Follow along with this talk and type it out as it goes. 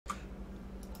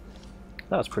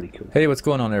That was pretty cool. Hey, what's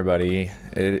going on, everybody?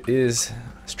 It is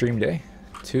stream day,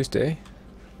 Tuesday,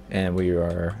 and we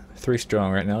are 3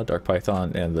 strong right now, Dark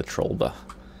Python and the Trollba.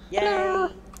 Yay!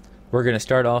 We're going to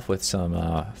start off with some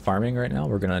farming right now.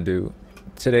 We're going to do...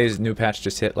 Today's new patch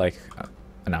just hit like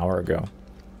an hour ago.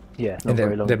 Yeah, not and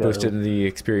very long that ago. boosted the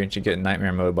experience you get in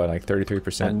Nightmare mode by like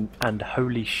 33%. And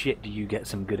holy shit, do you get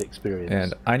some good experience.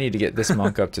 And I need to get this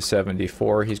monk up to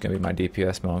 74. He's going to be my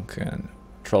DPS monk, and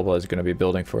Trollba is going to be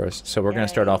building for us. So we're going to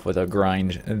start off with a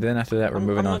grind, and then after that we're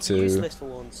moving on to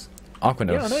Aquanos.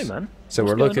 Yeah, I know, man. So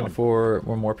What's we're looking for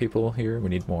more people here. We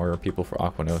need more people for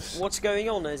Aquanos. What's going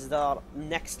on is that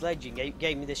next legend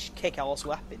gave me this kick-ass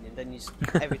weapon, and then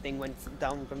everything went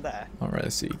down from there. Alright,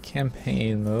 let's see.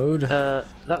 Campaign mode.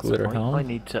 That's Glitter the point. Helm. I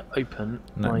need to open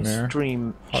Nightmare. my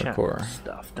stream Hardcore. chat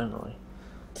stuff, don't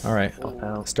I? Alright,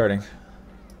 Out. starting.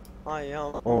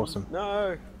 Awesome.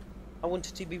 No! I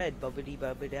wanted to be red, bubbly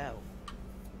bubbly out.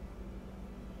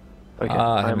 Okay,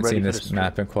 I am haven't ready seen for this the stream.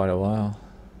 map in quite a while.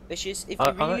 Vicious, if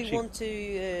I'm you really actually- want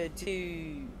to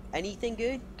do anything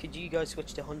good, could you guys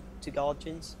switch to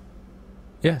Guardians?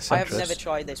 Yes, I have never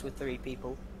tried this with 3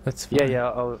 people. That's fine. Yeah,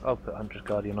 I'll put Hunter's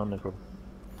Guardian on, no problem.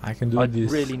 I can do I this.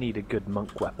 really need a good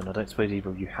monk weapon. I don't suppose either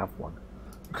of you have one.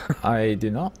 I do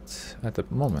not at the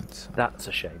moment. That's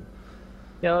a shame.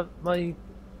 Yeah,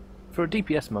 for a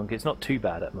DPS monk, it's not too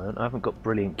bad at the moment. I haven't got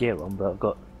brilliant gear on, but I've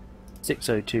got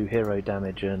 602 hero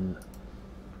damage and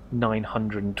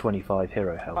 925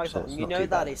 hero health. So Python, it's you not know too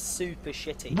that bad. is super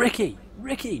shitty. Ricky!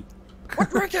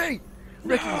 What, Ricky?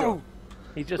 No!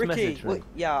 He just Ricky! messaged me.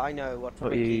 Yeah, I know what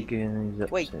What are you Ricky... going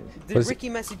up Wait, to? did Was- Ricky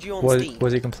message you on Steam?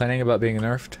 Was he complaining about being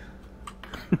nerfed?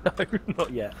 No,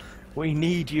 not yet. We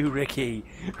need you, Ricky.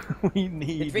 We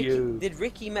need you. Did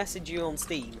Ricky message you on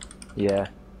Steam? Yeah.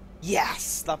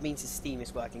 Yes! That means his Steam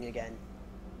is working again.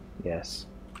 Yes.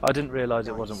 I didn't realise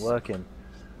it wasn't Nice. working.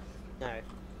 No.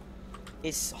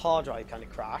 His hard drive kind of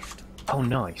crashed. Oh,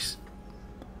 nice.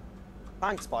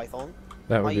 Thanks, Python.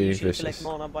 That would I be usually vicious. collect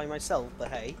mana by myself, but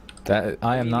hey. That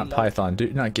I am really not love- Python. Do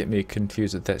not get me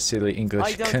confused with that silly English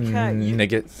I don't care. You-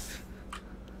 nigget.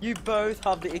 You both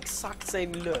have the exact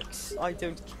same looks. I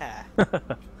don't care.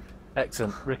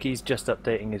 Excellent. Ricky's just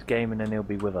updating his game and then he'll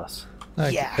be with us.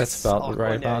 Yes! That's about the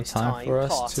right amount of Aquanos time for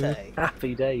us to. party.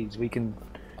 Happy days. We can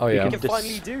Oh we yeah. can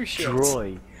finally do shit.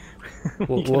 destroy.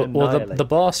 Well, We can well, annihilate. the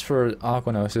boss for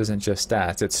Aquanos isn't just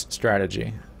stats; it's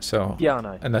strategy. So Yeah, I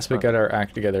know. unless we Fine. get our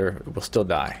act together, we'll still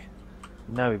die.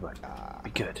 No, we won't. Be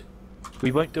good.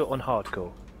 We won't do it on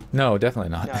hardcore No, definitely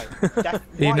not. No.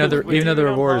 even though Why would we the do it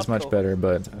on reward is much hardcore? better,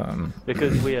 but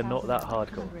because we are not that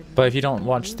hardcore. if you don't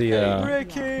watch the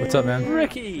Ricky! what's up, man?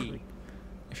 Ricky.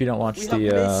 If you don't watch We have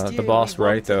missed the you, boss we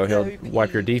right want though, to he'll help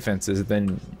wipe your you. defenses,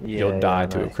 then you'll Yeah, die I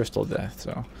to a know. crystal death.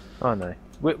 So I know.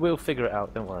 We'll figure it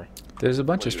out. Don't worry. there's a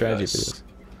bunch of strategy videos.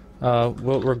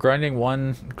 We're grinding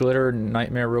one glitter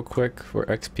nightmare real quick for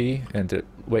XP and to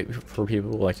wait for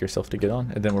people like yourself to get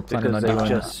on, and then we're planning Because on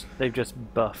doing. they've just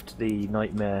buffed the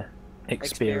nightmare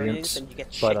experience and you get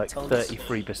by shit like tons.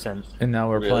 33%. And now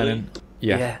we're Really? planning.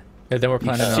 Yeah. And then we're You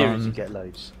planning seriously on get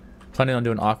loads.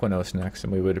 doing Aquanos next,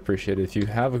 and we would appreciate it if you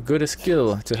have a good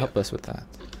skill to help us with that.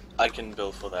 I can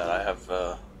build for that. I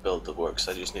have build that works.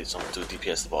 I just need someone to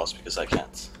DPS the boss because I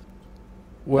can't.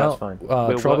 Well, fine. We'll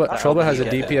work that Trollba out. has a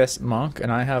Yeah. DPS monk,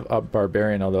 and I have a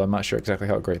barbarian, although I'm not sure exactly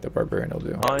how great the barbarian will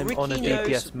do. I'm Ricky on a knows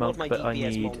DPS what monk, my but I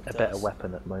DPS need monk a better does.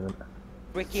 weapon at the moment.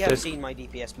 Ricky has There's- seen my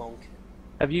DPS monk.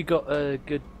 Have you got a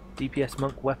good DPS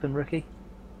monk weapon, Ricky?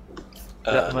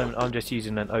 At the moment, I'm just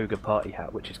using an ogre party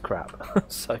hat, which is crap.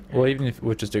 So, Well, even if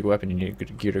with just a weapon, you need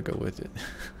good gear to go with it.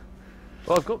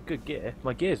 well, I've got good gear.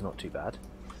 My gear's not too bad.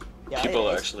 Yeah, People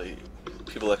it is.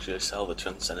 actually sell the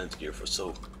transcendent gear for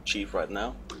so cheap right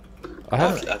now. I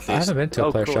haven't, at I haven't been to a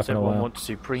Oh, player of course, shop in a everyone while. wants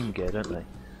supreme gear, don't they?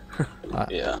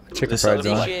 Yeah. Chicken They sell fried it for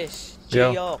zone. like- Vicious.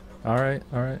 Yo. G up. All right,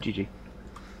 all right. GG.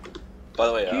 By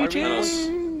the way, GG.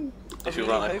 Aquanos, if you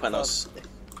really run hope Aquanos,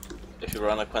 if you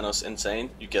run Aquanos insane,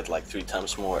 you get like 3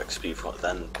 times more XP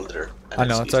than glitter. and I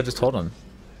know, it's so I easy just to- told him.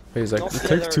 He's like, Not it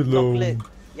glitter, takes too not long.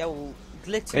 Yeah, well,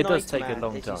 glitter It does take a Nightmare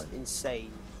long is just time.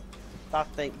 insane.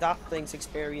 That thing's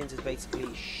experience is basically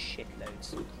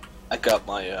shitloads. I got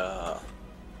my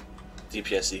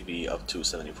DPS EV up to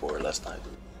 74 last night.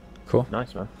 Cool.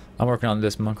 Nice, man. I'm working on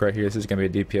this monk right here. This is gonna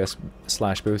be a DPS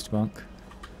 / boost monk.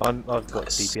 I've got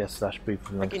Nice. DPS /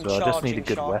 boost monk, Freaking so I just need a charging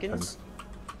good weapon. Sharkins.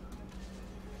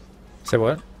 Say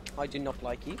what? I do not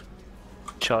like you.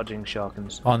 Charging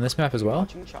Sharkins. On this map as well?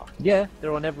 Charging Sharkins. Yeah,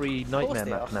 they're on every nightmare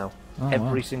they map are. now. Oh,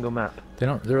 Every wow. single map. They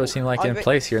don't really seem like I in bet-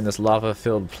 place here in this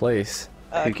lava-filled place.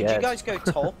 Who Could you cares? guys go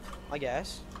top, I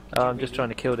guess? I'm just trying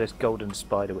to kill this golden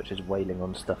spider which is wailing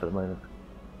on stuff at the moment.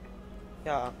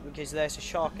 Yeah, because there's a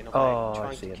shark in a way Oh, I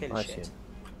trying see to him. kill I see shit. him.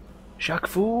 Shaq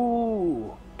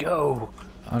Fu, go!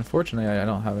 Unfortunately, I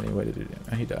don't have any way to do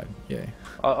that. He died. Yay.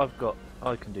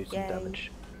 I can do some Yay.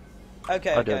 damage.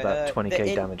 Okay, I do okay. about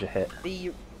 20k damage a hit.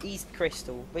 The East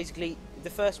Crystal. Basically, the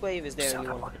first wave is the only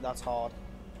Sucker one one. that's hard.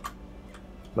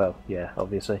 Well, yeah,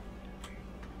 obviously.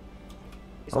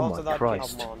 It's Oh after my that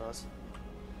Christ. you have manas.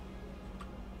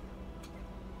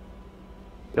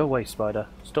 Go away, Spider.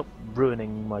 Stop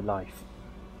ruining my life.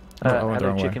 Oh, I went the hello,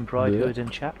 wrong way. Chicken Pride, Yeah. who is in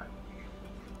chat.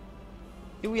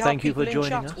 Do we have Thank you people for in joining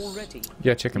chat us. already?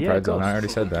 Yeah, Chicken Yeah, Pride's of on. I course. already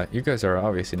said that. You guys are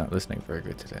obviously not listening very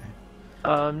good today.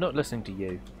 I'm not listening to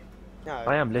you. No.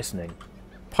 I am listening.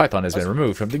 Python has been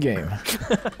removed from the game.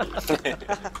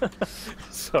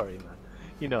 Sorry, man.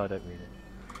 You know I don't mean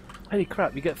it. Holy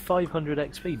crap, you get 500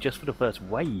 XP just for the first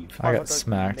wave. I Oh, got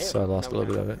smacked, so I lost a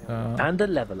little bit of it. And a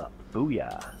level up.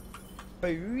 Booyah.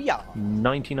 Booyah!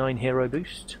 99 hero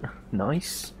boost.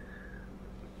 Nice.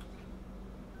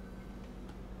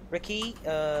 Ricky,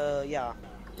 yeah.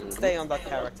 Stay on that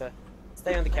character.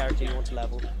 Stay on the character you want to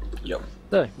level. Yep.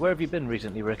 So, where have you been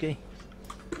recently, Ricky?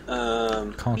 He's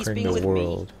Conquering been the with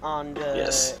world. me and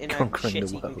Yes. in a Conquering the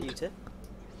shitty world. computer.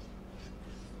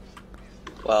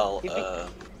 Well, You think-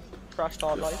 Crashed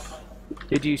Hard Life.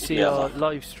 Did you see Yeah. our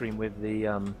live stream with the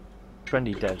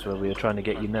trendy devs where we were trying to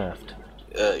get you nerfed?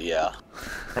 yeah.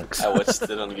 Thanks. I watched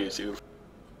it on YouTube.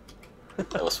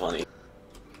 That was funny.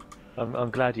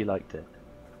 I'm glad you liked it.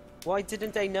 Why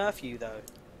didn't they nerf you though?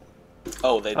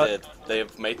 Oh, they did.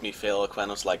 They've made me fail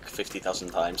Aquanos like 50,000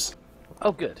 times.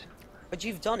 Oh, good. But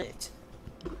you've done it.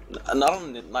 Not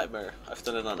on Nightmare. I've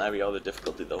done it on every other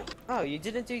difficulty though. Oh, you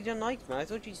didn't do your nightmare. I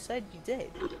thought you said you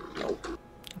did. Nope.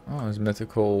 Oh, there's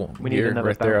mythical We need gear another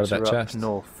right there out of bouncer that up chest.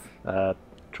 north,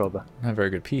 Trobber. Not a very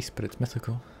good piece, but it's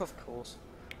mythical. Of course.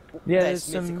 Yeah, There's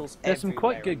there's mythicals some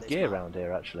quite everywhere good in this gear map. around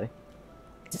here, actually.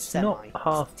 It's not semi.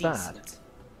 half It's bad. decent.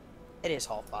 It is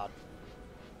half bad.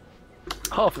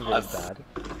 Half of it is I've- bad.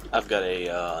 I've got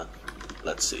a,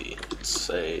 let's see, it's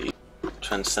a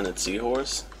Transcendent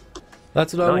Seahorse.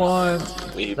 That's what I Nice.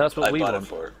 want. That's what I we bought want. It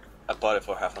for. I bought it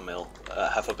for half a billion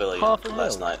Half a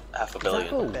last mil? night. Half a that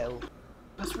billion. all? Bill.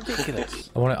 That's ridiculous.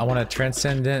 I want a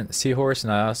transcendent seahorse,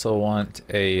 and I also want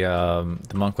a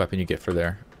the monk weapon you get for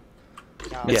there.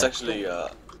 Yeah. It's Yeah. actually,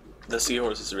 the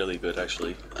Seahorse is really good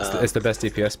actually. It's the best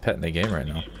DPS pet in the game right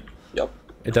now. Yep.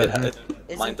 It does. Mine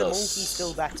Isn't the does. monkey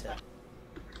still better?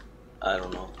 I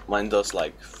don't know. Mine does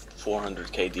like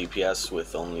 400k DPS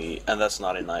with only, and that's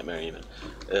not in Nightmare even.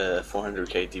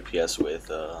 400k DPS with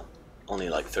only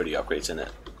like 30 upgrades in it.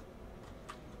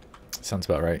 Sounds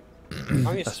about right. I'm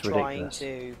just That's trying ridiculous.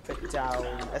 to put down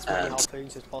as many And-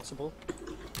 harpoons as possible.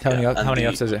 How many Yeah, up, how and many the-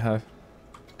 ups does it have?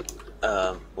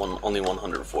 Only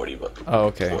 140, but Oh,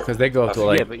 okay. Because they go up to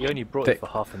like, yeah, but you only brought they- it for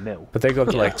half a mil. but they go up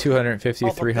to like 250,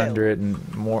 Half a 300,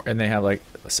 and more. And they have like,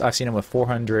 I've seen them with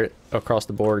 400 across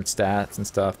the board stats and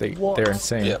stuff. What? They're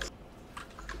insane. yeah.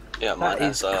 Yeah, mine That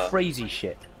is has crazy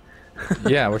shit.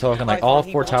 Yeah, we're talking like I all thought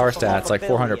he 4 wanted tower for half stats, a like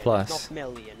 400 billion, plus. Not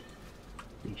million.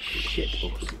 These shit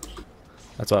horses.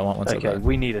 That's what I want once I Okay, buy.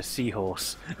 we need a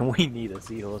seahorse, and we need a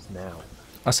seahorse now.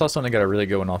 I saw something got a really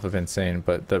good one off of Insane,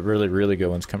 but the really, really good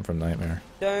ones come from Nightmare.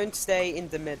 Don't stay in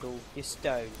the middle, you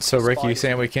stone. So, Ricky, you Spiders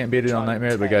saying we can't beat it on try to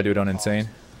Nightmare? We gotta do it on tear Insane?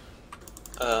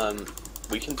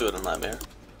 we can do it on Nightmare.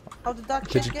 How did that Did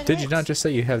kid you, get did you hit? not just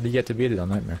say you have yet to beat it on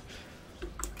Nightmare?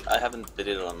 I haven't been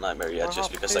it on Nightmare yet, Well, just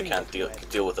how because I soon can't you deal play?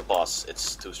 deal with the boss.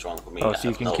 It's too strong for me. Oh, I so you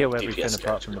have can no kill everything DPS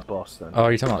apart from character. the boss then. Oh,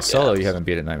 you're talking about solo? Yeah. You haven't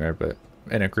beat it Nightmare, but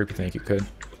in a group you think you could?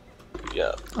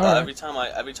 Yeah. Alright. Every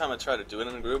time I try to do it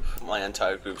in a group, my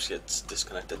entire group gets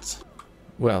disconnected.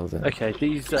 Well then. Okay,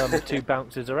 these two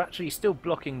bouncers are actually still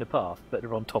blocking the path, but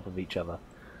they're on top of each other.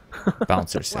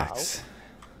 Bouncer sex.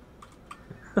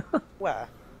 Where?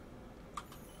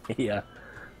 Yeah.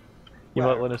 You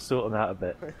Where? might want to sort them out a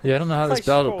bit. Yeah, I don't know how this Nice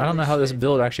build. I don't know how this shit.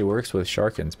 build actually works with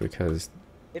Sharkins because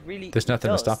It really there's nothing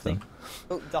to does. stop them.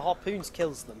 Oh, the harpoons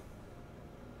kills them.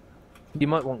 You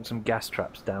might want some gas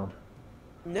traps down.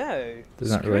 No.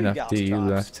 There's not screw really enough gas DU traps.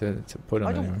 left to put I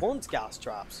on don't anymore. want gas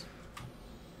traps.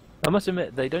 I must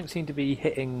admit, they don't seem to be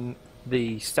hitting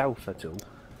the south at all,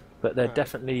 but they're No.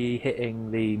 definitely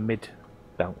hitting the mid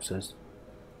bouncers.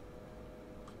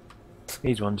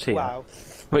 These ones here, Wow.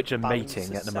 which are Bouncer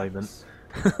mating at the sex. moment.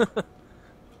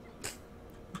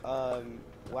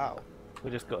 Wow. We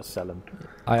just got to sell them.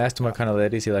 I asked him what kind of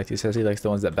ladies he liked. He says he likes the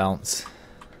ones that bounce.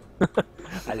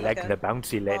 I like Okay. the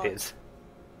bouncy ladies.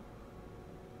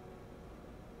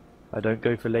 I don't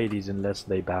go for ladies unless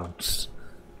they bounce.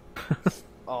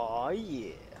 Oh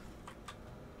yeah.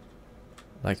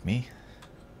 Like me.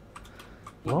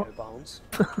 You What? know bounce.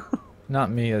 Not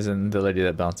me, as in the lady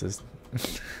that bounces.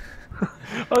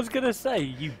 I was gonna say,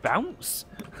 you bounce?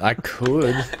 I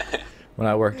could. When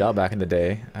I worked out back in the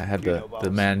day, I had the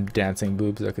man dancing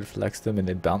boobs. I could flex them and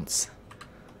they'd bounce.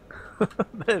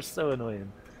 They're so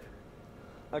annoying.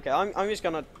 Okay, I'm just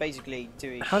gonna basically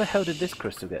do. How the hell did this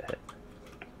crystal get hit?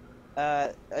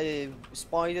 A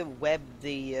spider webbed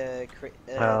the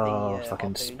Fucking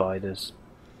harpoon. spiders.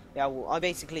 Yeah, well, I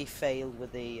basically failed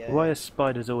with the. Why are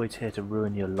spiders always here to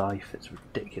ruin your life? It's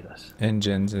ridiculous.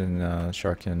 Engines and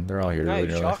Sharkin, they're all here to No, ruin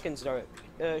your life. Sharkins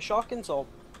are Sharkins are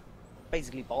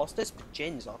basically bastards, but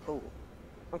Jins are cool.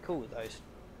 I'm cool with those.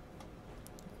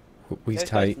 We's Those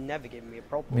tight. guys never give me a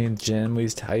problem. Me and Jin,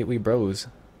 we's tight, we bros.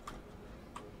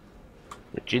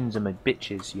 The gins are my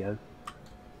bitches, yo.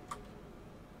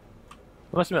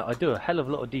 I must admit, I do a hell of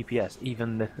a lot of DPS,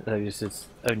 even though this is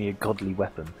only a godly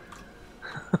weapon.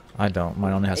 I don't.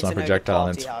 Mine only has It's one an projectile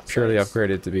and overparty it's hat, so purely it's-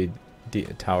 upgraded to be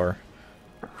tower.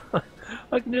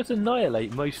 I can just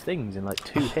annihilate most things in like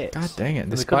 2 hits. God dang it! And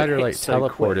The because spider like hits so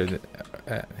teleported,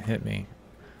 quick. hit me.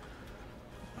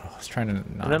 Oh, I was trying to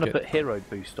And knock then I it. put hero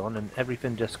boost on, and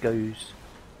everything just goes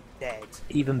Dead.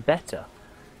 even better.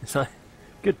 It's like,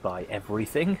 goodbye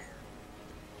everything.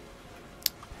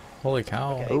 Holy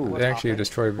cow! Okay, Oh, what they actually happened?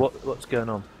 destroyed What's going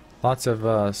on? lots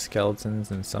of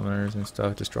skeletons and summoners and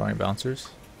stuff, destroying bouncers.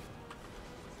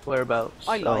 Whereabouts?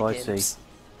 I like oh, I imps. see.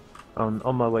 I'm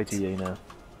on my way to you now.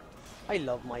 I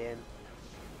love my imp.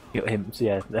 Your imps,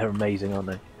 yeah, they're amazing, aren't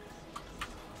they?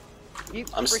 You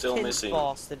I'm still freaking missing-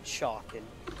 bastard Sharkin.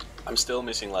 I'm still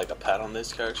missing like a pad on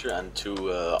this character and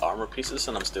 2 armor pieces,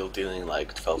 and I'm still dealing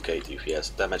like 12k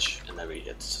DPS damage in every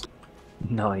hit.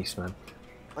 Nice, man.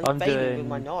 I'm failing with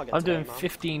my Naga I'm today, doing man.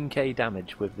 15k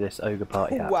damage with this ogre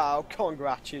party hat, Wow,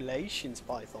 congratulations,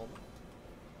 Python.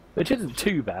 which isn't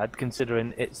too bad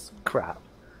considering it's crap.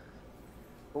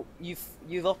 Well, you've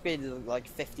upgraded it like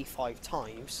 55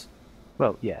 times.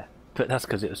 Well, yeah, but that's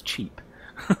because it was cheap.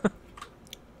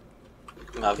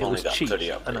 I've It only was got cheap, 30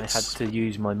 upgrades. and I had to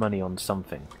use my money on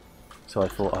something, so I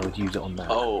thought I would use it on that.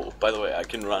 Oh, by the way, I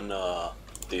can run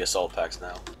the assault packs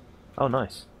now. Oh,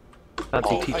 nice. Fancy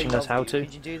Oh. teaching I us love how you. to?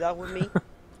 Could you do that with me?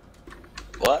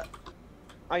 What?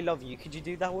 I love you. Could you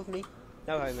do that with me?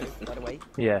 No homo, by the way.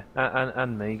 Yeah,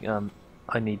 and me.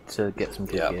 I need to get some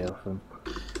good Yeah. gear off them.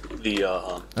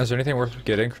 The Is there anything worth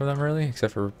getting from them really,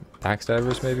 except for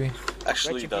backstabbers maybe?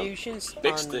 actually the Retributions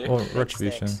big and stick. Or big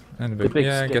retribution sticks. and the The big. big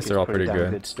Yeah, I stick guess is they're all pretty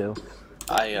damn good. still.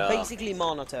 Basically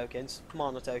mana tokens.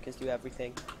 Mana tokens do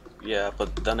everything. Yeah,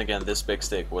 but then again, this big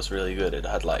stick was really good. It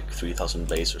had like 3,000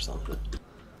 base or something.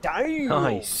 Damn!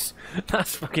 Nice.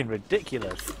 That's fucking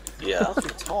ridiculous. Yeah, That's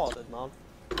retarded, man.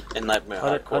 in Nightmare I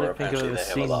don't Hardcore, think I've apparently ever they have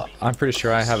a seen- lot. I'm pretty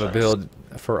sure I have a build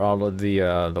for all of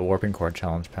the warping core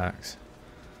challenge packs.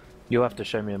 You'll have to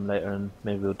show me them later, and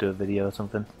maybe we'll do a video or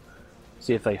something.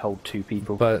 See if they hold 2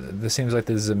 people. But this seems like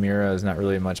the Zamira is not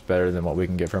really much better than what we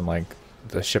can get from like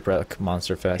the Shipwreck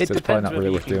Monster Fest. it It's probably depends not whether really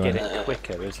you worth can doing. get it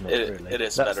quicker, isn't it? Really, It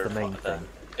is that's better the main than thing.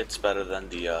 it's better than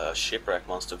the Shipwreck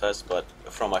Monster Fest, but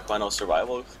from Aquanos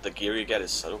Survival, the gear you get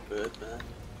is so good, man.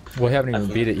 We haven't even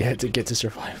I've- beat it yet to get to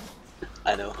survival.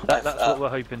 I know. That's what we're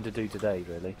hoping to do today,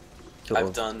 really. Sort I've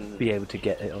of done be able to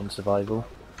get it on survival.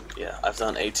 yeah, I've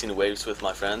done 18 waves with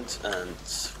my friend, and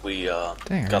we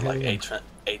Dang, I got really- like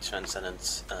 8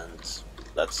 transcendents, and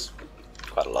that's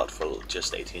quite a lot for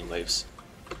just 18 waves.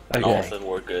 And all of Okay. them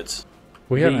were good.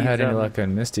 We haven't These, had any luck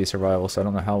in Misty survival, so I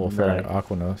don't know how we'll fare at No.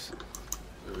 Aquanos.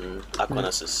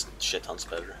 Aquanos is shit tons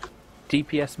better.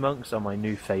 DPS monks are my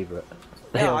new favourite.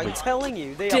 They Yeah, are I'm telling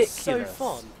you, they are so ridiculous.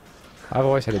 fun. I've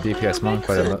always had a DPS monk,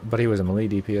 but he was a melee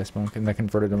DPS monk, and I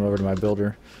converted him over to my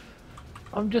builder.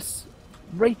 I'm just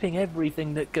raping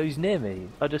everything that goes near me.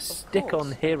 I just Of stick course.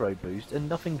 on hero boost and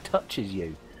nothing touches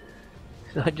you.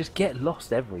 I just get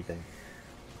lost everything.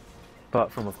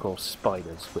 Apart from, of course,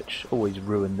 spiders, which always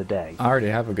ruin the day. I already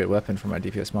have a good weapon for my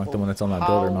DPS monk, the one that's on my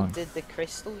builder How monk. did the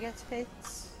crystal get hit?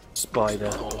 Spider.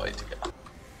 No idea.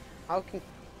 How can...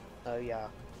 Oh yeah.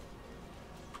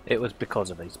 It was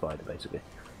because of a spider, basically.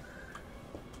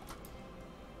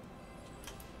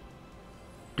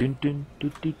 Dun, dun,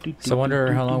 dun, dun, dun, So I wonder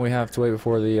dun, how dun, long dun. we have to wait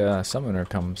before the summoner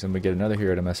comes and we get another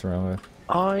hero to mess around with.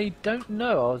 I don't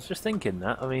know. I was just thinking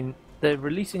that. I mean, they're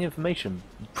releasing information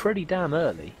pretty damn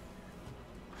early.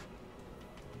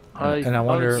 And I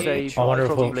wonder, would say I wonder if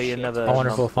probably we'll- another I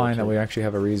wonder if we'll month or find that two. we actually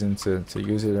have a reason to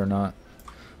use it or not.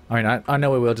 I mean, I know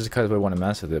we will just because we want to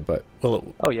mess with it, but will it,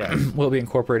 Oh yeah. will it be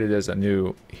incorporated as a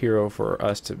new hero for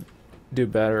us to do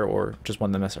better, or just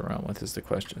one to mess around with is the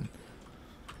question.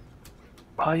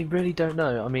 I really don't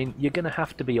know. I mean, you're going to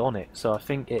have to be on it, so I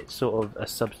think it's sort of a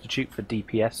substitute for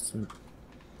DPS and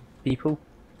people.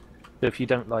 So if you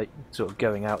don't like sort of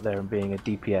going out there and being a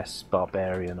DPS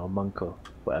barbarian or monk or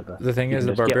whatever, The thing you is,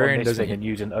 can the just get on barbarian this doesn't. thing and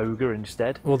use an ogre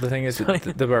instead. Well, the thing is,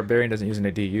 the barbarian doesn't use an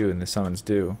ADU, and the summons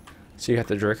do. So you have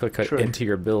to directly cut True. into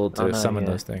your build to I know, summon yeah.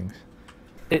 those things.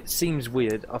 It seems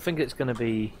weird. I think it's going to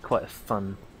be quite a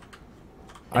fun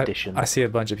addition. I see a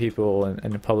bunch of people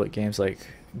in the public games like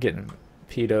getting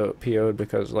PO'd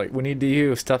because like we need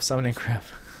DU, stop summoning crap.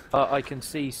 I can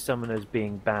see summoners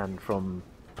being banned from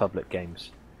public games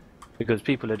because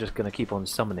people are just going to keep on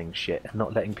summoning shit and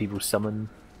not letting people summon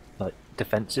like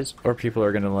defenses. Or people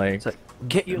are gonna like, It's like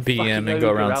get your BM fucking and go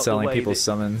ogre around out the selling way people's that-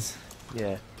 summons.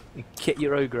 Yeah. Get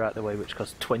your ogre out the way, which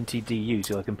costs 20 DU,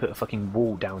 so I can put a fucking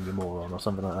wall down, you moron, or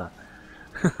something like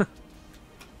that.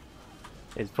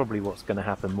 It's probably what's going to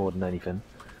happen more than anything.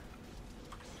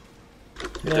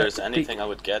 If there's anything I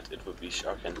would get, it would be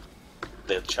Sharkin.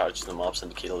 They'll charge the mobs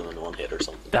and kill them in one hit or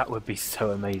something. That would be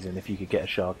so amazing if you could get a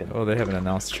Sharkin. Oh, they haven't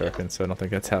announced Sharkin, so I don't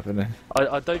think that's happening.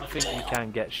 I don't think you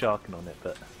can get Sharkin on it,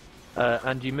 but...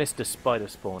 and you missed a spider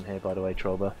spawn here, by the way,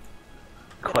 Trollber.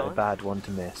 Quite a Yeah. bad one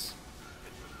to miss.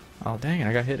 Oh dang it!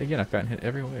 I got hit again. I've gotten hit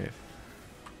every wave,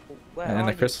 Where and are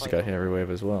the you, crystals got Python? hit every wave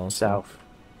as well. so- South.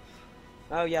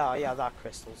 Oh yeah, that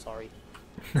crystal. Sorry,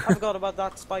 I forgot about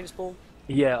that spider spawn.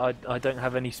 Yeah, I don't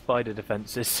have any spider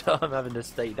defenses, so I'm having to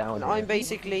stay down And here. I'm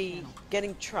basically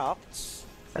getting trapped.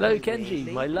 Hello, Very Kenji,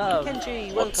 weirdly. my love. Kenji,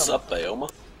 welcome. What's up,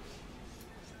 Bioma?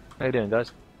 How you doing,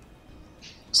 guys?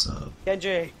 So,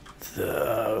 Kenji.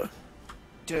 So...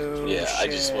 Dude. Yeah, I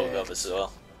just shit. woke up as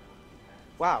well.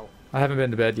 Wow. I haven't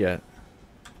been to bed yet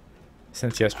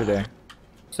since yesterday.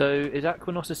 So, is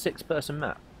Aquanos a 6-person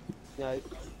map?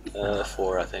 No,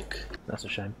 4, I think. That's a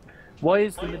shame. Why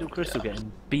is the middle crystal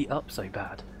getting beat up so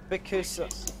bad? because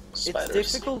it's Spiders.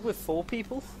 difficult with 4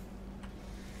 people.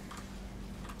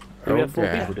 Do we have 4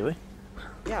 Okay. people, do we?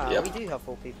 Yeah, Yep. we do have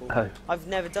 4 people. Oh. I've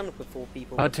never done it with 4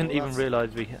 people. I before, didn't even that's-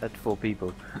 realise we had 4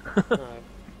 people. No.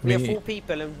 We have Me- 4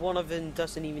 people and one of them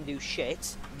doesn't even do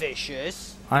shit.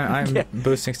 Vicious. I'm Yeah.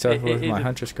 boosting stuff It with my isn't-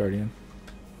 Huntress Guardian.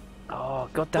 Oh,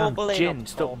 goddamn, Gobble in Jin, up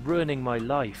stop top. ruining my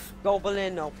life.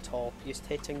 Goblin up top, just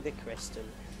hitting the crystal.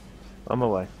 I'm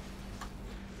away.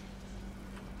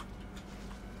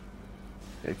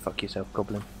 Go fuck yourself,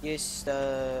 Goblin. Just,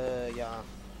 yeah.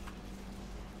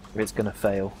 It's gonna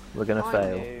fail. We're gonna I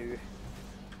fail. know.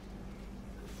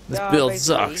 This Yeah, build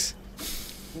basically. sucks.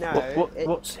 No.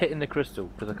 What's hitting the crystal?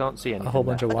 Because I can't see anything. A whole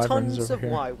bunch there. of wyverns tons over of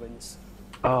here. wyverns.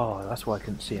 Oh, that's why I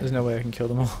couldn't see There's it. no way I can kill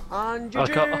them all. And I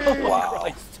can't. Oh, Wow.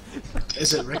 Christ.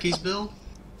 is it Ricky's build?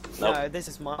 Nope. No, this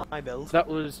is my build. That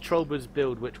was Trollber's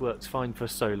build, which works fine for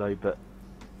solo, but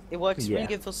It works Yeah. really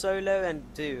good for solo and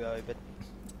duo, but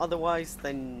otherwise,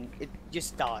 then it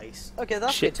just dies. Okay,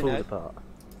 that's shit good to falls know.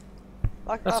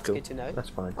 apart. That's cool. good to know. That's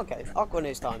fine. Okay,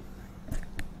 Aquanos time.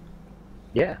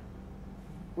 Yeah,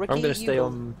 Ricky, I'm gonna you stay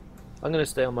build- on. I'm gonna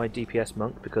stay on my DPS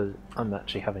monk because I'm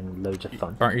actually having loads of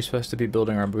fun. Aren't you supposed to be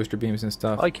building our booster beams and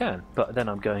stuff? I can, but then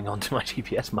I'm going on to my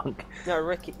DPS monk. No,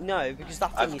 Ricky, no, because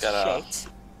that I've thing is got a- shit.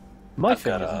 My I've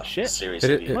thing got isn't a shit. series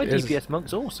It- of it- My is- DPS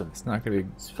monk's awesome. It's not gonna be.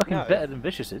 It's fucking No. better than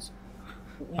Vicious's.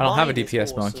 I don't have a Mine is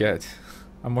DPS monk awesome. yet.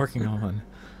 I'm working on one.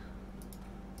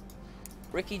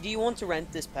 Ricky, do you want to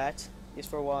rent this pet just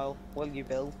for a while you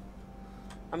build?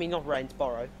 I mean, not rent,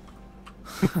 borrow.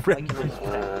 Rent Like, this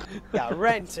pet. Yeah,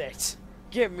 rent it.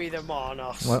 Give me the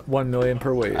Monarchs. 1 million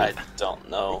per wave. I don't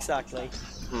know. Exactly.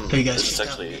 Have you guys This is checked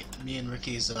actually out me and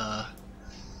Ricky's love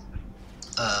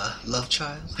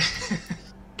child?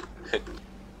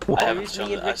 I haven't Who's shown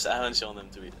me them, and Rick- I haven't shown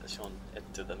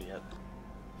it to them yet.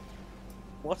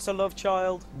 What's a love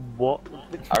child? What? Our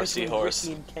Between seahorse.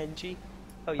 Ricky and Kenji?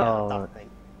 Oh yeah, Oh, that right. thing.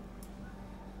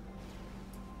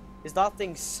 Is that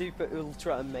thing super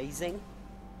ultra amazing?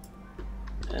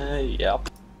 Yep.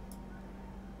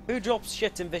 Who drops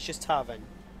shit in Vicious Tavern?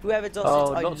 Whoever does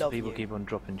Oh, it, I lots love of people you. keep on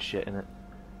dropping shit in it.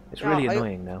 It's Yeah, really I-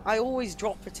 annoying now. I always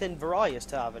drop it in Various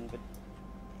Tavern, but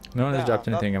No one has Yeah, dropped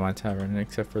that- anything in my tavern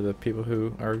except for the people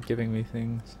who are giving me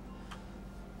things.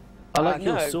 I like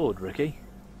your no. sword, Ricky.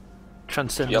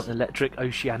 Transcendent Yep. electric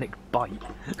oceanic bite.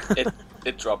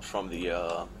 It dropped from the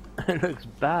It looks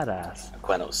badass.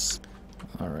 Aquanos.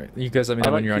 Alright, you guys let me I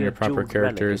know when like you're on your your proper jeweled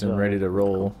relic characters as and well. ready to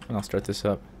roll, and I'll start this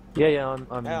up. Yeah,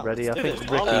 I'm Yeah, ready. I let's do think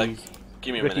this, man. Ricky's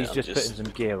Give me a minute. Ricky's I'm just putting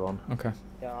some gear on. Okay.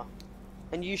 yeah.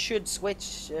 And you should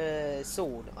switch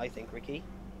sword, I think, Ricky.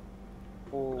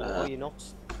 Or you're not.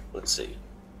 Let's see.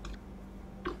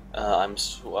 I'm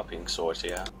swapping swords.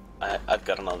 Yeah, I've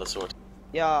got another sword.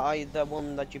 Yeah, the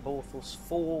one that you bought was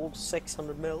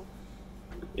 600 mil.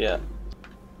 Yeah.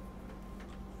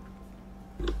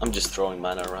 I'm just throwing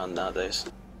mana around nowadays.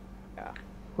 Yeah.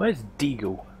 Where's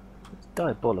Deagle?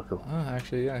 diabolical. Oh,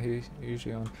 actually, yeah, he's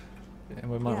usually on. And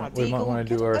we might Deagle, want to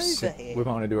get do our over here. we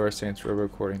might want to do our Saints Row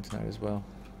recording tonight as well.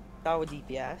 Tower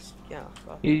DPS. Yeah.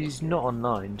 He's not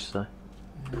online, so.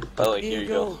 Oh, wait, here you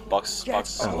go. Deagle, Box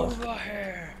Get glove. over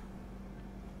here.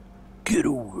 Get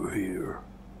over here.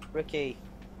 Ricky.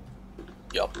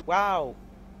 Yup, Wow.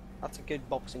 That's a good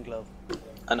boxing glove.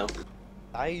 I know.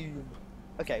 Damn.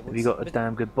 Okay. Have you got a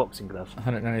damn good boxing glove?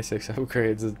 196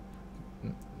 upgrades.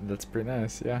 That's pretty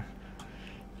nice, yeah.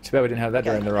 Too bad we didn't have that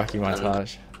during the Rocky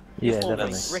montage. Yeah, Before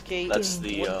definitely. this, Ricky, That's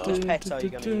the, which pet are you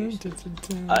going to use?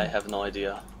 I have no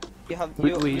idea. You're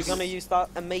We- going to use that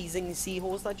amazing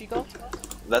seahorse that you got?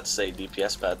 That's a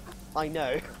DPS pad. I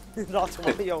know. That's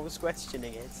why I was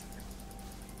questioning it.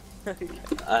 Okay.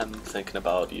 I'm thinking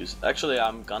about Actually,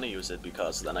 I'm gonna use it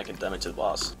because then I can damage the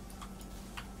boss.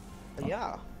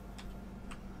 Yeah.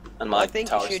 And my I think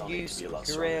you towers should don't need to use be a lot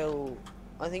stronger. grill.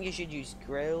 I think you should use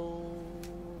grill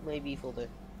maybe for the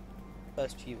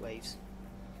first few waves.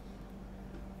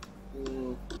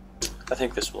 I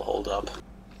think this will hold up.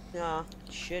 Yeah,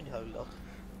 it should hold up.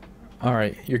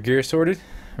 Alright, your gear sorted?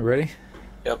 Ready?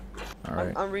 Yep.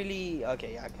 Alright. I'm really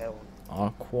okay. Yeah, go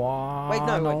on. Aquanos. Wait,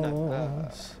 no.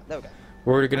 There we go.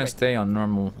 We're gonna Okay. stay on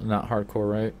normal, not hardcore,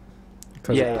 right?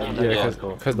 Cause Yeah, no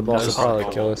hardcore. Because the boss will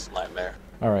probably kill us. Nightmare.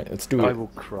 Alright, let's do I it. will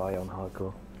cry on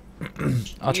hardcore.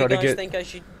 I'll try to you guys get think I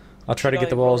should? I'll try to should get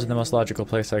the I walls in the roll- most logical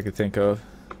place I could think of.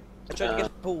 I tried to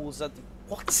get pools at the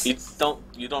what?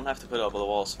 You don't have to put up the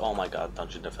walls. Oh my god,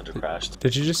 Dungeon Defender crashed.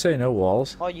 Did you just say no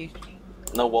walls? Are you?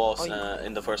 No walls Oh,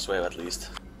 in the first wave at least.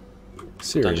 Dungeon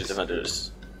Serious?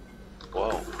 Defenders.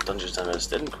 Whoa, Dungeon Defenders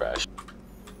didn't crash.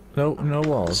 No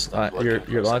walls.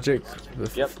 Your logic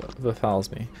Yep. befoul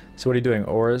me. So what are you doing?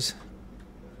 Auras?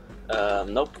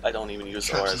 Nope, I don't even use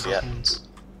Traps auras and yet. buttons.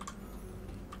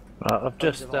 I've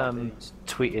just Boots.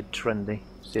 tweeted Trendy.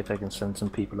 See if I can send some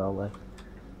people our way.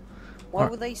 Why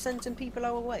would they send some people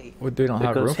our way? Well, they don't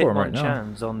have Because room for him right now.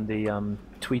 Hitmonchan's on the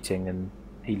tweeting and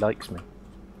he likes me.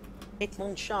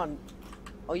 Hitmonchan,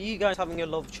 are you guys having a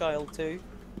love child too?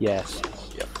 Yes.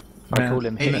 Yep. I call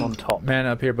him Hey, Hitmon Top. Man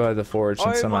up here by the forge in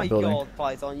Oh some my building. god,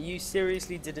 Python, you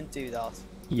seriously didn't do that.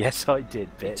 Yes, I did,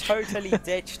 You bitch. totally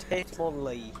ditched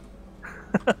Hitmonlee.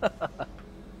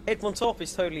 Hitmontop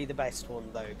is totally the best one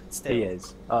though, but still. He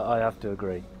is. I have to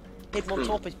agree.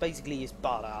 Hitmontop is basically his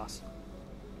badass.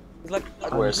 He's like,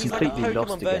 Where's he's like a completely lost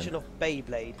Pokemon again. version of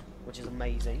Beyblade, which is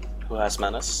amazing. Who has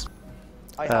Menace?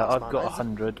 I have I've got manners.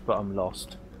 100, but I'm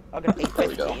lost. I got There we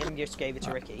 850 go. and just gave it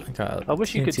to Ricky. God, I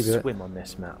wish you could teensy bit. swim on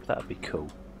this map. That'd be cool.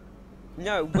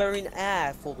 No, we're in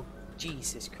air for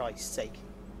Jesus Christ's sake.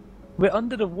 We're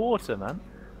under the water, man.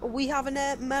 We have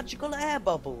a magical air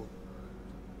bubble.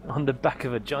 On the back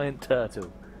of a giant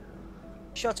turtle.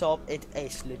 Shut up, it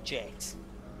is legit.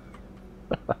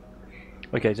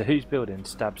 Okay, so who's building?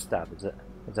 Stab, stab, is it?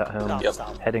 Is that who I'm Stab, Yep.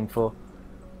 stab. heading for?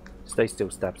 Stay still,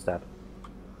 stab, stab.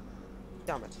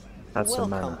 Damn it. Have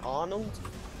some Welcome, mana. Arnold.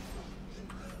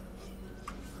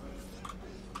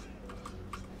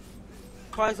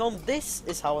 Python, this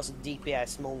is how a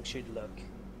DPS monk should look.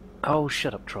 Oh,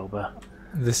 shut up, Trollber.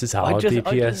 This is how I a just- I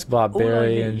DPS just- all I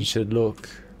barbarian need- should look.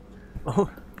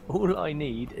 All I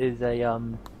need is a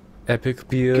Epic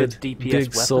beard, DPS big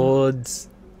weapon. swords,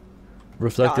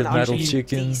 reflective And metal actually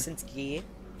chicken. Decent gear.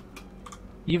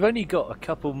 You've only got a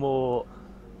couple more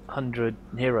 100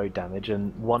 hero damage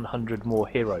and 100 more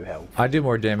hero health. I do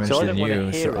more damage So I than don't wanna you,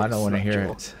 hear so I it, don't want to hear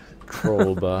Slutjaw. it.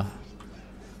 Trollba.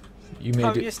 You may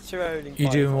I'm do, just trolling. you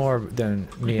do Python. more than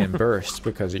me in burst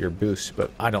because of your boost,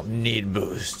 but I don't need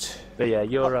boost. But yeah,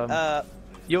 you're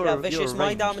you're yeah, a, Vicious, you're my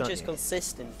arranged, damage aren't is you?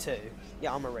 consistent too.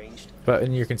 Yeah, I'm arranged. But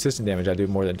in your consistent damage, I do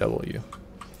more than double you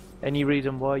Any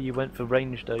reason why you went for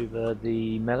ranged over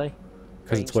the melee?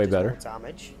 because it's Ranged way is better. more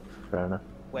damage. Fair enough.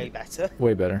 Way better.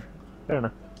 Way better, Fair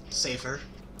enough. Safer.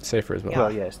 safer as well.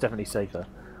 Well, yeah, it's definitely safer.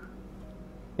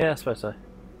 Yeah, I suppose so.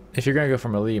 If you're gonna go for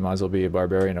melee, you might as well be a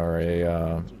barbarian or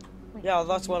a Yeah,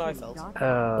 that's what I felt.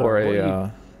 or what a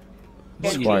you, Yeah,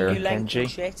 squire. You length Kenji? and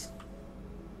shit.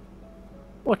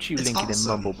 what you It's linking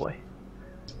awesome. in, Mumble Boy?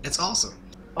 It's awesome.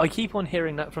 I keep on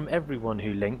hearing that from everyone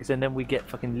who links, and then we get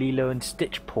fucking Lilo and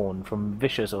Stitch porn from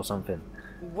Vicious or something.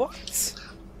 What?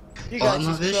 You Oh, guys I'm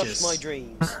not just crushed vicious. my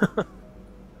dreams.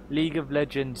 League of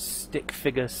Legends stick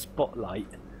figure spotlight.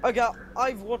 Okay,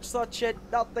 I've watched that shit.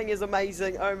 That thing is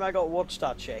amazing. Oh my god, watch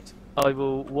that shit. I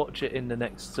will watch it in the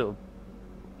next sort of...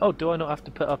 Oh, do I not have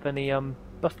to put up any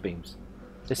buff beams?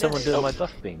 Is someone doing my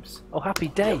buff beams? Oh, happy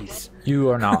days! You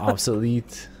are now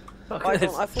obsolete. Fuck I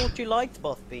this. thought you liked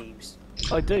buff beams.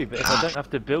 I do, but if I don't have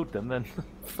to build them, then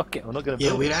fuck it, I'm not going to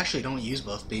Yeah, build we them. actually don't use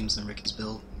buff beams in Ricky's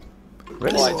build.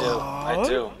 Really? Oh, I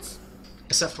do.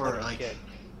 Except for like. Okay.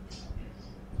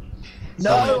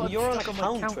 No, you're on a stuck my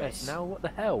Countess. Countess now. What the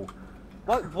hell?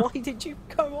 Why did you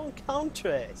go on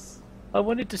Countess? I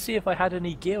wanted to see if I had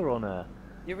any gear on her.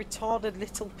 You retarded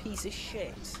little piece of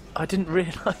shit. I didn't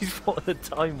realise what the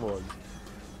time was.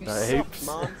 You No, suck, oops.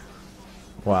 man.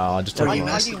 Wow, I just took Are you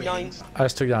down, I masturbating? do 9. I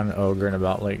just took down an ogre in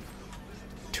about like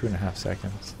 2.5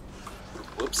 seconds.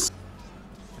 Whoops.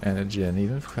 And a Jin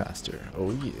even faster.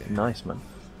 Oh yeah. Nice, man.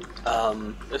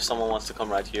 If someone wants to come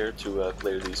right here to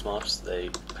clear these mobs, they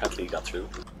apparently got through.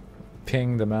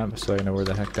 Ping the map so I know where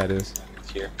the heck that is.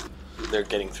 Here. They're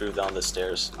getting through down the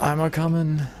stairs. I'm a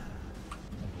coming.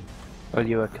 Well,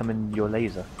 you are coming your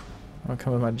laser. I'm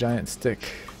coming with my giant stick.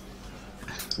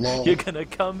 Lol. You're gonna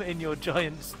come in your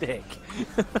giant stick.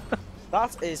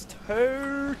 That is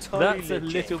totally That's a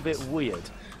legit. little bit weird.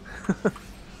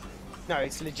 No,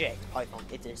 it's legit, Python.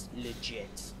 It is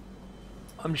legit.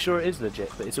 I'm sure it is legit,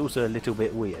 but it's also a little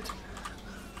bit weird.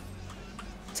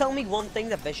 Tell me one thing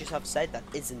that Vicious have said that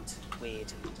isn't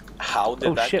weird. How did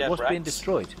Oh that shit, get what's wrecked? being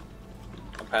destroyed?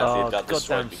 Apparently it got goddamn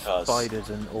destroyed because spiders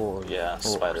and ore. yeah, orc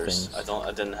spiders. Things.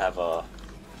 I didn't have a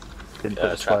Didn't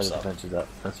put the traps spider up. defenses up.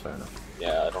 That's fair enough.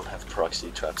 I don't have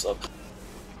proxy traps up.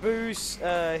 Boost,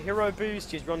 hero boost,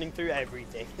 just running through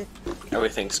everything.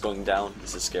 Everything's going down.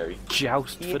 This is scary.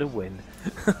 Joust Yeah. for the win.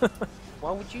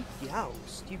 Why would you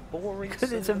Youst? You boring Because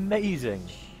son it's of a amazing.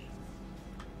 bitch.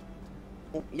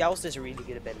 Well, Youst is a really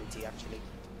good ability, actually.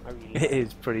 I really It like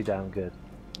is pretty damn good.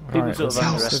 People Alright, sort of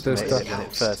let's get this underestimated it stuff. when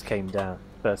it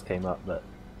first came up, but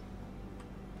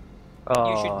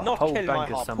You should not whole kill my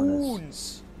bank of summoners.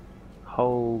 harpoons!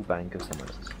 Whole bank of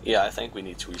summoners. Yeah, I think we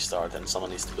need to restart and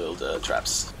someone needs to build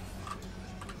traps.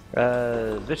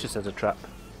 Vicious has a trap.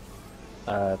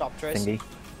 Stop, Trace. Thingy.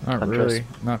 Not Huntress. really.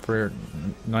 Not for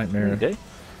nightmare. You do?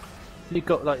 You've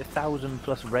got like 1,000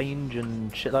 plus range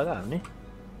and shit like that, haven't you?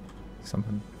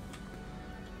 Something.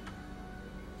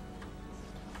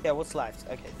 Yeah, what's left?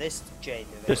 Okay, this Jane.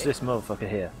 Just this motherfucker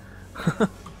here.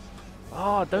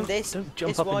 Oh, don't This don't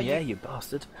jump is up in why the air, you- you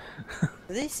bastard.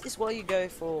 This is why you go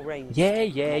for range. Yeah,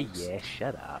 yeah, mobs. yeah,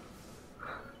 shut up.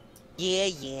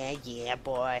 Yeah,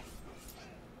 boy.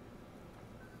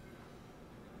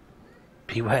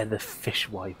 Beware the fish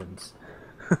wyverns.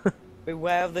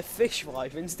 Beware of the fish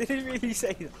wyverns. Did it really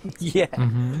say that? Yeah.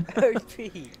 Mm-hmm.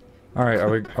 OP.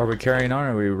 Alright, are we carrying on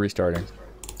or are we restarting?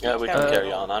 Yeah, we can Carry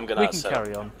carry on. on. I'm We gonna can set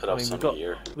carry up, on. put up I mean, some we got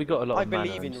gear. we got a lot I of mana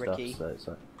believe and in stuff, Ricky. so it's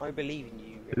like, I believe in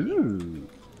you, Ricky. ooh,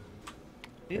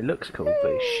 it looks cool,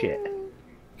 but it's shit.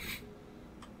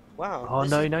 Wow. Oh this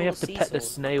no, is now you cool have to pet the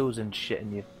seesaw. snails and shit,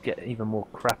 and you get even more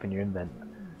crap in your invent.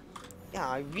 Yeah,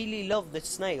 I really love the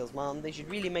snails, man. They should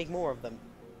really make more of them.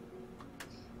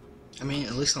 I mean,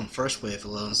 at least on first wave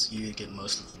allows you to get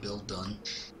most of the build done.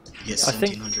 You get I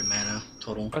think- 1,700 mana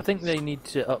total. I think they need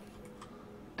to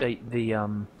update the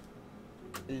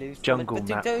Lose from jungle it, but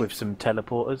map they don't- with some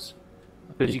teleporters,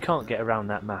 because you can't get around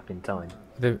that map in time.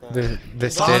 They Bottom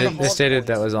stated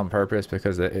that points. was on purpose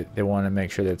because they want to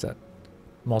make sure that it's a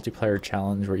multiplayer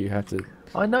challenge where you have to.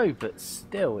 I know, but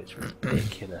still, it's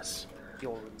ridiculous.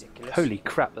 You're ridiculous. Holy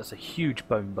crap, that's a huge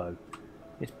bone bow.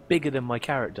 It's bigger than my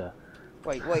character.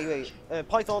 Wait.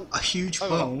 Python. A huge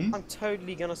Hold on. bone. I'm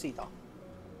totally gonna see that.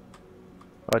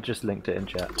 I just linked it in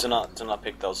chat. To not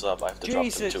pick those up, I have to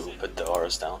Jesus. drop them to put the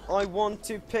auras down. I want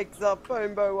to pick the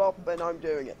bone bow up, and I'm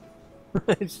doing it.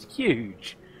 It's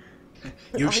huge.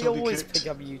 You I shall be always kicked.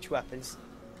 pick up huge weapons.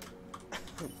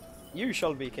 You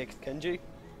shall be kicked, Kenji.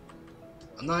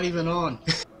 I'm not even on.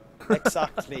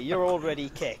 Exactly. You're already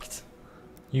kicked.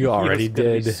 You already You're gonna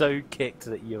be did. so kicked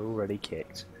that you're already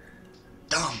kicked.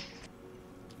 Dumb.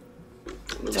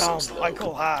 Move so Damn, slow. I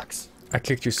call hacks. I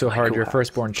kicked you so hard, your Michael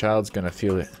firstborn child's gonna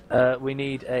feel it. We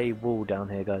need a wall down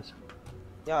here, guys.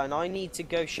 Yeah, and I need to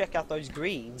go check out those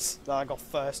greens that I got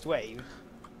first wave.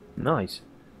 Nice.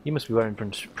 You must be wearing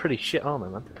pretty shit armor,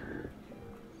 man.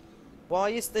 Why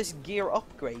is this gear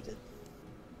upgraded?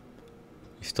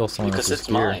 You stole someone Because else's it's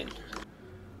gear. mine.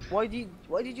 Why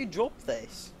did you drop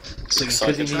this? So you So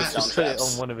put I the Because he needs can to traps. down put it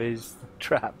traps. on one of his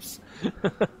traps.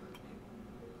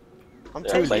 I'm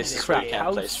There are taking places this where Crap, you gear. can't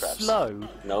how place traps. slow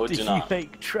No, do do you not.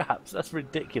 make traps? That's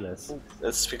ridiculous.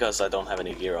 That's because I don't have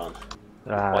any gear on.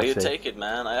 Ah, Why I you see. take it,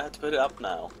 man? I have to put it up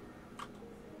now.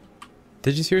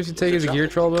 Did you seriously take his drop gear,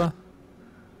 it. Trollba?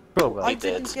 Probably. I did.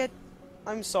 didn't get.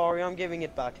 I'm sorry. I'm giving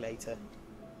it back later.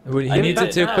 He I needs need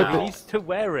it to it equip now. He it. needs to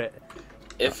wear it.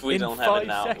 If we In don't have 5 it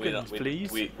now, we seconds, don't.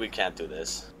 please. We can't do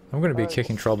this. I'm gonna be Alright.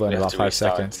 kicking Trollba in We have about to 5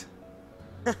 restart. seconds.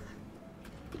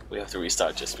 We have to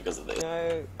restart just because of this.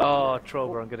 No. Oh,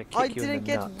 Trollber, I'm gonna kick I you in didn't the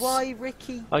get nuts. why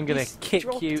Ricky. I'm gonna just kick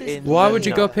dropped you his in Why the would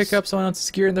you go nuts. pick up someone else's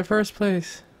gear in the first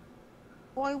place?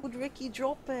 Why would Ricky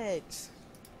drop it?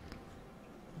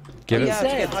 Give Oh, it. yeah, to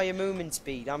get higher movement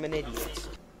speed. I'm an idiot.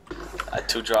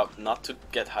 To drop, not to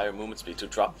get higher movement speed,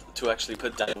 to actually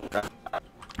put down.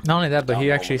 Not only that, but he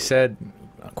Down actually normally. said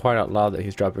quite out loud that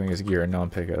he's dropping his gear and no one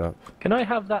pick it up. Can I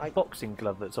have that boxing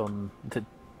glove that's on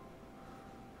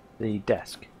the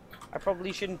desk? I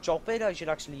probably shouldn't drop it. I should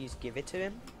actually just give it to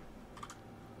him.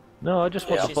 No, I just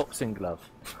want Yeah. the boxing glove.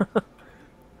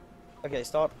 Okay,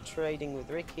 start trading with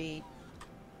Ricky.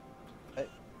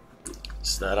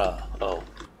 Is that oh.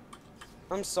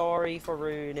 I'm sorry for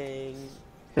ruining.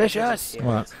 Vicious! Yeah.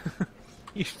 What?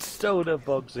 You stole the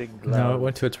boxing glove. No, it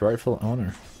went to its rightful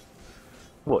owner,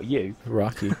 What, you?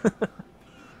 Rocky.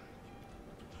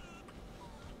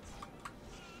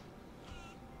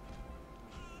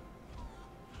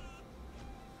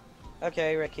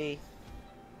 Okay, Ricky.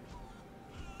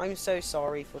 I'm so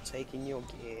sorry for taking your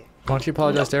gear. Why don't you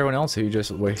apologize to everyone else who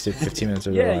just wasted 15 minutes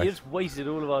of Yeah, their you life? just wasted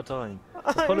all of our time.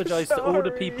 I'm Apologise to all the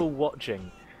sorry. people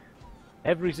watching.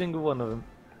 Every single one of them.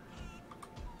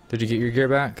 Did you get your gear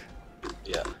back?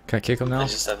 Yeah. Can I kick him now? I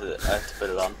have to put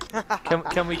it on.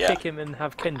 Can we Yeah. kick him and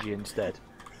have Kenji instead?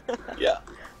 Yeah.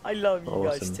 I love you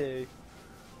guys Awesome. too.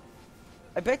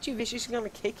 I bet you Vicious is gonna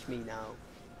kick me now.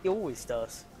 He always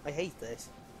does. I hate this.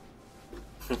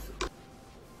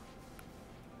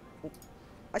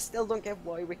 I still don't get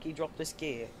why Ricky dropped this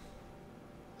gear.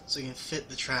 So you can fit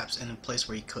the traps in a place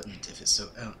where you couldn't if it's so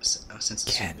since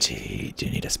it's so big. Kenji, do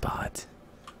you need a spot?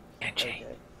 Kenji. Okay.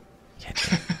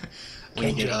 Kenji,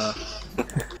 We need,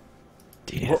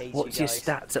 do you need What, hate what's you your guys.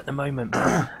 stats at the moment,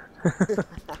 man?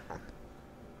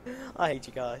 I hate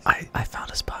you guys. I found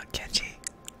a spot, Kenji.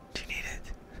 Do you need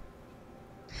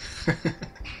it?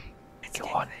 Go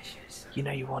on. You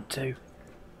know you want to.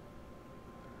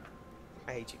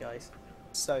 I hate you guys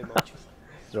so much.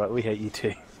 It's right, we hate you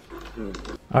too.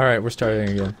 Alright, we're starting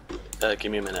again.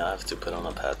 Give me a minute. I have to put on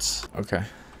my pads. Okay.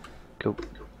 Cool.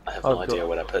 I have Oh, no idea God.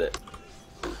 where I put it.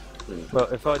 Well,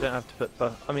 if I don't have to put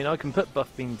buff... I mean, I can put buff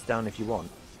beans down if you want.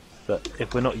 But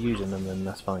if we're not using them, then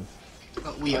that's fine.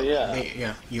 we Oh, are. yeah.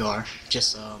 Yeah, you are.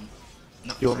 Just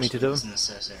not You want me to do it's them?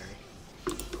 necessary.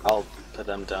 I'll put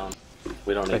them down.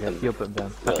 We don't need Okay, them. you'll put them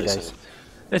down. really Happy days. soon.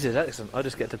 This is excellent. I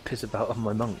just get to piss about on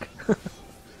my monk.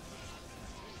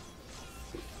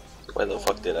 Where the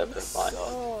fuck did I put mine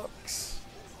on? Sucks.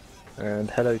 And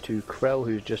hello to Krell,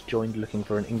 who's just joined looking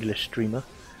for an English streamer.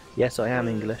 Yes, I am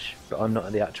English, but I'm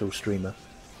not the actual streamer.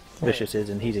 Vicious is,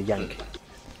 and he's a Yank.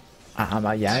 I'm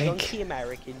a Yank. Chunky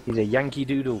American. He's a Yankee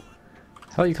Doodle.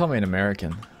 How do you call me an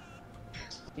American?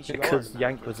 You are Because an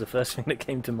Yank was the first thing that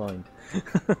came to mind.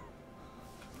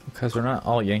 Because we're not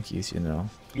all Yankees, you know.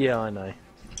 Yeah, I know.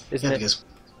 Isn't Yeah, it? because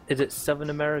Is it Southern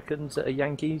Americans that are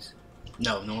Yankees?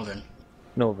 no, northern.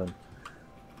 Northern.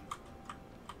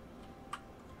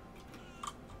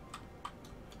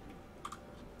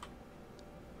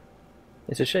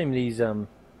 It's a shame these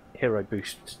hero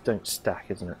boosts don't stack,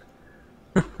 isn't it?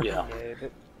 Yeah. Yeah,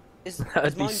 but is, That'd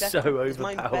is be mine so better, is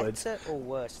mine overpowered. better or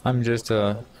worse? I'm than just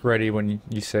yours? ready when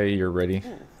you say you're ready.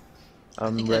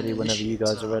 I'm think ready that whenever you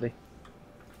guys are ready.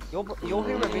 Your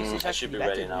hero boost is I should actually be better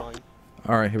ready than now. mine.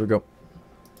 Alright, here we go.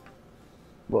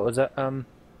 What was that,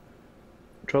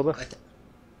 Troller?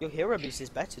 Your hero boost is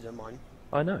better than mine.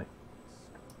 I know.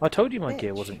 I told you my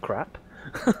gear Bitch. wasn't crap.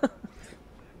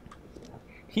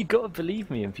 You gotta believe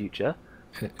me in future.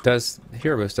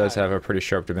 Heroes does have a pretty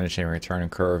sharp diminishing return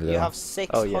curve though. You have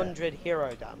Oh, yeah. 600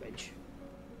 hero damage.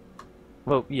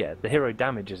 Well, yeah, the hero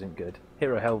damage isn't good.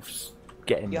 Hero health's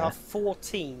getting You there. have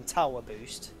 14 tower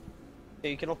boost. So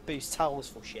you cannot boost towers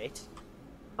for shit.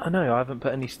 I know, I haven't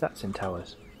put any stats in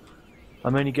towers.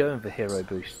 I'm only going for hero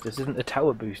boost. This isn't a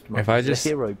tower boost monk, If I it's just- a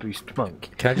hero boost monk.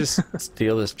 Can I just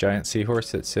steal this giant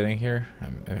seahorse that's sitting here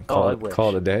and Oh, call, I it, wish. call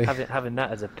it a day? Having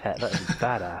that as a pet, that'd be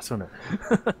badass, wouldn't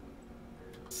it?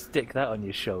 Stick that on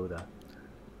your shoulder.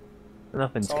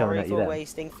 Nothing's coming Sorry at you for then.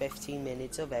 wasting 15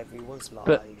 minutes of everyone's life.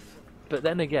 But- But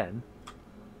then again,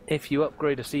 if you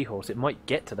upgrade a seahorse, it might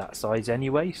get to that size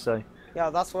anyway, so Yeah,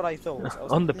 that's what I thought. I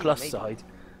was on the like, plus maybe. side.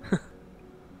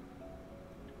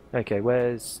 Okay,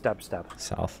 where's Stab?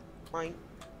 South. Mine.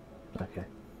 Okay.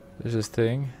 There's this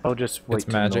thing. I'll just wait It's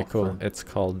till north magical. then. It's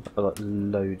called I've got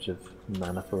loads of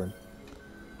mana for him.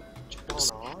 Oh,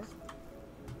 no.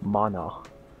 Mana.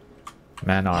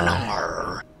 Manar.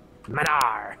 Arr.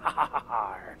 Manar!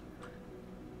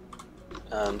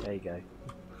 There you go.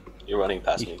 You're running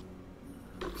past me.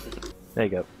 There you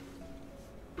go.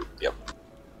 Yep.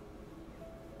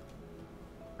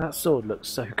 That sword looks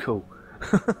so cool.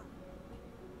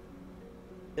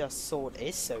 The sword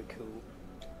is so cool.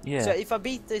 Yeah. So if I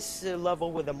beat this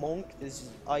level with a monk,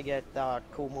 I get that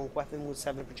cool monk weapon with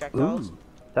 7 projectiles. Ooh.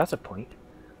 That's a point.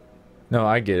 No,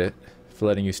 I get it. For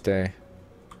letting you stay.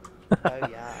 Oh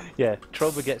yeah. Yeah,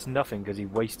 Trollber gets nothing because he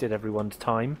wasted everyone's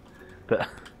time, but...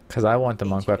 Because I want the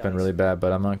monk you weapon guys. really bad,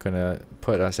 but I'm not going to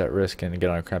put us at risk and get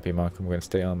on a crappy monk. I'm going to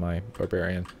stay on my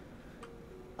barbarian.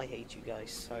 I hate you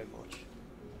guys so much.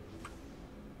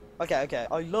 Okay.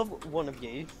 I love one of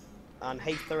you, and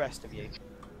hate the rest of you.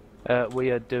 We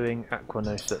are doing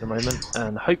Aquanos at the moment,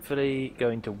 and hopefully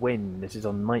going to win. This is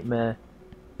on Nightmare.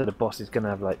 So the boss is going to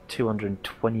have like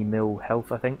 220 mil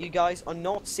health, I think. You guys are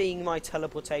not seeing my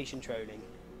teleportation trolling.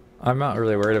 I'm not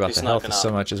really worried about He's the not health gonna-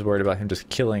 so much as worried about him just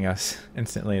killing us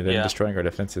instantly and then Yeah. destroying our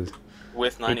defenses.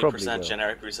 With probably 90% will.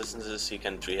 generic resistances, he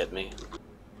can 3-hit me.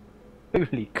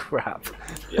 Holy crap.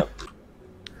 Yep.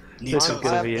 Need This to is I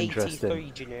gonna have be 83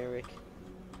 interesting. generic.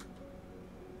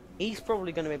 He's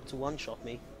probably going to be able to one-shot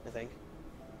me, I think.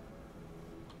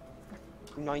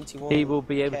 91. He will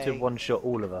be able to okay. one-shot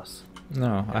all of us.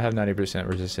 No, I have 90%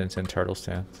 resistance in turtle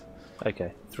stance.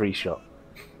 Okay, 3-shot.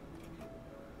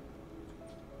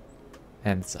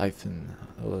 And siphon.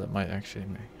 Oh, that might actually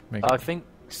make I it. think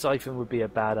Siphon would be a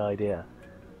bad idea.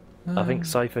 I think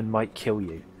Siphon might kill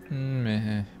you.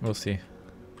 We'll see.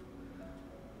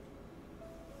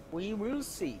 We will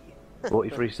see.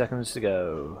 43 seconds to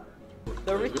go.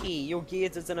 So Ricky, your gear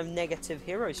doesn't have negative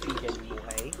hero speed anymore,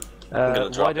 hey? gonna Why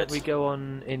drop don't it. we go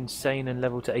on Insane and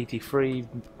level to 83?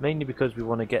 Mainly because we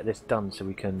want to get this done so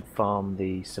we can farm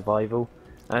the survival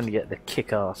and get the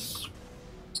kick-ass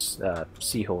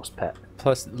seahorse pet.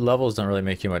 Plus, levels don't really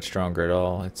make you much stronger at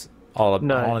all. It's all.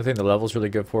 No. The only thing the level's really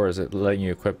good for is it letting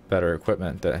you equip better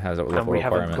equipment that has a And level we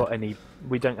haven't requirement. got any.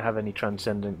 We don't have any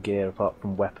transcendent gear apart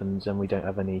from weapons, and we don't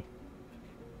have any.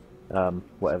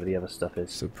 Whatever the other stuff is.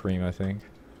 Supreme, I think.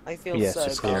 I feel Yeah, so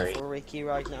it's scary. bad for Ricky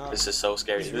right now. This is so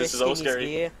scary. He's This is so risking his scary.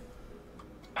 gear.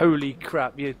 Holy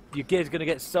crap! Your gear's gonna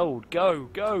get sold. Go,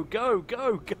 go, go,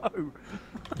 go, go!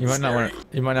 You might not want.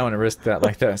 You might not want to risk that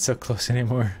like that so close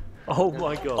anymore. Oh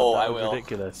my god! Oh, that I was will.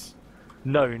 ridiculous.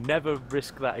 No, never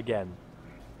risk that again.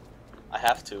 I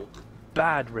have to.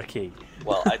 Bad, Ricky.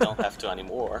 Well, I don't have to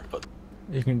anymore, but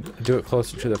You can do it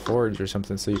closer to the forge or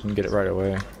something so you can get it right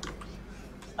away.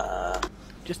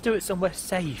 Just do it somewhere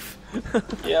safe.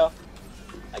 yeah,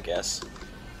 I guess.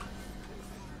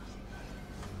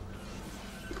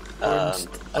 Or I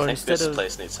think instead this of-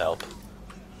 place needs help.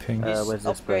 Ping. Where's this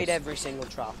Upgrade place? every single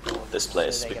trap. This so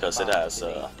place they get because it back has to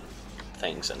me.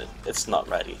 things and it's not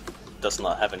ready. It does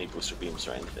not have any booster beams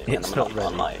or anything. It's and not I'm ready.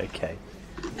 on my. Okay.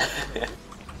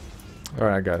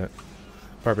 Alright, I got it.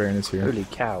 Barbarian is here. Holy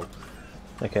cow.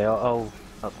 Okay, I'll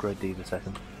upgrade these a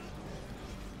second.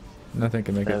 Nothing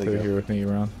can make There it we through go. here with me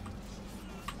around.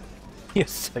 You're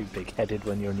so big-headed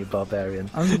when you're on your barbarian.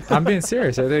 I'm being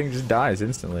serious. Everything just dies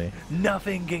instantly.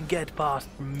 Nothing can get past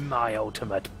my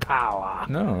ultimate power.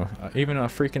 No, even a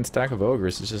freaking stack of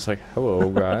ogres is just like, hello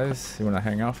guys, you want to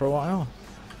hang out for a while?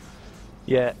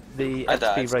 Yeah, the I XP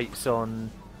died. rates on.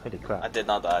 Holy I crap. did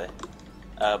not die,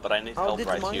 but I need How help did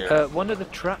right mine- here. One of the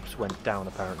traps went down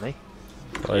apparently.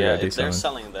 Oh yeah, yeah, they're decent.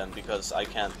 selling them because I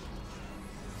can't.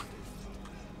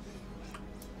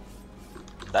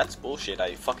 That's bullshit.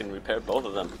 I fucking repaired both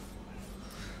of them.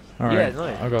 Alright, Yeah, no.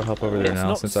 I'll go help over there It's now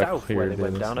not since I south where cleared they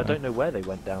went this. down. I don't know where they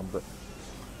went down, but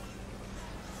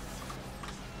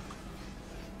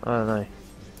I don't know.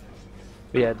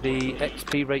 But yeah, the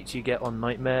XP rates you get on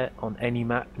Nightmare on any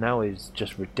map now is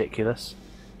just ridiculous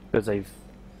because they've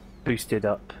boosted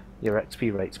up your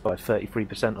XP rates by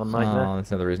 33% on Nightmare, Oh,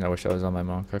 that's another reason I wish I was on my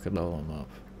monk. I could level him up.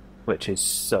 which is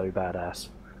so badass.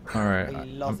 Alright, I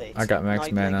love it. I got max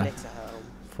Nightmare mana Glitter Helm.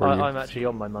 for you. I'm actually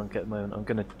on my monk at the moment. I'm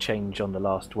going to change on the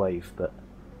last wave, but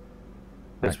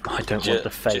 'cause I don't want to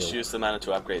fail. Just use the mana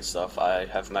to upgrade stuff. I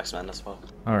have max mana as well.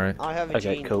 Alright, I have a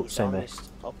Okay, genie, cool, so same I'm here.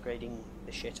 just upgrading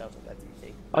the shit out of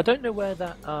everything. I don't know where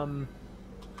that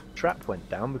trap went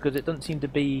down because it doesn't seem to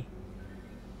be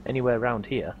anywhere around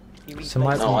here. You So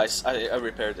my- replace No, it. I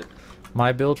repaired it.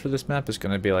 my build for this map is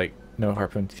going to be like, no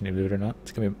harpoons, can you believe it or not?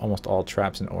 It's going to be almost all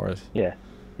traps and auras. Yeah,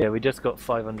 yeah, we just got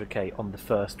 500k on the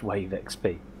first wave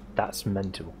XP. That's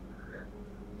mental.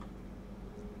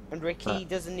 And Ricky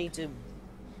doesn't need to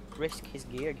risk his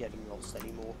gear getting lost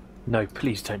anymore. No,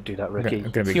 please don't do that, Ricky.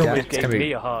 I'm gonna be You ga- almost it's gave gonna be-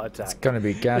 me a heart It's attack. going to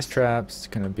be gas traps, it's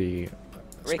going to be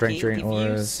strength Ricky, drain if you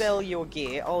auras. sell your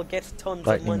gear, I'll get tons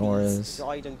Lightning of money, auras. so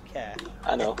I don't care.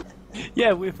 I know.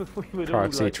 Yeah, we would all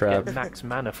Proxy like trap. get max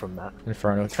mana from that.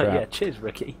 Inferno So yeah, trap. cheers,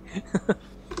 Ricky.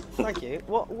 Thank you.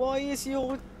 Why is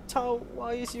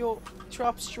your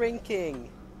trap shrinking?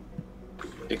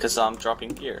 Because I'm dropping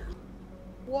gear.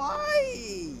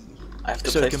 Why? I have to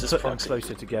So we place can this put them proxy.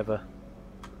 closer together.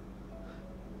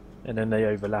 And then they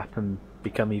overlap and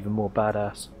become even more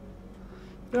badass.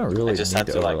 You don't really just need had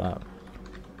to to, like- overlap.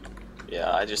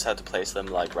 Yeah, I just had to place them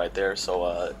like right there, so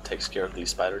it takes care of these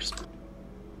spiders.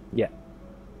 Yeah.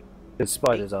 Because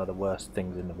spiders are the worst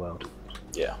things in the world.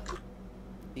 Yeah.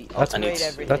 That's- Upgrade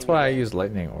everything That's why I again. use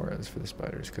lightning auras for the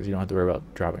spiders, because you don't have to worry about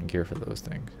dropping gear for those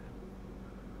things.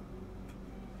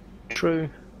 True.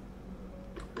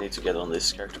 Need to get on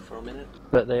this character for a minute.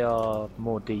 But they are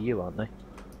more DU, aren't they?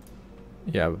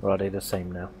 Yeah, Or are they the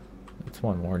same now? it's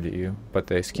one more DU, but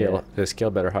they scale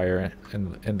better higher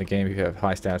in the game if you have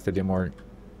high stats to do more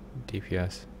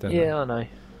DPS. Than Yeah, I know.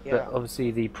 Yeah. But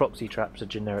obviously the proxy traps are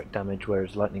generic damage,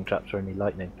 whereas lightning traps are only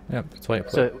lightning. Yep, that's why you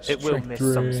play. So it will Strength miss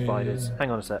some drain. spiders.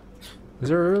 Hang on a sec. Is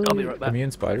there really I'll be right back.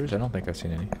 immune spiders? I don't think I've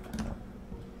seen any.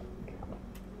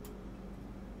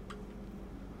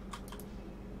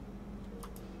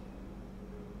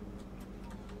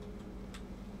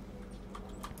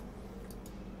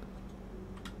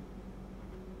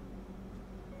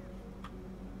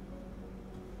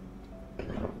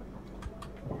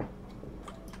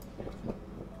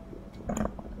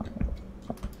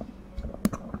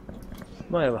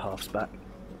 My other half's back.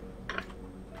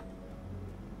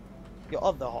 Your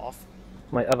other half.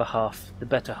 My other half, the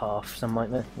better half, some might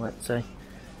say.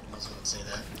 I was going to say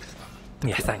that.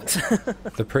 Yeah, thanks.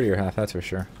 The prettier half, that's for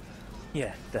sure.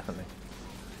 Yeah, definitely.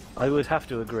 I would have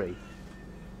to agree.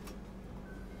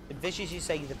 Did Vicious you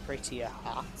say the prettier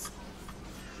hat?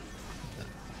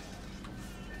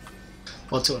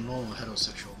 Well, to a normal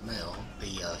heterosexual male,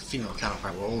 the female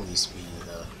counterpart will always be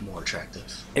the more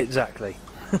attractive. Exactly.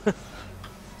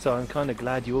 So I'm kind of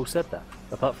glad you all said that,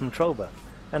 apart from Trollber.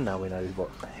 And now we know what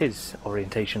his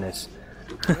orientation is.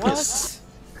 What?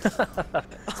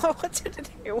 What did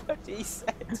he hear what he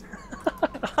said?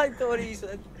 I thought he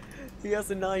said he has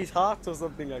a nice heart or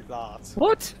something like that.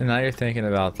 What? And now you're thinking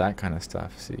about that kind of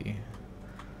stuff, see?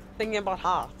 Thinking about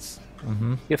hearts.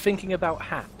 Mm-hmm. You're thinking about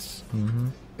hats. Mm-hmm.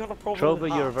 Got a problem Trollber,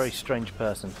 with you're a hearts. very strange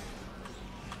person.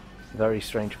 Very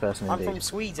strange person I'm indeed. from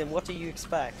Sweden, what do you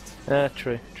expect?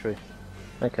 True.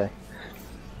 Okay.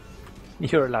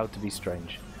 You're allowed to be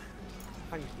strange.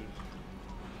 Thank you.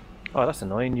 Oh, that's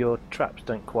annoying. Your traps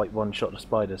don't quite one-shot the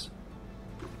spiders.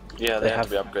 Yeah, they have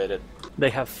to be upgraded. They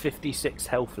have 56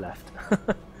 health left.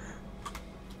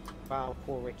 Wow,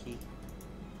 poor Ricky.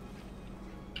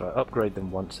 Try upgrade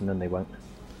them once and then they won't.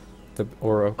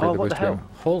 Or upgrade Oh, the what the booster. hell?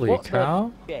 Holy What the-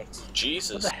 cow! Shit. What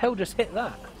Jesus. the hell just hit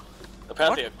that?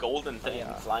 Apparently a golden thing,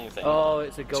 Yeah. flying thing. Oh,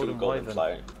 it's a Two golden golden wyvern.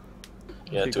 flyer.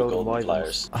 Yeah, Two two golden golden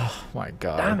wyverns. flyers. Oh my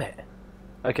god. Damn it.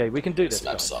 Okay, we can do This this.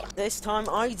 map guys. sucks. This time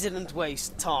I didn't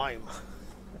waste time.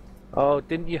 Oh,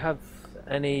 didn't you have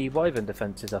any wyvern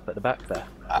defences up at the back there?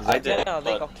 I did, Yeah,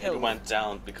 they but got it killed. went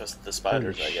down because of the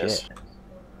spiders, Holy I guess. shit.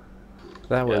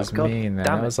 That was God mean, man.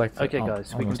 damn That it. was like Okay,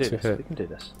 guys, we can almost do two this. hit. We can do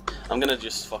this. I'm gonna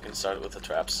just fucking start with the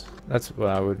traps. That's what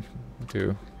I would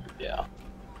do. Yeah.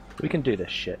 We can do this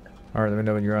shit. Alright, let me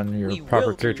know when you're on your We will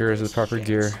proper do characters with this proper shit.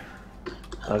 gear.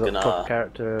 I got gonna- proper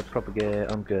character, proper gear.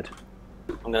 I'm good.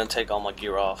 I'm gonna take all my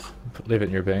gear off. Leave it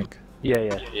in your bank.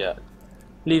 Yeah. Yeah.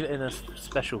 Leave it in a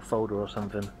special folder or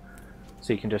something,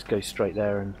 so you can just go straight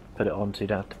there and put it on, so you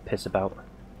don't have to piss about.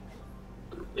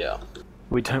 Yeah.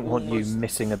 We don't want you Almost.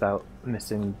 missing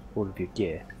all of your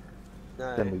gear.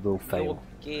 No, Then we will your fail.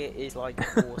 gear is like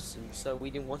awesome, so we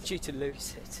didn't want you to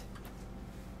lose it.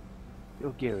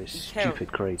 Your gear is Be care-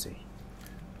 stupid crazy.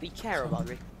 We care about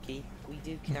Ricky. We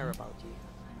do care about you.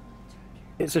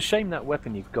 It's a shame that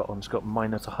weapon you've got on's got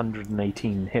minus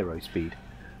 118 hero speed.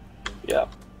 Yeah.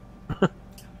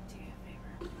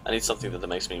 I need something that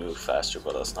makes me move faster,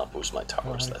 but does not boost my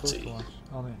towers. Let's see.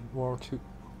 What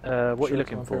are you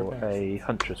looking for? A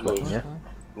huntress weapon, yeah?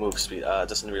 Move speed.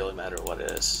 Doesn't really matter what it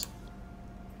is.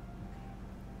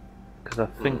 Because I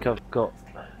think I've got...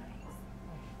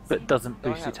 But doesn't Do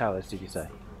I boost your have- towers, did you say?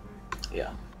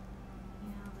 Yeah.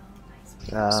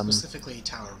 Specifically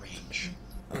tower range.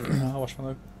 I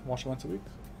wash once a week.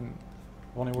 And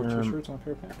I've only wore 2 shirts and a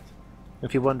pair of pants.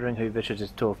 If you're wondering who Vicious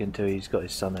is talking to, he's got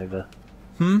his son over.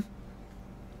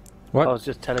 What? I was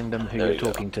just telling them who There you're you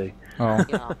go. talking to, Oh,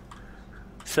 Yeah.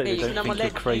 so Hey, they you can don't have my think you're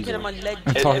leg. You crazy. can have my leg.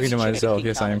 I'm talking to it's- myself.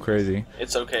 Yes, I am crazy.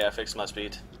 It's okay, I fixed my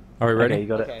speed. Are we ready? Okay, you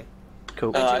got Okay. it.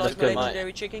 Cool. Would you I like just my got my-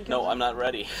 legendary chicken? No, I'm not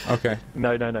ready. Okay.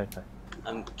 No.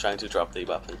 I'm trying to drop the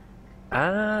weapon.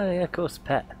 Ah, yeah, of course,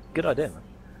 pet. Good idea, man.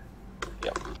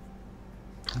 Yep.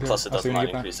 Okay, Plus, it I'll see does you when not you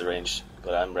get back. increase the range,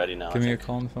 but I'm ready now. Give I me a think.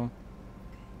 call on the phone.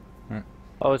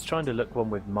 I was trying to look one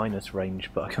with minus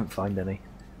range, but I couldn't find any.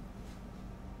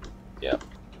 Yeah.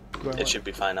 Do I It should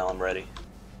be fine now. I'm ready.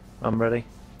 I'm ready.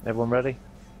 Everyone ready?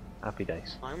 Happy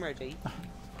days. I'm ready.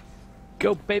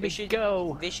 Go, baby, Vicious-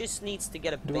 go! Vicious needs to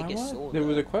get a Do I bigger what? sword. There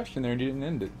was though. a question there and you didn't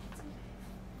end it.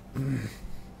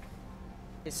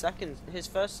 His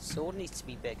first sword needs to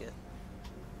be bigger.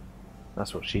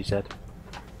 That's what she said.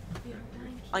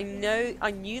 I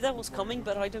knew that was coming,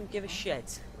 but I don't give a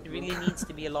shit. It really needs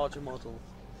to be a larger model.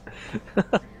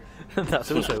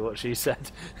 That's also what she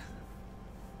said.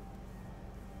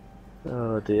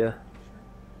 Oh dear.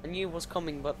 I knew it was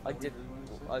coming, but I didn't.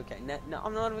 Okay, no,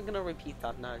 I'm not even gonna repeat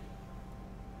that now.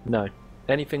 No.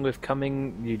 Anything with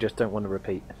coming, you just don't want to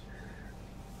repeat.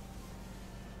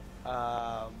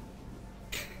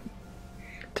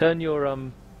 Turn your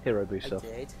hero boost I off.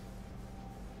 did.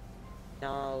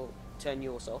 Now turn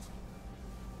yours off.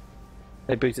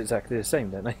 They boost exactly the same,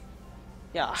 don't they?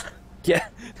 Yeah. Yeah,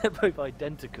 they're both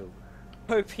identical.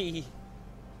 OP.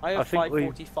 I have think we-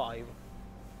 545.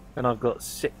 And I've got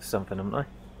 6 something, haven't I?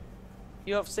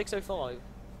 You have 605.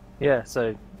 Yeah,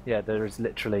 so yeah, there is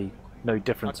literally no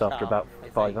difference Okay, after about I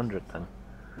think. 500 then.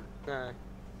 No. Well,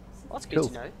 that's good Cool.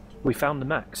 to know. We found the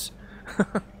max.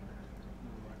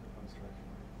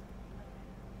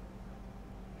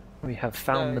 We have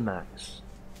found No. the max.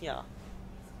 Yeah.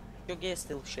 Your gear's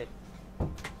still shit.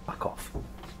 Fuck off.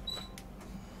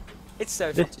 It's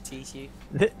so fun to tease you.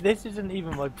 This isn't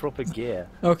even my proper gear.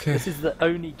 Okay. This is the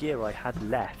only gear I had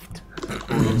left.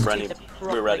 Ready. The We're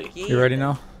proper ready. gear. You ready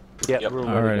now? Yep, Yep. we're all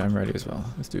All right, ready. I'm ready as well.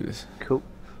 Let's do this. Cool.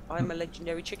 I'm a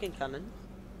legendary chicken cannon.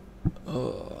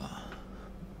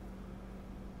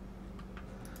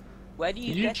 Where do you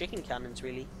Did you get chicken cannons,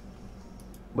 really?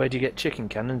 Where do you get chicken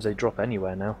cannons? They drop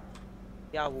anywhere now.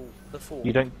 Yeah, well, before.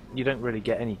 You don't really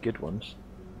get any good ones.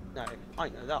 No, I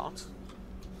know that.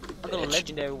 I got a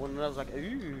legendary one and I was like,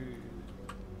 ooh.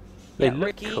 They Yeah, look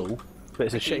Ricky- cool, but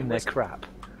it's a Ricky shame they're was- crap.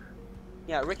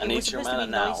 Yeah, Ricky I need was your supposed to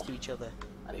be mana nice now. to each other.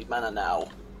 I need mana now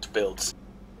to build.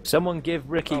 Someone give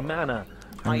Ricky mana.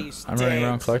 I'm running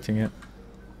around collecting it.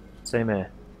 Same here.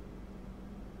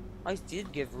 I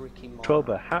did give Ricky more.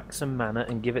 Trollber, hack some mana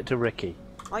and give it to Ricky.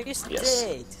 I just Yes.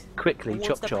 did. Quickly, I'm one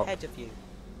chop step chop. ahead of you.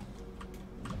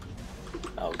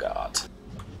 Oh god.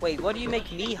 Wait, what do you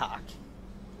make me hack?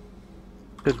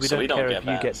 Because we So don't we don't care get if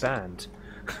you get banned.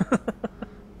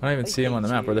 I don't even see him on the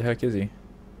map. Where the heck is he?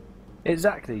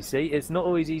 Exactly, see? It's not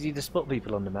always easy to spot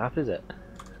people on the map, is it?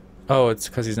 Oh, it's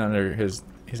because he's under a different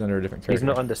character. He's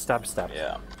not under stab stab.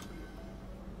 Yeah.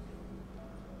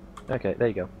 Okay, there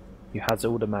you go. You has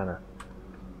all the mana.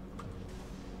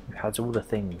 You has all the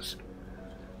things.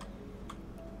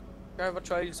 Driver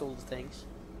tries all the things.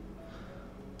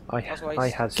 I That's why I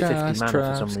it's- has 50 gas mana traps,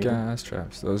 for some reason. gas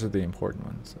traps. Those are the important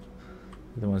ones.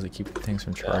 They're the ones that keep things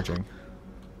from charging.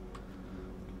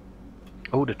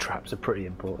 All the traps are pretty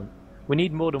important. We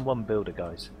need more than one builder,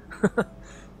 guys.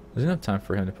 There's enough time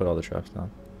for him to put all the traps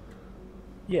down.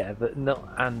 Yeah, but not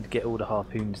and get all the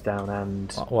harpoons down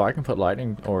and Well, I can put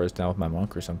lightning auras down with my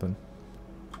monk or something.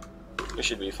 We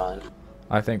should be fine.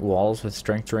 I think walls with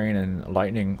strength drain and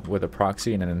lightning with a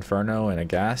proxy and an inferno and a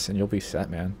gas, and you'll be set,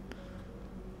 man.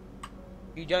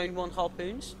 You don't want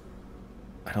harpoons?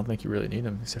 I don't think you really need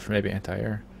them, except for maybe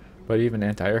anti-air. But even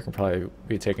anti-air can probably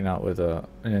be taken out with an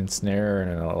ensnare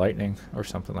and a lightning or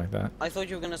something like that. I thought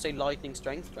you were gonna say lightning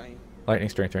strength drain. Lightning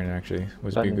strength drain actually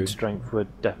would be lightning good. strength would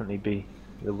definitely be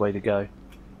the way to go.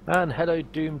 And hello,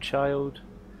 Doom Child.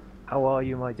 How are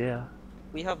you, my dear?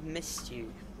 We have missed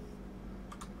you.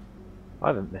 I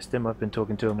haven't missed him. I've been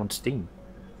talking to him on Steam.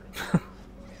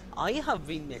 I have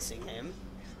been missing him.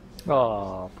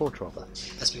 Oh, poor Trobber.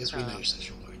 That's because we know your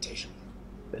sexual orientation.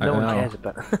 But I no one know. cares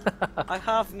about. I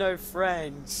have no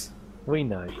friends. We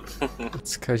know.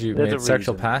 It's because you There's a made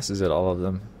sexual reason. passes at all of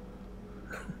them.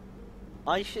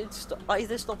 I should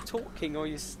either stop talking or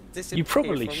disappear You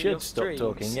probably from your should stop streams.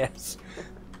 talking. Yes.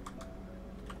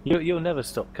 You'll never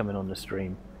stop coming on the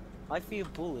stream. I feel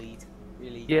bullied,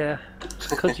 really. Yeah,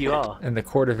 because you are. In the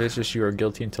court of Isis, you are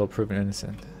guilty until proven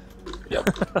innocent.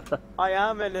 Yep. I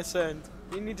am innocent.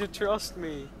 You need to trust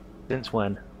me. Since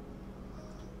when?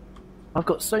 I've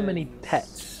got so many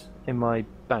pets in my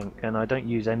bank and I don't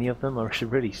use any of them, or I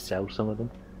should really sell some of them.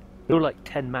 They're all like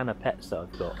 10 mana pets that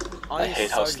I've got. I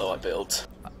hate how so slow I build.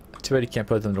 Too bad you can't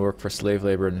put them to work for slave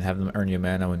labor and have them earn you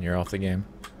mana when you're off the game.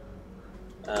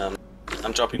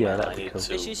 I'm dropping Yeah, mana. I that'd be need cool.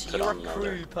 to It's just put you're a on another.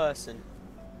 cruel person.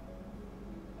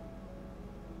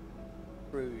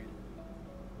 Cruel.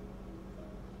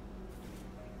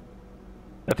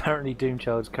 Apparently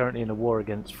Doomchild's currently in a war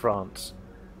against France.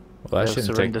 Well, that They'll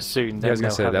shouldn't surrender take. soon. Yeah, I Then was gonna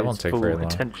they'll say have that his won't take full very long.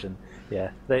 attention.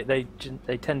 Yeah, they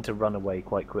tend to run away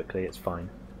quite quickly. It's fine.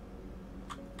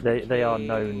 They are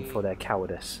known for their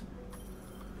cowardice.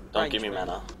 Don't Right, give me right.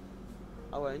 mana.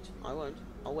 I won't.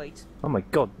 I'll wait. Oh my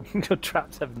god, your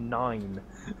traps have 9.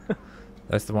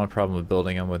 That's the one problem with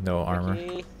building them with no armor.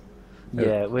 Okay.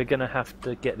 Yeah, we're gonna have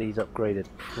to get these upgraded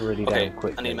pretty Okay, damn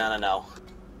quickly. I need mana now.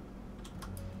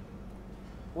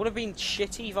 Would have been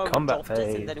shitty if I Combat adopted it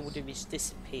phase. and then it would have just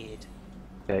disappeared.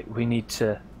 Okay, we need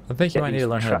to. I think you Get might need these to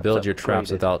learn how to traps build your traps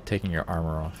upgraded. without taking your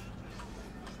armor off.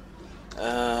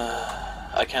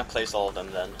 I can't place all of them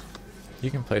then.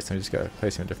 You can place them, you just gotta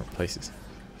place them in different places.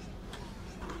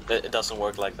 It doesn't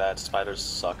work like that. Spiders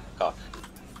suck cock.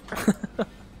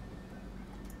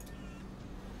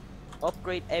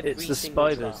 Upgrade every It's the single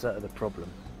spiders trap. that are the problem.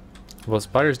 Well,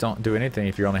 spiders don't do anything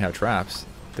if you only have traps.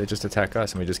 They just attack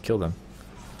us and we just kill them.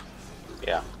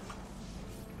 Yeah.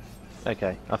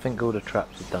 Okay, I think all the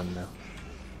traps are done now.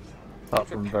 Apart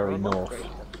from very north.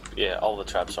 Yeah, all the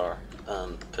traps are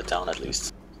put down at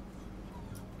least.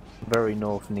 Very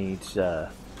north needs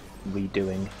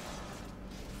redoing.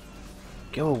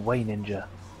 Go away, ninja.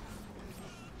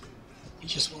 He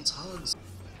just wants hugs.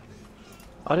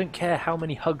 I don't care how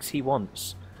many hugs he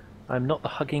wants. I'm not the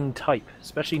hugging type,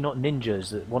 especially not ninjas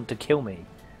that want to kill me.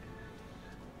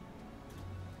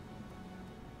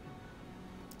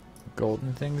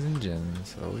 Golden things and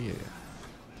gems, oh yeah.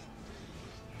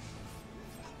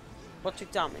 What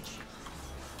took damage?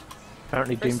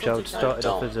 Apparently Crystal Doomchild to started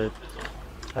off Don't.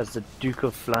 as the Duke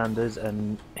of Flanders,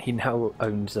 and he now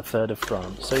owns a third of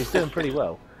France, so he's doing pretty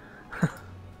well.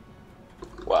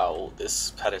 Wow,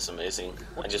 this pet is amazing.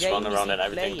 What I just game run is around he and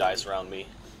everything playing? dies around me.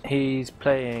 He's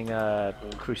playing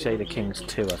Crusader Kings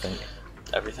 2, I think.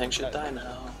 Everything should die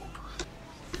now.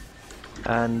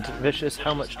 And Vicious,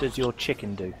 how much does your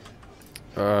chicken do?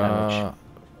 Damage.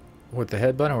 With the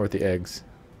head button or with the eggs?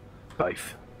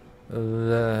 Both.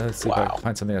 Let's see if I Wow. can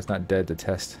find something that's not dead to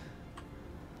test.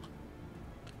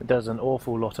 It does an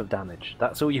awful lot of damage.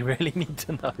 That's all you really need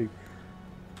to know.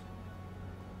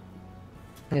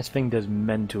 This thing does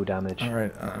mental damage.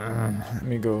 Alright, let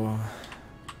me go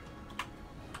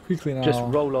quickly now. Just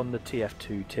roll on the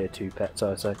TF2 tier 2 pets,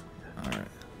 I say. Alright.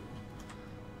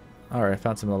 Alright,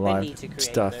 found some They alive need to create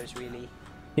stuff. those, really.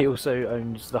 He also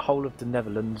owns the whole of the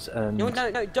Netherlands and... No, no,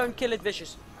 no, don't kill it,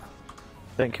 Vicious.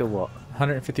 Don't kill what?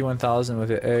 151,000 with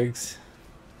the eggs,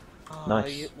 Oh,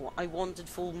 Nice. I wanted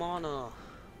full mana.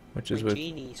 which is With with...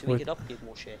 genie, so we with- could upgrade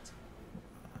more shit.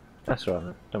 That's right,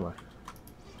 mate. Don't worry.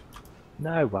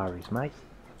 No worries, mate.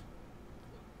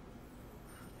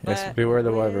 Yes, beware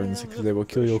the wyverns, because they will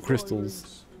kill your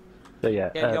crystals. So yeah,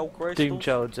 Yeah, the old crystals.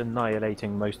 Doomchild's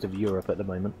annihilating most of Europe at the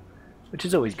moment, which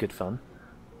is always good fun.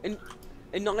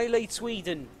 Annihilate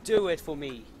Sweden. Do it for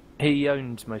me. He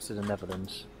owns most of the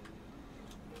Netherlands,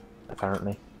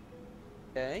 apparently.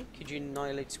 Okay, could you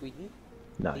annihilate Sweden?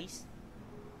 No. Please?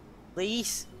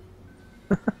 Please?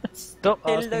 Stop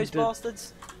Kill asking those to-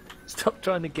 bastards. Stop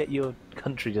trying to get your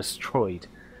country destroyed.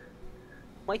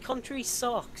 My country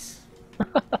sucks.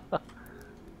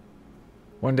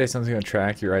 One day someone's gonna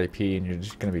track your IP and you're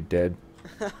just gonna be dead.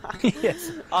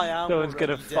 Yes. I am Someone's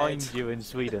gonna already find dead. you in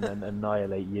Sweden and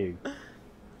annihilate you.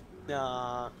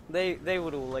 Nah, they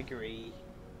would all agree.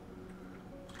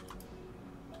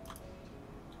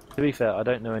 To be fair, I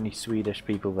don't know any Swedish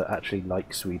people that actually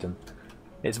like Sweden.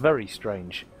 It's very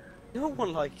strange. No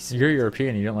one likes You're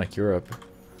European, you don't like Europe.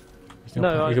 You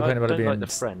No, I complain about don't it like being the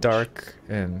French. dark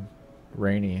and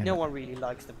rainy. No one really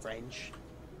likes the French.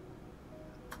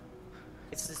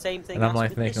 It's the same thing. And I'm as like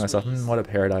with the thinking to myself, Swedes. what a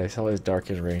paradise, always dark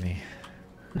and rainy.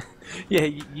 Yeah,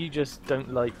 you just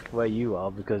don't like where you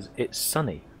are because it's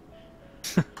sunny.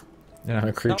 And I'm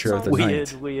a creature of the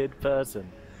Weird, night. weird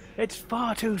person. It's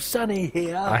far too sunny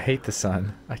here. I hate the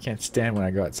sun. I can't stand when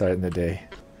I go outside in the day.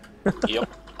 Yep,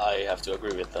 I have to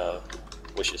agree with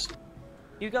wishes.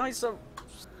 You guys are.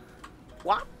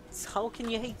 What? How can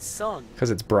you hate sun? Because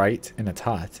it's bright and it's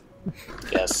hot.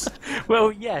 Yes.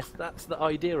 Well, yes, that's the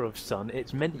idea of sun.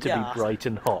 It's meant to Yeah. be bright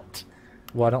and hot.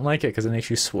 Well, I don't like it because it makes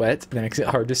you sweat and it makes it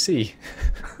hard to see.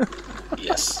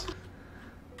 Yes.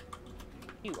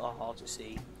 You are hard to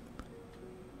see.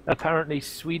 Apparently,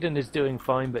 Sweden is doing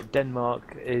fine, but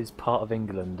Denmark is part of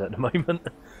England at the moment,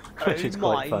 which is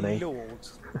quite funny. Lord.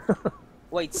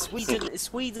 Wait, is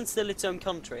Sweden still its own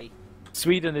country?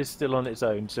 Sweden is still on its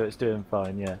own, so it's doing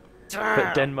fine, yeah.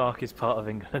 But Denmark is part of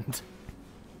England.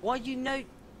 Why you know?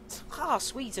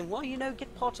 Sweden. Why you know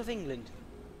get part of England?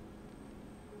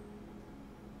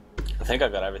 I think I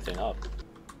got everything up.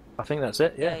 I think that's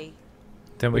it, yeah. Yay.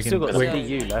 Then we We've still can got we, Yeah.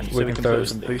 CDU left, we so we can can throw put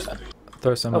some booster.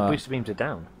 throw some. Oh, booster beams are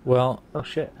down. Well, Oh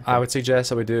shit. I would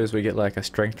suggest what we do is we get like a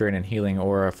strength drain and healing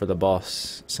aura for the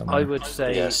boss somewhere. I would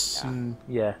say, Yes.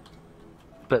 yeah.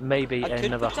 But maybe I could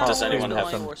another put down Does half anyone boon one of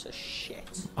of have my some. horse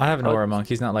shit. I have an Oh. aura monk.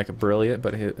 He's not like brilliant,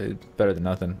 but he's better than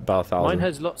nothing. About 1,000. Mine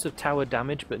has lots of tower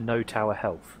damage, but no tower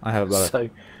health. I have about So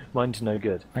Mine's no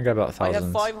good. I got about I have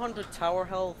thousands. 500 tower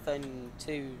health and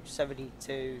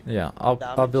 272. Yeah, I'll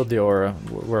damage. build the aura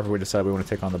wherever we decide we want to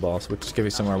take on the boss. We'll just give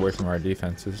you somewhere away from our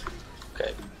defenses.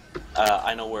 Okay.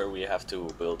 I know where we have to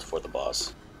build for the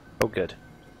boss. Oh, good.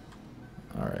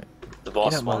 All right. The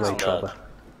boss Get out my spawns way, in the Trevor.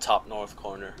 top north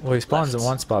corner. Well, he spawns in left.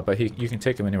 one spot, but you can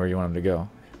take him anywhere you want him to go.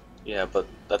 Yeah, but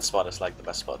that spot is like the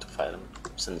best spot to fight him,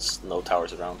 since no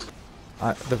towers around.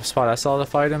 The spot I saw to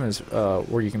fight him is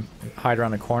where you can hide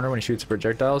around the corner when he shoots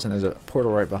projectiles, and there's a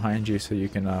portal right behind you, so you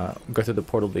can go through the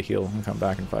portal to heal and come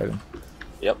back and fight him.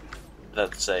 Yep.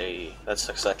 That's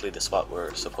exactly the spot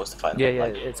we're supposed to fight him. Yeah, yeah,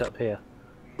 Like, it's up here.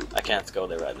 I can't go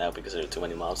there right now because there are too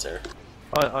many mobs there.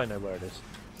 I know where it is.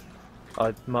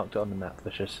 I marked it on the map,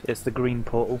 Vicious. It's the green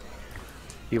portal.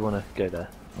 You want to go there.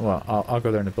 Well, I'll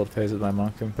go there in the build phase with my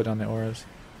monk and put down the auras.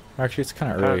 Actually, it's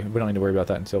kind of early. We don't need to worry about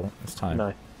that until it's time.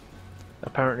 No.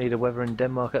 Apparently the weather in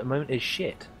Denmark at the moment is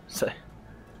shit. So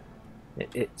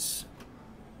it's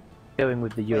going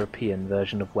with the European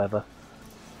version of weather.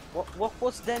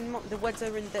 What's Denmark? The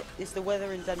weather in is the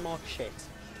weather in Denmark shit?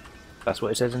 That's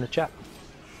what it says in the chat.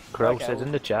 Krell Okay, says well-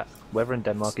 in the chat, weather in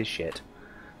Denmark is shit.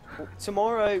 Well,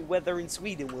 tomorrow, weather in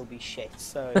Sweden will be shit.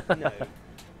 So no,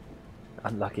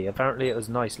 Unlucky. Apparently it was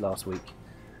nice last week.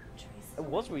 it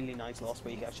was really nice last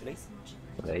week actually.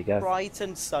 Well, there you go. Bright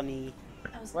and sunny.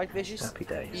 Right, Vicious? Happy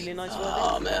days. Really nice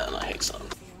Oh weather. man, I hate sun.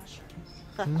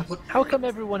 How come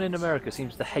everyone in America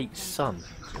seems to hate sun?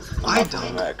 I From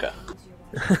don't. America.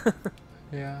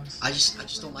 Yeah. I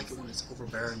just don't like it when it's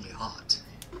overbearingly hot.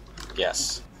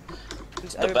 Yes.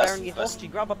 It's The overbearingly best- hot. You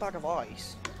grab a pack of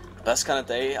ice. Best kind of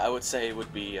day, I would say,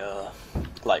 would be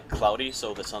like cloudy,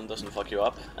 so the sun doesn't fuck you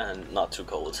up, and not too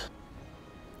cold.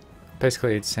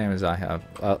 Basically, it's the same as I have.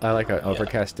 I like an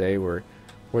overcast day where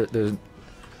there's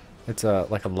it's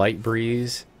like a light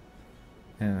breeze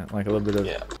and like a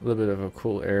little bit of a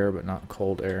cool air, but not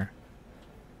cold air.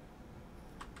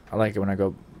 I like it when I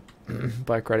go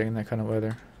bike riding in that kind of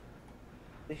weather.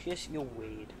 Vicious, you're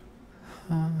weird.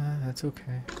 That's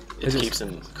okay. It keeps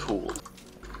him cool.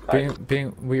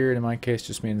 Being weird in my case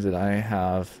just means that I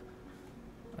have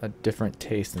a different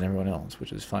taste than everyone else,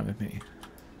 which is fine with me.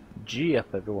 G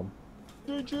up, everyone.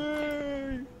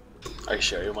 Are you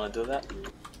sure you want to do that?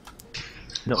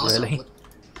 Not Also, really.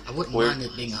 I wouldn't We're- mind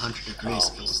it being 100 degrees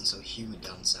if it wasn't so humid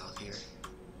down south here.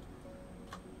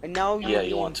 And now you're Yeah,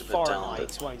 you want to put down Fahrenheit,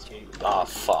 the- won't you? Ah,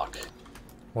 fuck.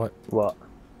 What? What?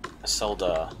 I sold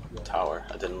a tower.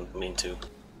 I didn't mean to.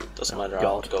 Doesn't matter,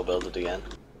 God. I'll go build it again.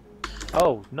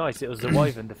 Oh, nice. It was the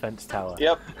Wyvern defense tower.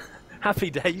 Yep. Happy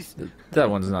days. That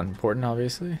one's not important,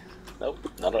 obviously. Nope,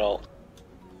 not at all.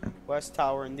 Worst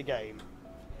tower in the game.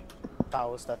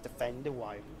 Towers that defend the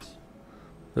wyverns.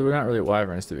 They're not really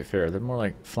wyverns, to be fair. They're more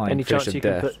like flying Any fish chance of you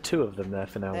death. can put 2 of them there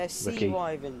for now, They're sea Ricky?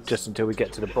 wyverns. Just until we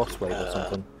get to the boss wave or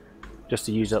something. Just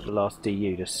to use up the last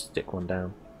DU, just stick one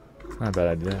down. Not a bad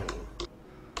idea.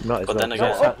 You might as But well. then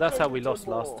again- That's how we lost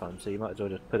last time, so you might as well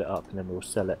just put it up and then we'll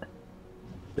sell it.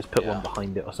 Just put one Yeah.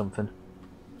 behind it or something.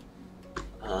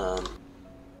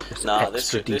 Just Nah,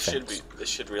 extra this defense.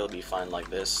 should really be fine like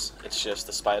this. It's just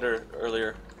the spider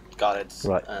earlier got it,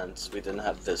 Right. and we didn't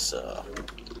have this. Well,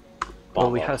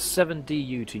 bomb we up. have 7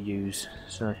 DU to use,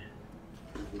 so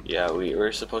Yeah, we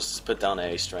were supposed to put down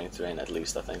a strength drain at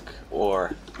least, I think,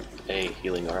 or a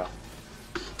healing aura.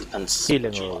 And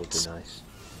healing aura would be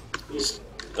nice.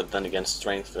 But then again,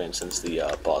 strength drain since the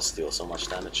boss deals so much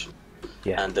damage.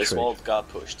 Yeah. And this true. wall got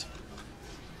pushed.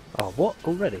 Oh, what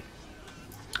already?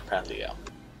 Apparently, yeah.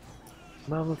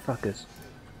 Motherfuckers.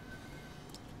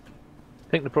 I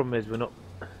think the problem is we're not.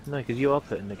 No, because you are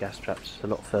putting the gas traps a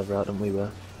lot further out than we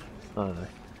were. I don't know.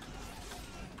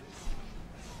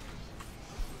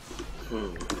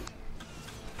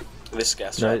 This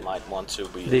gas No, trap might want to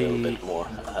be a the- little bit more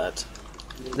ahead.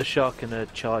 The Sharken are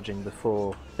charging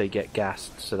before they get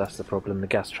gassed, so that's the problem. The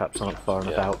gas traps aren't far and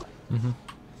Yeah. about. Mm-hmm.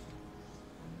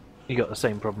 You got the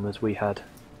same problem as we had.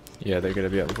 Yeah, they're gonna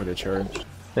be out before they charge.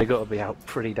 They got to be out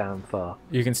pretty damn far.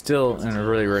 You can still, in a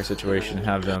really rare situation,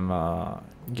 have them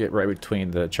get right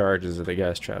between the charges of the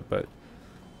gas trap, but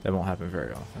that won't happen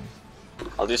very often.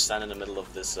 I'll just stand in the middle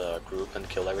of this group and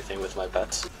kill everything with my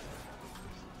pets.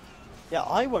 Yeah,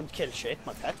 I won't kill shit.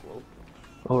 My pet will.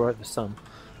 Alright, the sun.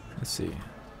 Let's see.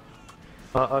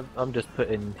 I'm just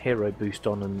putting hero boost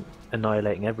on and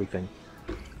annihilating everything.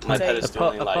 My Say- pet is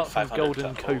Apart, doing like apart from 500 golden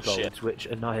oh, kobolds, shit. which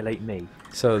annihilate me.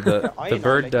 So the I the know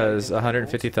bird they does can do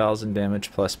 150,000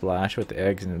 damage plus splash with the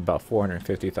eggs, and about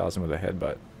 450,000 with a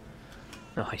headbutt.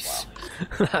 Nice.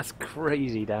 That's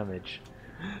crazy damage.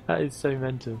 That is so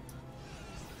mental.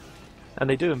 And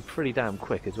they do them pretty damn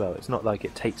quick as well. It's not like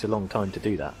it takes a long time to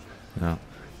do that. No.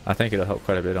 I think it'll help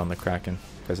quite a bit on the Kraken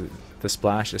because the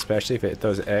splash, especially if it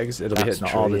throws eggs, it'll be That's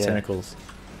hitting true, all the yeah. tentacles.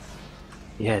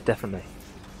 Yeah, definitely.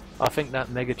 I think that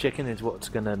Mega Chicken is what's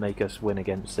going to make us win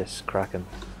against this Kraken.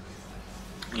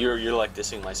 You're like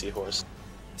dissing my seahorse.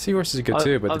 Seahorse is good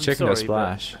too, but the I'm chicken does sorry,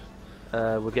 splash.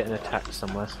 We're getting attacked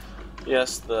somewhere.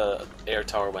 Yes, the air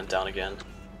tower went down again.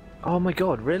 Oh my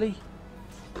god, really?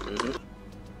 Hmm. For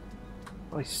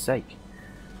Christ's sake.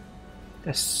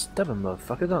 They're stubborn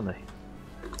motherfuckers, aren't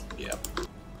they? Yeah.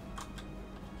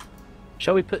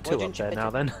 Shall we put Why 2 up didn't you there put now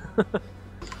it? then?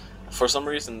 For some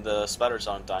reason, the spiders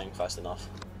aren't dying fast enough.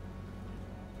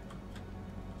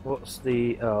 What's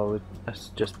the... oh, let's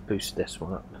just boost this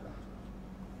one up.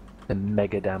 The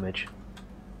mega damage.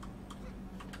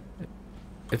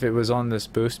 If it was on this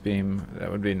boost beam, that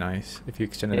would be nice. If you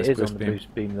extended It this is boost on the beam.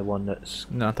 boost beam, the one that's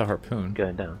Not the harpoon.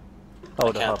 going down.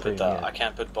 Oh, the harpoon, yeah. I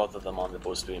can't put both of them on the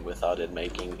boost beam without it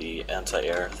making the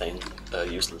anti-air thing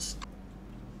useless.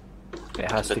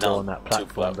 It has to Put go down on that 2 platform,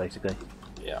 cloud. basically.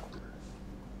 Yeah.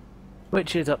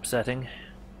 Which is upsetting.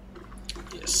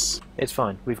 Yes. It's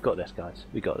fine. We've got this, guys.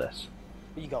 We got this.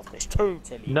 You got this.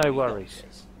 Totally. No you got worries.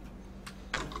 this.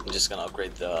 I'm just gonna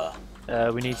upgrade the.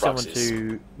 We need someone Proxies.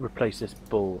 to replace this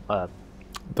ball,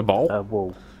 The ball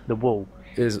wall. The wall.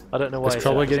 is I don't know why is it's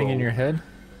trouble a getting in wall. your head.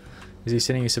 Is he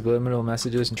sending you subliminal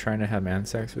messages and trying to have man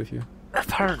sex with you?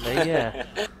 Apparently, yeah.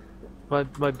 my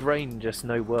brain just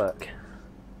no work.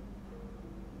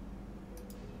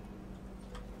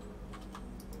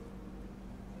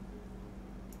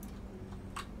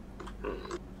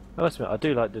 I must admit, I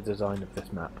do like the design of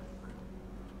this map.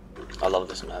 I love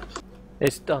this map.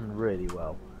 It's done really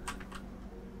well.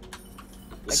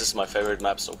 This is my favorite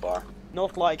map so far.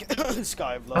 Not like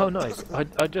Sky of Love. Oh, nice.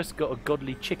 I just got a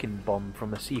godly chicken bomb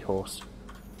from a seahorse.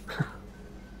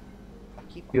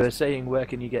 You were saying, where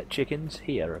can you get chickens?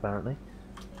 Here, apparently.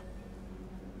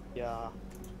 Yeah.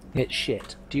 It's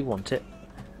shit. Do you want it?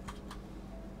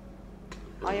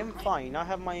 I am fine. I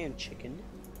have my own chicken.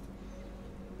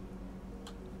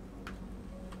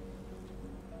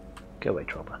 Go away,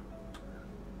 Trobber.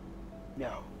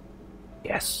 No.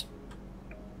 Yes.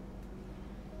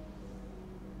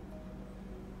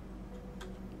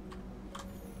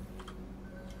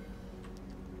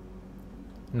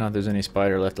 Not if there's any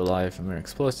spider left alive from their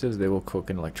explosives, they will cook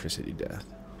in electricity death.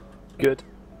 Good.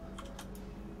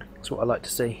 That's what I like to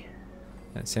see.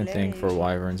 And same thing for Yay.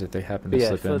 wyverns if they happen But to yeah,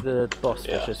 slip for in. the boss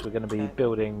Yeah. fishes, we're going to be Okay.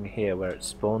 building here where it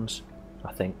spawns,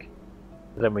 I think.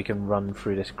 Then we can run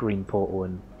through this green portal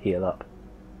and heal up.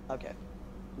 Okay.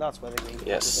 That's where the green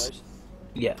Yes. portal goes.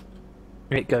 Yeah.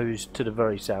 It goes to the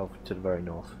very south, to the very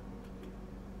north.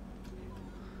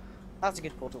 That's a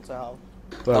good portal to have.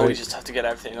 But Oh, we- we just have to get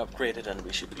everything upgraded and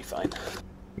we should be fine.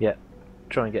 Yeah.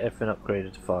 Try and get everything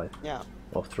upgraded to 5 Yeah.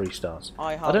 or 3 stars.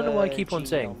 I I don't know why I have a keep on genie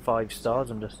saying on. 5 stars,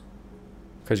 I'm just...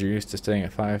 Because you're used to staying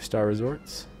at 5-star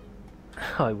resorts.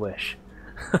 I wish.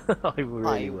 I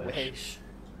really I wish. wish.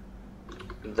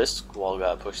 This wall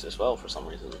got pushed as well for some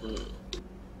reason.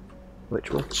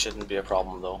 Which one? It shouldn't be a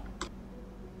problem though.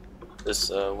 This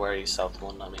very south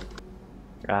one, I mean.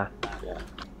 Ah, Yeah.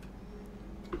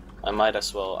 I might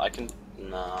as well. I can.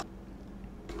 Nah.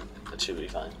 That should be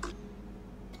fine.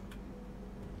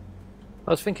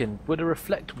 I was thinking, would a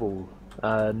reflect wall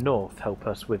north help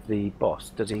us with the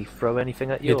boss? Does he throw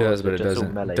anything at you? It does, or is but it just all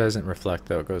doesn't. melee? It doesn't reflect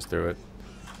though. It goes through it.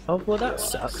 Oh, well that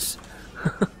sucks.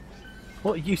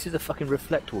 What use is a fucking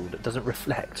reflect wall that doesn't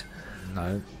reflect?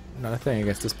 Not a thing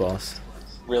against this boss.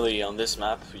 Really, on this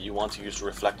map, you want to use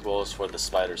reflect walls for the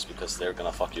spiders because they're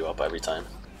gonna fuck you up every time.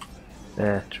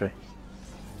 Yeah, true.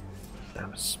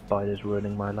 Damn spiders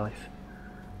ruining my life.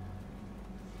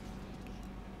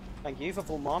 Thank you for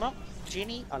full mana.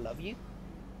 Genie, I love you.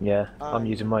 Yeah, I'm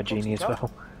using my Foxy genie as Cup.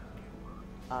 well.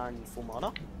 And full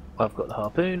mana. I've got the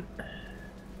harpoon.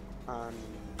 And...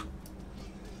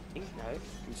 I think no,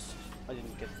 because I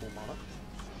didn't get full mana.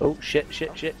 Oh shit,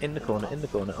 shit, shit! In the corner, in the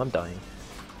corner. I'm dying.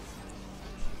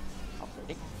 Not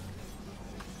really.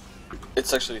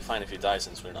 It's actually fine if you die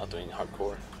since we're not doing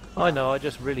hardcore. I know. I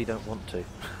just really don't want to.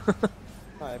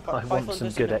 No, I Python want some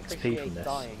doesn't good XP appreciate from this.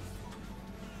 dying.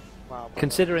 Wow, Python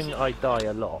Considering doesn't. I die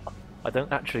a lot, I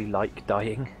don't actually like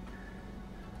dying.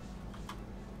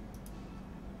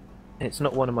 It's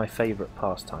not one of my favourite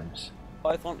pastimes.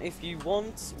 Python, if you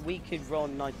want, we could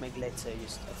run Nightmare Glitter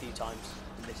just a few times.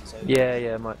 And this is over.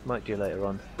 Yeah, might do later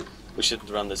on. We should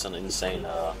run this on insane.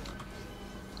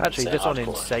 Actually, Say this on hardcore.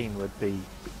 insane would be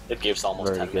It gives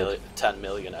almost Very 10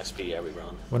 million XP every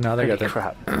run. Well, now they holy got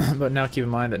that. crap. But now keep in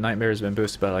mind that Nightmare has been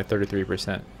boosted by like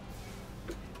 33%.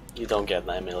 You don't get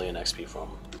 9 million XP from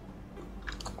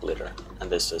glitter, and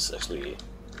this is actually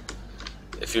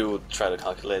If you would try to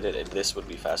calculate it, this would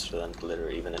be faster than Glitter,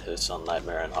 even if it's on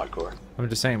Nightmare and Hardcore. I'm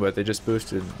just saying, but they just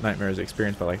boosted Nightmare's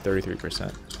experience by like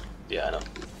 33%. Yeah, I know.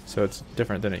 So it's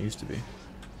different than it used to be.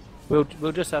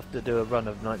 We'll just have to do a run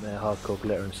of Nightmare Hardcore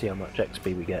Glitter and see how much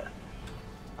XP we get.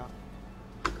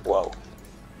 Whoa.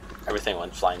 Everything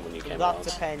went flying when you came That around.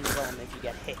 depends on if you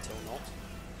get hit or not.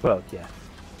 Well, yeah.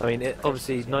 I mean,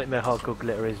 obviously Nightmare Hardcore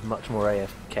Glitter is much more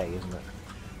AFK, isn't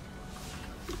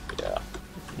it? Yeah.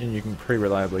 And you can pretty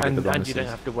reliably get the bonuses. And you don't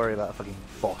have to worry about a fucking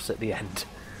boss at the end.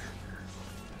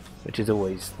 Which is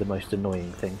always the most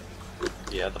annoying thing.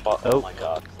 Yeah, the bot. Oh my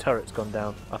god. Turret's gone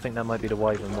down. I think that might be the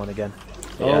Wyvern one again.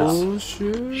 Oh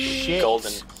shit. Shit.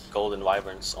 Golden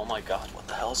wyverns. Oh my god, what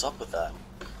the hell is up with that?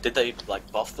 Did they like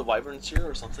buff the wyverns here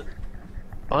or something?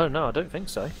 I don't know, I don't think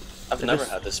so. I've never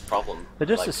had this problem. They're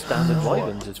just like, the standard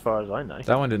Wyverns as far as I know.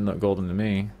 That one didn't look golden to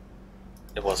me.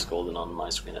 It was golden on my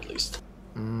screen at least.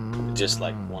 Just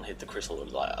like one hit the crystal,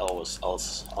 like I was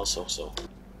also so.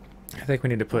 I think we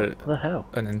need to put What the hell?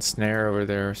 an ensnare over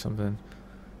there or something.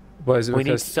 Well, is it We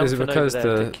need because something over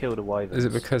there to kill the Wyverns. is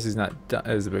it because he's not?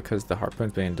 Is it because the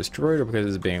harpoon's being destroyed, or because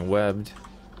it's being webbed?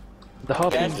 The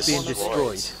harpoon's Getting being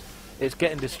destroyed. destroyed. It's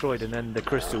getting destroyed and then the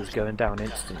crystal's going down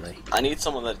instantly. I need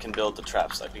someone that can build the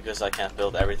traps, like because I can't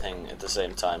build everything at the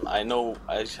same time. I know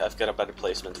I've got a better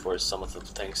placement for some of the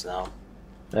things now.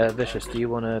 Vicious, do you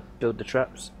want to build the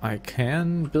traps? I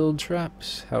can build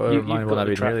traps, however, You've mine will got not the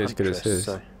be trap nearly as good as huntress, his.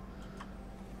 so-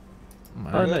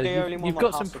 Mine- Oh no, You're the only one you've that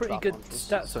got has some the pretty trap good huntress.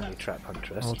 stats on your trap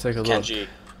huntress. I'll take a look. Kenji,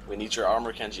 we need your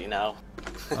armor, Kenji, now.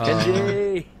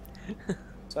 Kenji!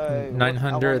 So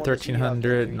 900,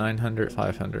 1300, Kenji? 900,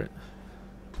 500.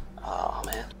 Oh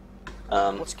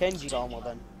man. What's Kenji's armor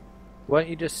then? Why don't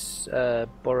you just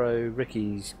borrow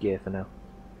Ricky's gear for now?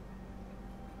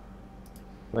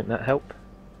 Won't that help?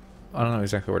 I don't know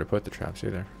exactly where to put the traps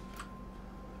either.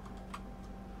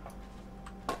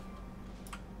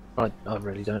 I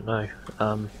really don't know.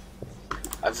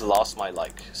 I've lost my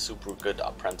like super good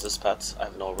apprentice pets. I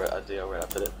have no idea where I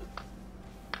put it.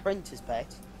 Apprentice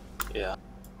pet. Yeah.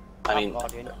 I mean,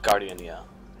 Guardian, yeah.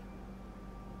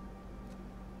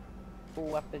 Full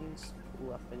weapons. Full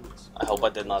weapons. I hope I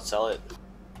did not sell it.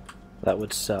 That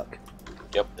would suck.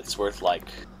 Yep, it's worth like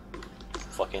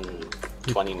fucking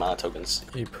 20 mana tokens.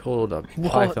 He pulled a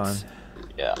What? python.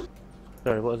 Yeah.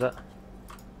 Sorry, what was that?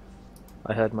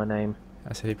 I heard my name.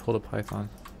 I said he pulled a python.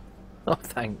 Oh,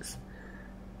 thanks.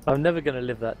 I'm never going to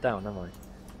live that down, am I?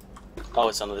 Oh,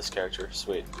 it's under this character.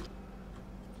 Sweet.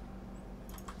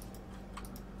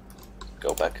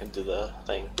 Go back into the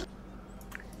thing.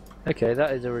 Okay,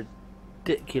 that is a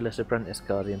ridiculous apprentice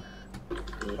guardian.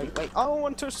 Wait, I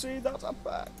want to see that up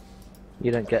back.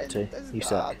 You don't get to. There's You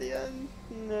suck. Guardian.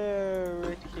 No,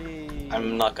 Ricky.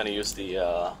 I'm not gonna use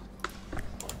the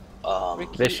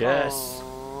Ricky, Vicious.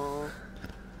 aw.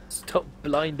 Stop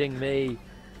blinding me.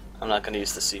 I'm not gonna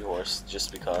use the seahorse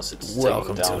just because it's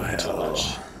Welcome taking to down too hell.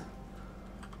 much.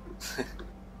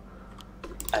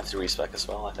 I have to respec as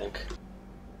well, I think.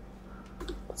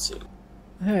 Let's see.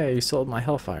 Hey, you sold my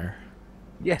hellfire.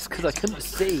 Yes, because I couldn't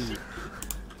see.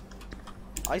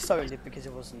 I sold it because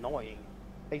it was annoying,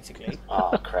 basically.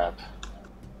 Ah, crap.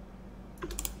 There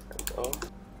we go.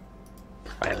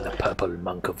 I am the purple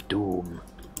monk of doom.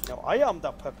 No, I am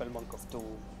the purple monk of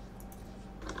doom.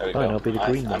 There we Oh, go. and I'll be the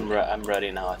green one. I'm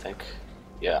ready now, I think.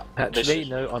 Yeah. Actually, this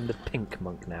no, I'm the pink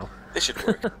monk now. should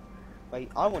work. Wait,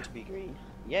 I want to be green.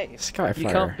 Yay, Skyfire. You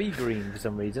can't be green for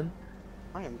some reason.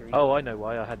 I am green. Oh, I know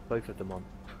why. I had both of them on.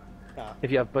 Yeah.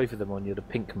 If you have both of them on, you're the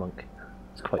pink monk.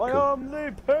 It's quite I cool. am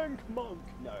the pink monk.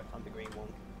 No, I'm the green one.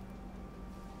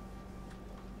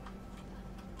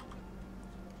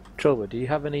 Trova, do you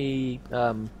have any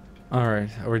Alright,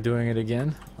 are we doing it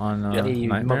again on Any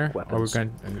Nightmare? monk Or we're weapons?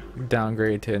 going to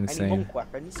downgrade to Any insane? monk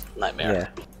weapons?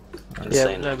 Nightmare. Yeah. Yeah,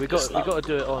 Insane. no, we It's got not- to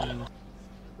do it on.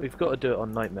 We've got to do it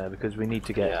on Nightmare because we need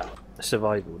to get Yeah.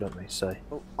 survival, don't we? So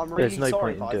Well, I'm There's really no sorry,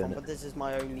 point in Python, doing it. but this is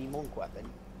my only monk weapon.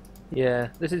 yeah,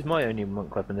 this is my only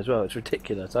monk weapon as well. It's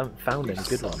ridiculous. I haven't found any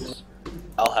good ones.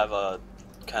 I'll have a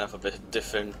kind of a bit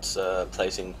different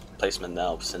placement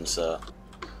now since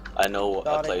I know a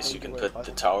Got it, place thank you can you, put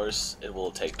Python. the towers. It will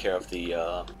take care of the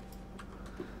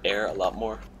air a lot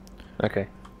more. Okay.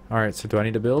 Alright, so do I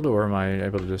need to build, or am I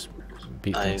able to just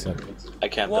beat I things up? I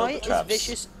can't Why build the is traps.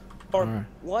 Vicious... Or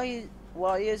Alright.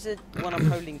 why is it when I'm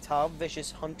holding tab,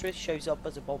 Vicious Huntress shows up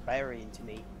as a barbarian to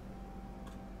me?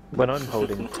 When I'm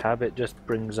holding tab, it just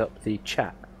brings up the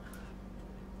chat.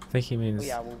 I think he Oh means...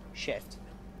 yeah, well, shift.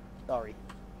 Sorry.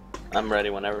 I'm ready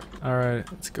whenever. Alright,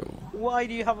 let's go. Why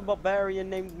do you have a barbarian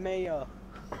named Maya?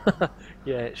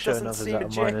 Yeah, it's showing Doesn't up as seem that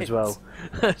on mine legit. as well.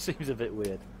 Seems a bit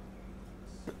weird.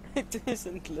 It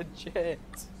isn't legit.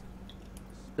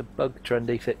 The bug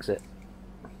trendy, fix it.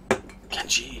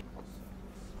 Kenji.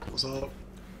 What's up?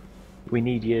 We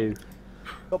need you.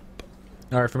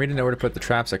 Alright, for me to know where to put the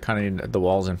traps, I kind of need the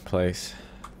walls in place.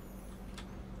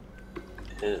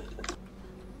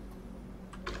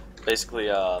 Basically,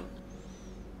 yeah,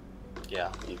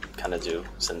 you kind of do,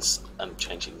 since I'm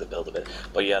changing the build a bit.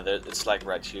 But yeah, it's like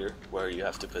right here, where you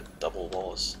have to put double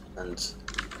walls, and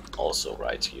also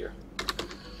right here.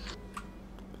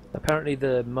 Apparently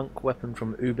the monk weapon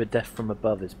from Uber Death from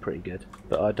Above is pretty good,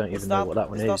 but I don't even know what that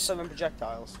one Is that is. 7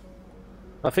 projectiles?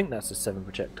 I think that's the 7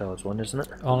 projectiles one, isn't it?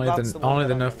 Only That's the the one only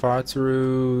the that I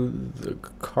Nefatsuru, the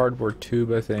cardboard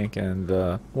tube, I think, and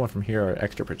the one from here are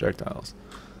extra projectiles.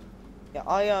 Yeah,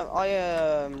 I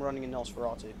am running a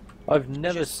Nosferatu. I've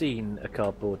never Just- seen a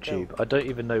cardboard No. tube. I don't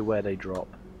even know where they drop.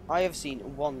 I have seen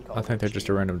one card. I think they're just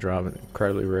a random drop,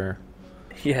 incredibly rare.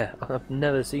 Yeah, I've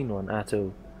never seen one at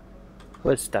all.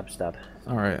 Where's Stab Stab?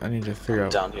 Alright, I need to figure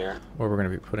out Down here. where we're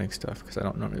going to be putting stuff, because I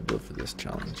don't normally build for this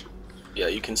challenge. Yeah,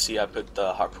 you can see I put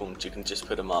the harpoons. You can just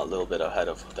put them a little bit ahead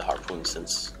of the harpoons,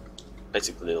 since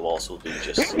basically the walls will be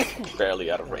just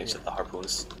barely out of range of the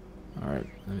harpoons. Alright,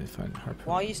 let me find harpoon.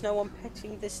 Why is no one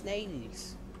petting the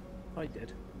snails? I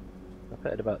did. I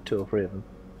petted about 2 or 3 of them.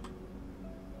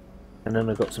 And then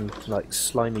I got some like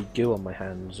slimy goo on my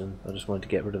hands and I just wanted to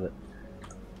get rid of it.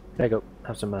 There you go,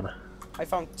 have some mana. I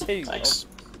found 2. Nice.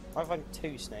 I found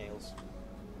 2 snails.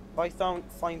 If I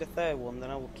find a third one,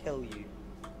 then I will kill you.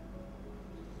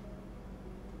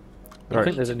 I Alright.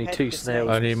 think there's only Pet 2 the snails.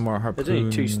 I need more harpoons. There's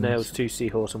only 2 snails, 2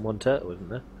 seahorse and 1 turtle, isn't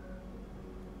there?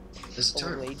 There's a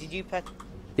turtle. Probably. Did you pet?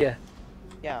 Yeah.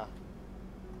 Yeah.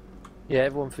 Yeah,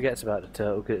 everyone forgets about the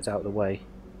turtle because it's out of the way.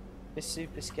 This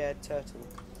super scared turtle.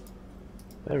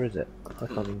 Where is it? I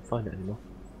can't even find it anymore.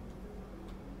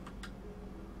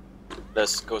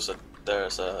 There's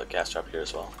a gas trap here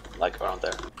as well, like around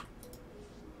there.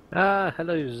 Ah,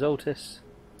 hello Zoltis.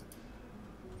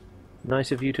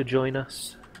 Nice of you to join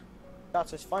us.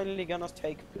 That is finally gonna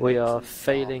take place. We are in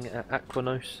failing France. at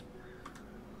Aquanos.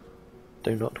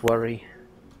 Do not worry.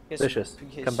 Because- Vicious,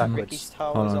 because come backwards. Ricky's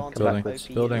tower Hold is on, on Come top backwards.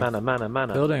 OP. Building.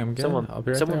 Mana. Building, I'm getting. Someone, I'll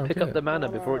be right someone there, pick I'll up get the it. mana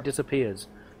before it disappears.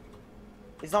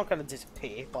 It's not gonna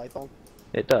disappear, Python.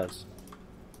 It does.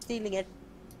 Stealing it.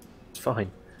 It's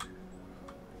fine.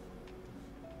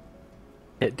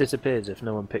 It disappears if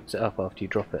no one picks it up after you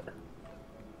drop it.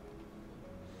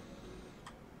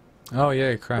 Oh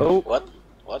yeah, crap. Oh, What?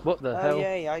 What? what the Oh hell?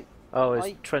 yeah, Oh, it's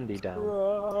I- trendy down.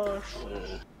 Crush.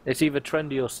 It's either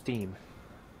trendy or Steam.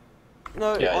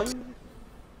 No, Yeah, I'm.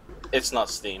 It's not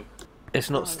Steam. It's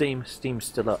not Steam. Steam's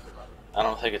still up. I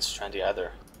don't think it's trendy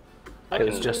either. It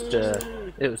was just a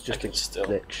can glitch. still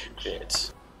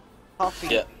create. Happy.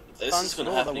 Yeah, this has Thanks been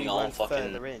for all that happening we all went fucking.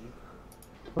 further in.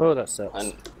 Oh, that sucks.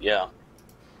 And yeah.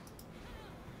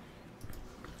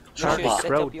 You Apparently should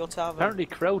set Krell- up your tavern. Apparently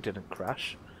Krell didn't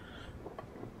crash.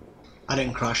 I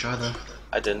didn't crash either.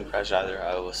 I didn't crash either.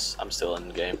 I'm still in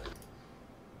the game.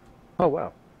 Oh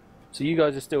wow. So you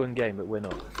guys are still in game, but we're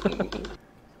not.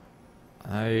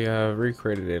 I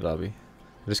recreated a lobby.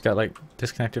 I just got like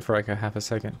disconnected for like a half a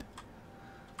second.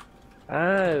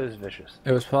 Ah, it was vicious.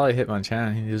 It was probably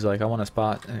Hitmonchan. He was like, "I want a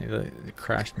spot," and he like,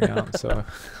 crashed me out. So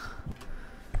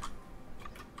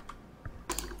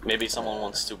Maybe someone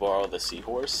wants to borrow the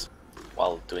seahorse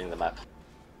while doing the map.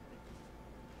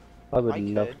 I would I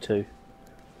love could.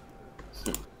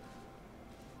 to.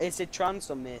 Is it trans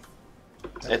or myth?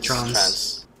 It's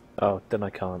trans. Oh, then I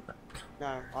can't.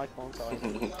 No, I can't.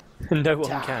 I. No one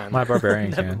Damn. can. my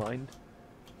barbarian Never can. mind.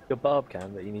 Your barb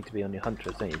can, but you need to be on your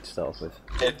huntress, don't you, to start off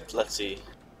with? Let's see.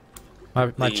 My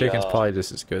The, chicken's probably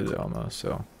just as good almost,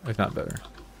 so if not better.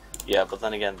 Yeah, but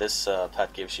then again, this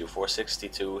pet gives you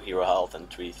 462 hero health and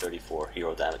 334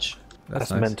 hero damage. That's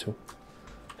That's nice. mental.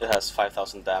 It has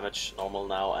 5,000 damage normal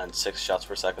now and 6 shots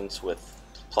per second with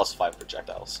plus 5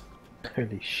 projectiles.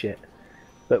 Holy shit.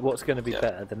 But what's going to be Yeah.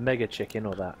 better, the mega chicken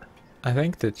or that? I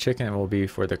think the chicken will be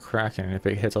for the Kraken if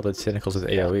it hits all the tentacles with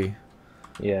Yeah. AoE.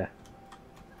 Yeah.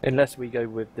 Unless we go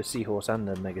with the seahorse and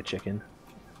the mega chicken.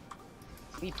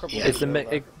 We probably Yeah. Is the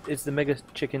will, is the mega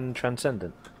chicken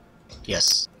transcendent?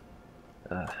 Yes.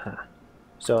 Uh-huh.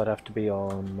 So I'd have to be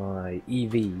on my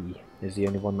EV, is the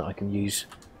only one that I can use.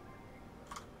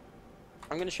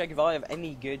 I'm gonna check if I have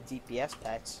any good DPS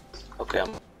pets. Okay,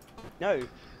 No,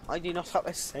 I do not have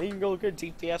a single good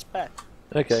DPS pet.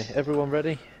 Okay, everyone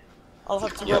ready? I'll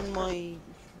have to Yep. run my.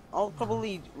 I'll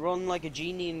probably run like a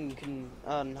genie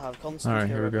and have constant Alright,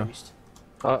 here hero we go. boost.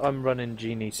 I'm running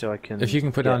Genie so I can... If you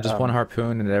can put get, down just one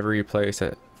harpoon in every place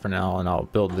for now, and I'll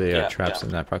build the Yeah, traps yeah.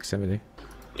 in that proximity.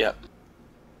 yeah.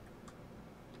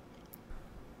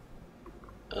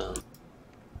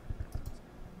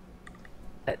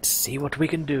 Let's see what we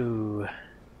can do.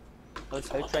 Let's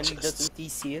hope Trendy doesn't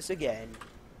DC us again.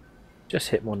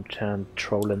 Just Hitmonchan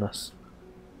trolling us.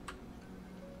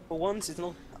 For once, it's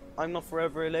not. I'm not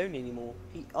forever alone anymore.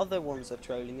 The other ones are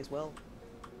trolling as well.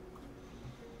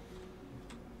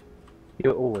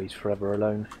 You're always forever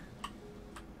alone.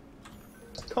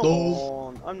 Come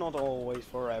on, I'm not always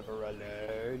forever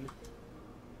alone.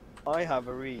 I have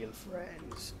a real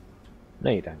friends.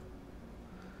 No, you don't.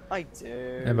 I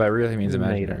do. And by real, he means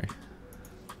imaginary.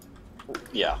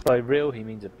 Yeah. By real, he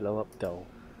means a blow-up doll.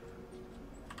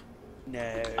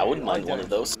 No. I wouldn't mind one of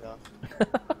don't those. do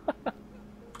that.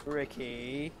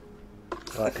 Ricky.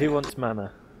 Right, who wants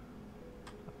mana?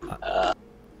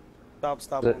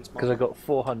 Stop, Because I got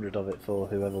 400 of it for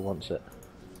whoever wants it.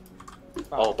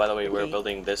 Oh, by the way, we're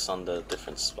building this on the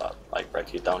different spot, like right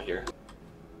here, down here.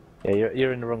 Yeah,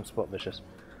 you're in the wrong spot, Vicious.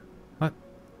 What?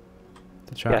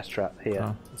 The trap? Gas trap here.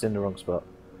 Oh. It's in the wrong spot.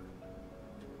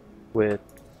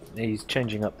 He's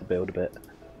changing up the build a bit.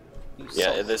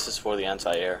 Yeah, this is for the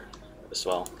anti-air as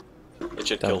well. It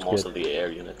should kill Sounds most good. of the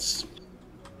air units.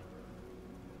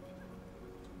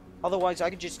 Otherwise, I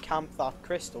could just camp that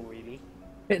crystal, really.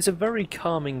 It's a very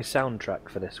calming soundtrack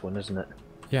for this one, isn't it?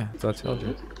 Yeah, that's what I told you.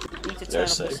 Need to turn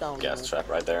There's up the a sound. gas trap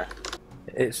right there.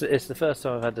 It's the first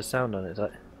time I've had the sound on it. It's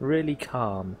like really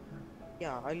calm.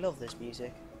 Yeah, I love this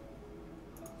music.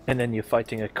 And then you're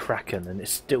fighting a Kraken and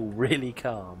it's still really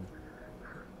calm.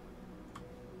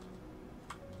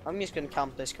 I'm just gonna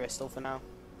camp this crystal for now.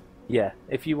 Yeah,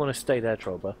 if you want to stay there,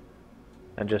 Trollber,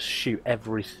 and just shoot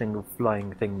every single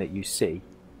flying thing that you see.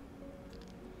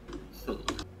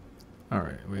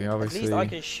 Alright, we At obviously least I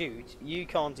can shoot. You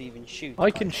can't even shoot.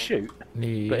 I can shoot,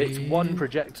 need... but it's one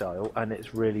projectile and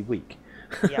it's really weak.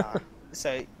 Yeah,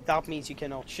 so that means you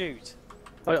cannot shoot.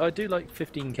 I do like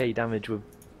 15k damage with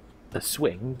the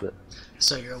swing, but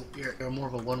So you're more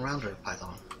of a one-rounder,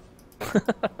 Python.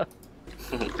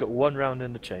 got one round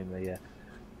in the chamber, yeah.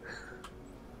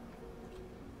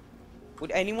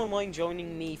 Would anyone mind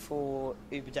joining me for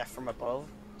Uber Death from Above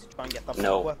to try and get that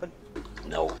No. monk weapon?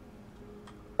 No.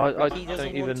 I Ricky doesn't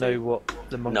don't even want know to? what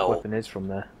the monk No. weapon is from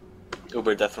there.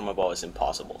 Uber Death from Above is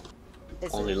impossible.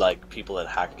 Is Only it? like people that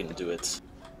hack can do it.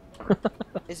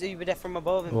 Is Uber Death from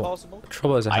Above Well, impossible?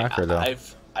 Trouble as a hacker, though.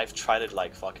 I've tried it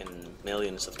like fucking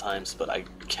millions of times, but I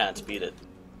can't beat it.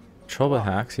 Trouble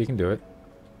hacks, he can do it.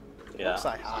 Yeah. Looks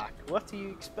like hack. What do you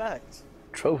expect?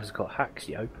 Troll's got hacks,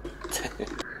 yo.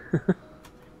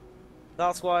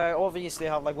 That's why I obviously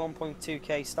have like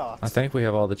 1.2k stats. I think we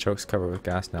have all the chokes covered with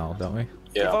gas now, don't we?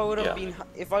 Yeah. If I would have yeah. been,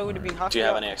 if I would have been Do you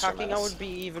have any extra hacking, I manas? would be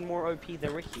even more OP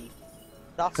than Ricky.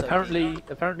 That's Apparently, OP.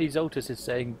 apparently Zoltus is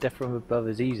saying death from above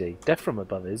is easy. Death from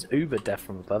above is, Uber death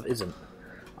from above isn't.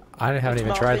 I haven't even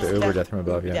Not tried this the Uber Death from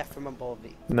Above Uber yet. Death from Above.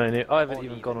 No, I haven't Or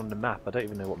even even. gone on the map. I don't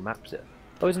even know what map's it.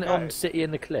 Oh, isn't it No. on City in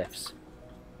the Cliffs?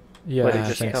 Yeah, Where it I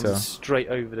just think comes so. straight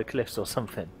over the cliffs or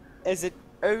something. Is it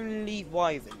only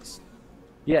wyverns?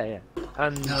 Yeah, yeah.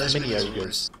 And No, there's mini many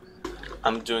ogres. ogres.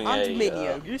 I'm doing And mini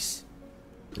a ogres.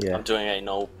 Yeah. I'm doing a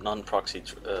non-proxy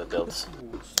build.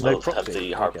 No I'll have proxy?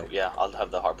 the Okay. Yeah, I'll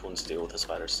have the harpoons deal with the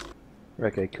spiders.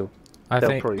 Okay, cool. I They'll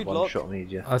think probably Good luck. one-shot me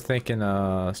easier. I was thinking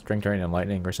String Drain and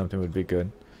Lightning or something would be good.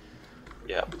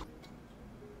 Yeah.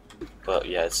 But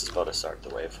yeah, it's about to start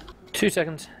the wave. 2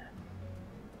 seconds.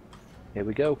 Here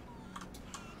we go.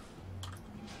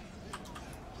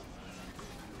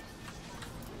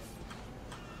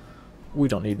 We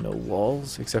don't need no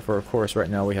walls, except for, of course, right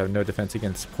now we have no defense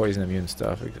against poison immune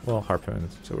stuff. Well,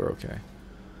 harpoons, so we're okay.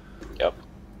 Yep.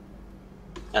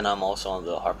 And I'm also on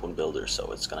the harpoon builder, so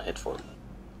it's gonna hit for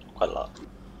quite a lot.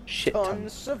 Shit tons.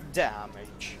 Tons of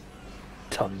damage.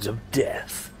 Tons of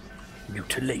death.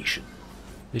 Mutilation.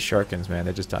 These Sharkins, man,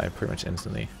 they just die pretty much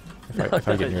instantly. If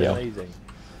I get near them. Amazing.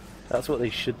 That's what they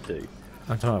should do.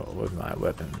 I'm talking about with my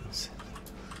weapons.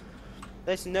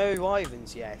 There's no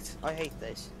wyverns yet. I hate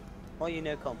this. Why you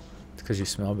no come? It's because you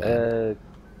smell bad.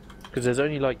 Because there's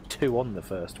only like 2 on the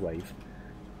first wave.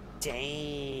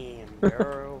 Damn,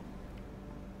 girl.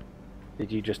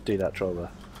 Did you just do that, Troller?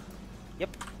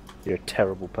 Yep. You're a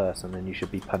terrible person and you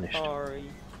should be punished. Sorry.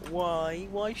 Why?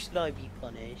 Why should I be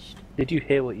punished? Did you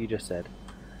hear what you just said?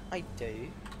 I do.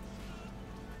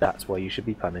 That's why you should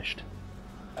be punished.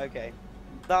 Okay.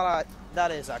 That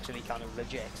is actually kind of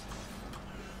legit.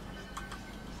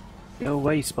 Go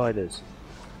away, spiders.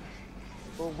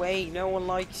 Well, wait, no one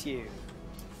likes you.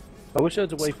 I wish there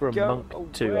was a way for a Go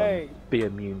monk to away. be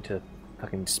immune to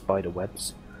fucking spider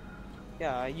webs.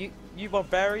 Yeah, you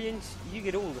barbarians, you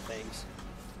get all the things.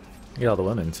 You get all the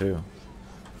women, too.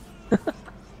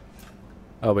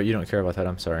 Oh, but you don't care about that,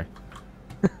 I'm sorry.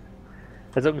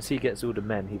 As long as he gets all the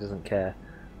men, he doesn't care.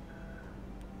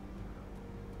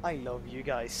 I love you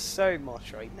guys so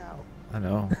much right now. I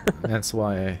know. That's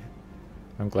why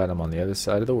I'm glad I'm on the other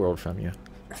side of the world from you.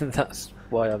 That's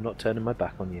why I'm not turning my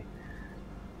back on you.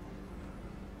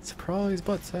 Surprise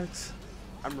butt sex.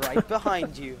 I'm right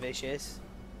behind you, Vicious.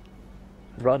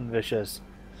 Run, Vicious.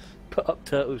 Put up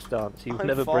turtle stance. You'll I'm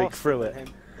never break faster through than it.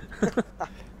 him.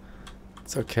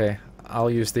 It's okay. I'll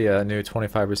use the new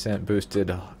 25%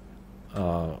 boosted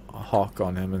hawk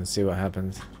on him and see what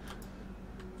happens.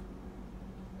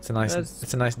 It's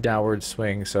a nice downward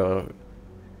swing, so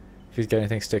if he's got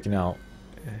anything sticking out,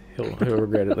 he'll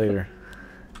regret it later.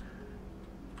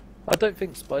 I don't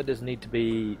think spiders need to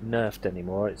be nerfed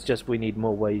anymore. It's just we need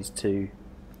more ways to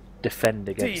defend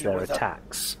against their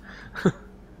attacks.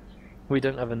 We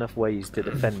don't have enough ways to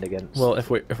defend against. Well, if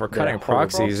we're cutting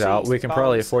proxies out, we can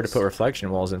probably afford to put reflection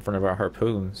walls in front of our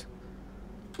harpoons.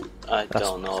 I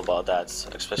don't know about that,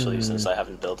 especially since I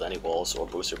haven't built any walls or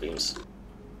booster beams.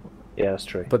 Yeah, that's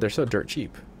true. But they're so dirt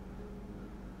cheap.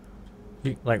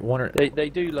 Like one or They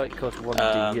do like cost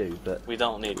 1 DU, but we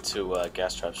don't need 2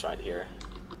 gas traps right here.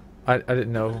 I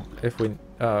didn't know if we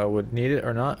would need it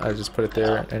or not. I just put it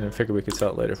there and then figured we could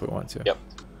sell it later if we want to. Yep.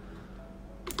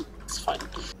 It's fine.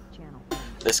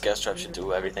 This gas trap should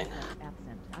do everything.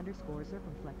 Accent underscore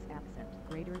circumflex accent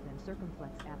greater than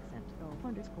circumflex accent O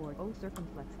underscore O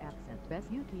circumflex accent best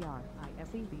UTR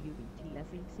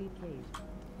ISEBUBTSECK.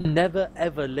 never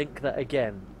ever link that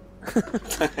again.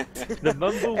 The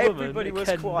Mumble Everybody Woman was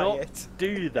cannot quiet.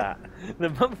 do that. The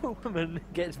Mumble Woman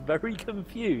gets very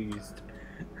confused.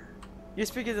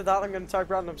 Just because of that, I'm going to type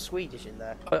random Swedish in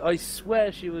there. I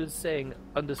swear she was saying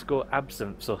underscore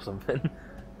absinthe or something.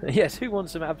 Yes, who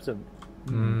wants some absinthe?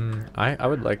 I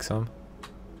would like some.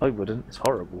 I wouldn't. It's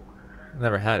horrible.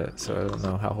 Never had it, so I don't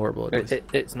know how horrible it is.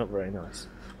 It's not very nice.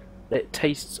 It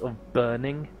tastes of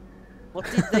burning. What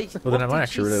did they? Well, then I might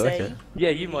actually really like it. Yeah,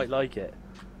 you might like it.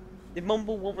 Did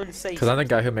Mumble Woman say? Because I'm the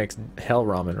guy who makes hell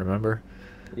ramen, remember?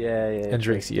 Yeah, yeah. And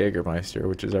drinks Jägermeister,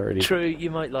 which is already... True, you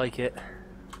might like it.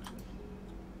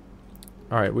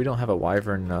 Alright, we don't have a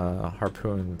wyvern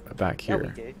harpoon back Yeah,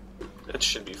 here. we do. It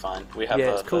should be fine. We have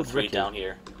Yeah, it's the called 3 Ricky. down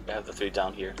here. We have the 3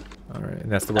 down here. Alright, and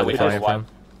that's the And one we we have fly a from?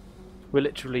 We're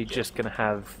literally just going to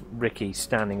have Ricky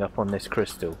standing up on this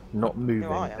crystal, not moving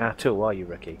I am. at all, are you,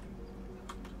 Ricky?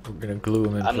 We're gonna glue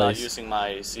him in I'm place. not using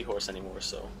my seahorse anymore,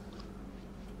 so...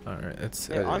 Alright, it's...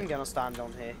 Yeah, I'm going to stand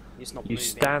on here. It's not You moving.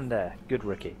 stand there. Good,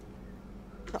 Ricky.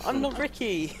 I'm not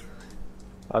Ricky.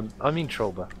 I mean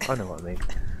Trollber. I know what I mean.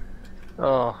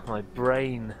 Oh, my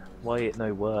brain. Why it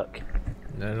no work?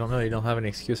 I don't know, you don't have any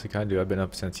excuse like I do. I've been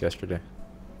up since yesterday.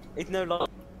 It's no longer.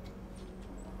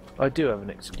 I do have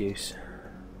an excuse.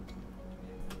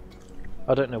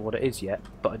 I don't know what it is yet,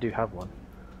 but I do have one.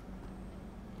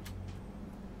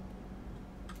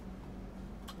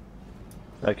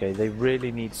 Okay, they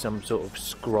really need some sort of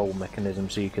scroll mechanism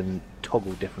so you can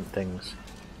toggle different things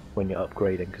when you're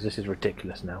upgrading, because this is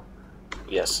ridiculous now.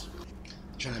 Yes.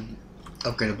 Trying to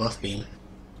upgrade a buff beam.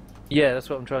 Yeah, that's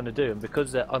what I'm trying to do, and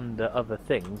because they're under other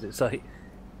things, it's like you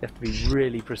have to be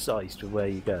really precise with where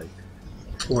you go.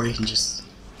 Or you can just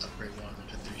upgrade one of them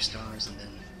to 3 stars and then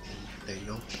there you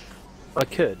go. I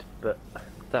could, but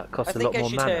that costs I a lot think I more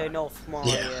should mana. turn off my.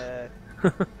 Yeah. I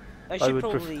I should would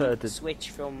probably prefer to- switch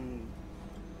from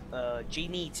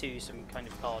genie to some kind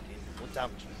of guardian or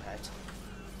damaging pet.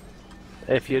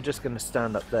 If you're just going to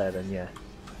stand up there, then yeah.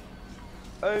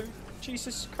 Oh,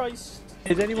 Jesus Christ!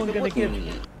 Is anyone Even going to what-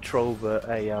 give Trollber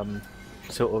a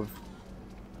sort of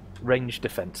range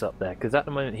defense up there? Because at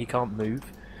the moment he can't move.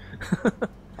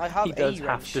 I have He does a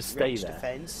have range, to stay range there.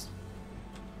 defense.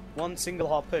 One single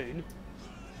harpoon.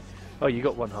 Oh, you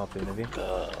got one harpoon, have you?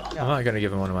 I'm not gonna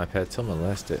give him one of my pets, he'll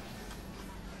molest it.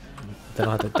 Then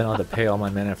I'll have to pay all my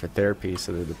mana for therapy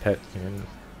so that the pet can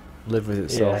live with I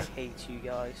itself. hate you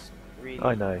guys. Really.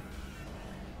 I know.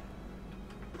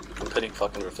 I'm putting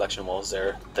fucking reflection walls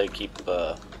there. They keep,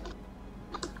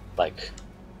 like,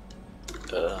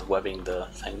 webbing the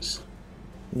things.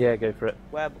 Yeah, go for it.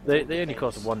 Web They only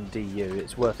cost 1 DU.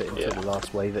 It's worth it until Yeah. the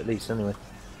last wave, at least, anyway.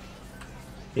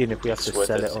 Even if we have It's to worth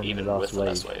sell it it on the even last with the wave.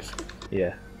 last wave.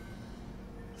 Yeah.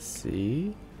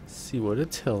 See what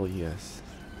it tell yes.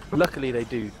 Luckily,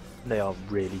 they are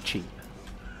really cheap.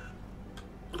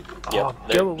 Yep, Oh,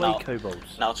 they're go away, now-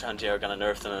 kobolds. Now Chanti are gonna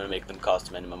nerf them and make them cost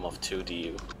a minimum of 2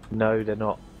 DU. No, they're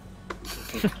not.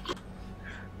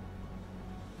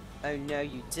 Oh no,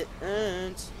 you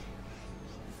didn't.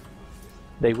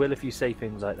 They will if you say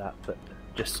things like that, but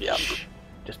just Yep. shh,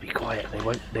 just be quiet.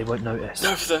 They won't notice.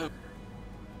 Nerf them!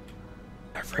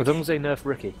 As long as they nerf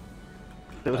Ricky,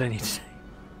 that's what they need to say.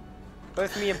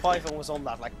 Both me and Python was on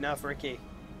that, like, no, Ricky,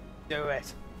 do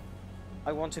it.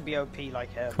 I want to be OP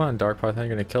like him. Come on, Dark Python, you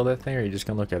gonna kill that thing, or are you just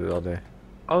gonna look at it all day?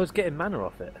 I was getting mana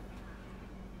off it.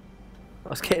 I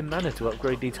was getting mana to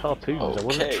upgrade these harpoons. I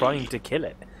wasn't Okay. trying to kill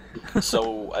it.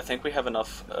 So I think we have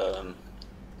enough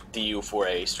DU for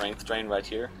a strength drain right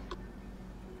here.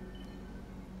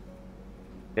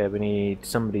 Yeah, we need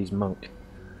somebody's monk.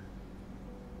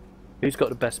 Who's got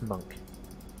the best monk?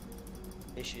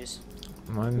 Issues.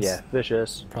 Mine's Yeah,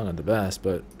 Vicious. probably not the best,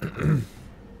 but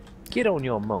Get on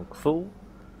your monk, fool.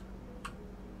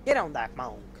 Get on that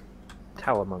monk.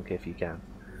 Tower monk if you can.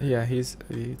 yeah, he's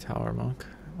a tower monk.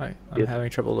 I'm Good. having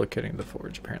trouble locating the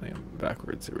forge. Apparently, I'm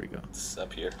backwards. Here we go. It's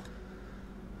up here.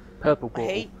 Purple I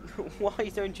portal. hate. Why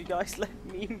don't you guys let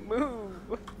me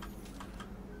move?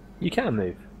 You can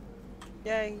move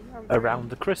Yay! I'm around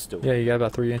the crystal. Yeah, you got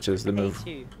about 3 inches to free. move.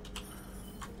 Hate you.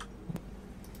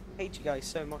 Hate you guys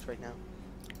so much right now.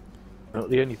 Not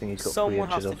the only thing he's got 3 Someone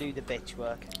has inches to of. do the bitch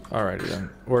work. Alrighty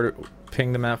then. Where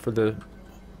ping the map for the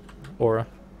aura.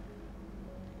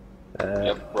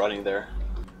 Yep, running there.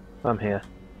 I'm here.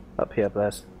 Up here,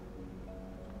 Blaze.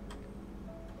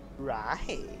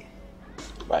 Right.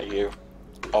 Right here.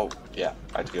 Oh, yeah,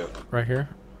 right here. Right here.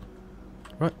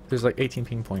 What? There's like 18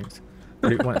 ping points. What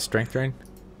do you want? Strength drain?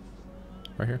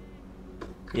 Right here.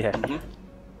 Yeah. Mhm.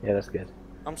 Yeah, that's good.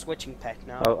 I'm switching pet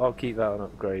now. I'll keep that one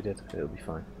upgraded. It'll be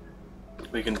fine.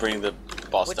 We can bring the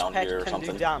boss Which down pet here or can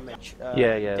something. do damage?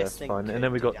 Yeah, this that's thing fine. can And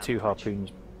then we do got 2 damage.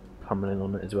 harpoons pummeling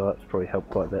on it as well. That's probably helped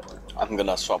quite a bit. I'm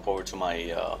gonna swap over to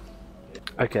my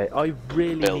Okay, I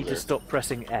really need Builder. to stop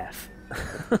pressing F.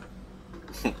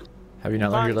 Have you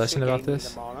not learned your Thanks lesson for about giving me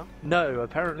this? the mana. No,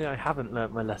 apparently I haven't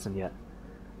learnt my lesson yet.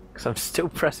 Because I'm still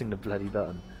pressing the bloody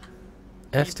button.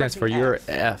 F you stands for pressing you're F?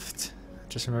 effed.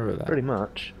 Just remember that. Pretty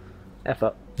much. F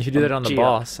up. If you do that on the G up.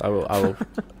 boss, I will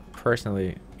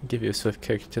personally give you a swift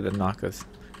kick to the knockers.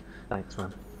 Thanks,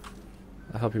 man.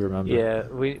 I'll help you remember. Yeah,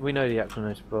 we know the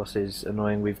Aquanos boss is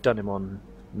annoying. We've done him on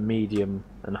medium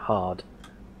and hard.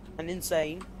 And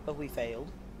insane, but we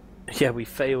failed. Yeah, we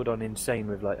failed on insane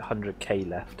with like 100k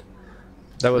left.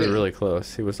 That was Really? really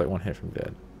close. He was like 1 hit from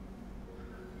dead.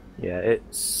 Yeah, it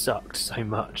sucked so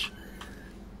much.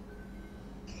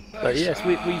 But yes,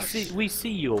 we see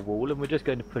your wall and we're just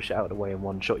going to push it out of the way and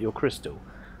one-shot your crystal.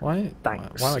 Why?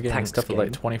 Thanks. Why am I getting Thanks, stuff with like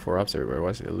game. 24 ups everywhere? Why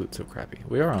is the loot so crappy?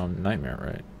 We are on Nightmare,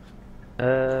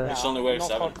 right? It's only wave not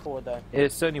 7. hardcore though.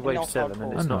 It's only wave not 7 and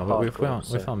hardcore. I it's know, not but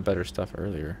hardcore. we so- found better stuff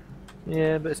earlier.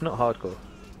 Yeah, but it's not hardcore.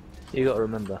 You got to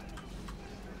remember.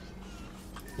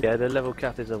 Yeah, the level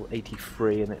cap is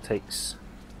 83 and it takes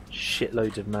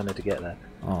shitloads of mana to get there.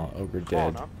 Oh, ogre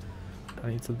dead. Mana. I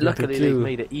need something Luckily, to they've do.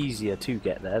 made it easier to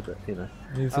get there, but you know.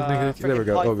 I need something to do. There we frickin'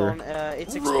 go, Python, ogre.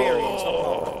 it's experience,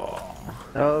 not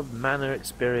mana. Oh, mana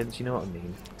experience, you know what I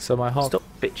mean. So my hawk, Stop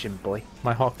bitching, boy.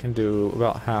 my hawk can do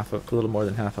about half, a little more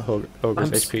than half a ogre's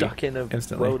I'm HP stuck in a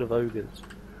instantly. world of ogres.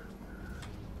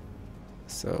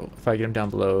 So if I get him down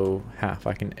below half,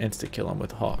 I can insta kill him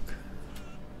with hawk.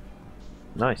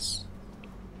 Nice.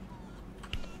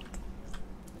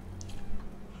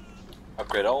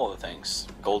 Upgrade all the things.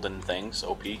 Golden things,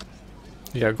 OP.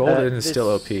 Yeah, golden is this- still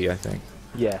OP, I think.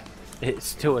 Yeah, it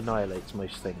still annihilates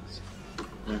most things.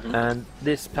 Mhm. And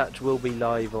this patch will be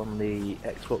live on the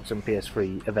Xbox and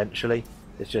PS3 eventually.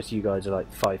 It's just you guys are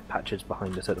like 5 patches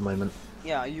behind us at the moment.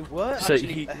 Yeah, you were So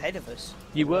actually you- ahead of us.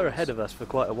 You were ahead of us for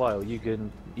quite a while. You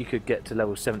could get to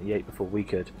level 78 before we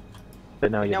could,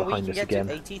 but now you're Now we behind can us get again.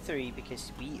 to 83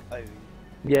 because we own.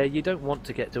 Yeah, you don't want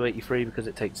to get to 83 because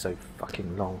it takes so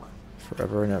fucking long.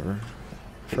 Forever and ever.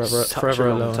 It's Forever, such forever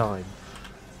a long alone. time.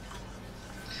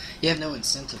 You have no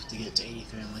incentive to get to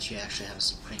 83 unless you actually have a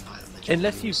supreme item that you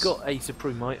Unless can you've use. got a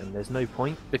supreme item, there's no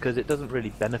point because it doesn't really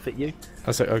benefit you.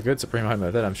 That's a good supreme item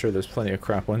of that. I'm sure there's plenty of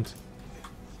crap ones.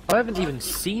 I haven't even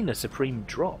seen a supreme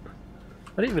drop.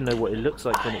 I don't even know what it looks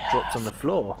like when it drops on the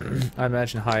floor. I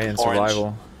imagine high-end Orange.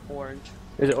 survival. Orange.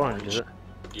 Is it orange, is it?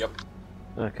 Yep.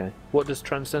 Okay. What does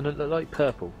transcendent look like?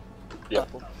 Purple.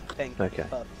 Yep. Purple. Pink. Okay.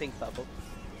 Pink purple.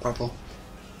 Purple.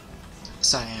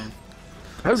 Cyan.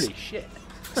 Holy shit.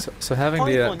 So having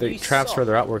Python, the you traps suck.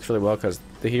 further out works really well because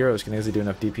the heroes can easily do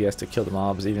enough DPS to kill the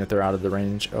mobs even if they're out of the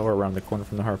range or around the corner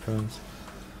from the harpoons.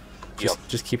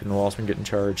 Just keeping the walls from getting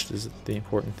charged is the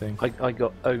important thing. I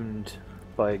got owned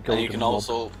by a golden And you can mob.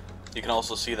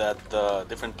 also see that the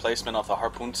different placement of the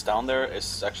harpoons down there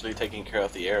is actually taking care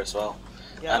of the air as well.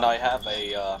 Yeah. And I have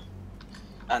a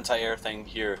anti-air thing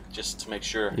here just to make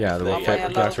sure. Yeah, the they, Am I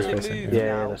allowed capture to facing. move Yeah,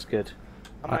 yeah, now? that's good.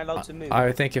 Am I allowed to move?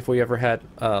 I think if we ever had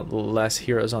less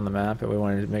heroes on the map and we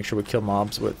wanted to make sure we kill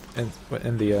mobs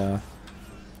in the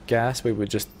gas, we would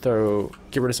just get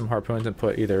rid of some harpoons and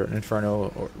put either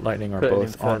Inferno or Lightning or Put an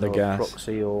both on the Inferno or gas.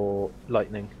 Proxy or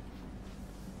Lightning.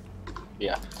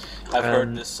 Yeah, I've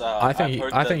heard this. I think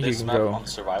you this can map go on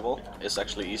survival is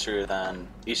actually easier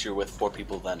with 4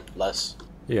 people than less.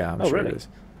 Yeah, I'm Oh, sure really? it is.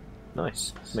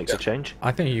 Nice. Makes a change.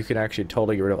 I think you could actually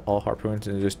totally get rid of all harpoons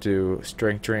and just do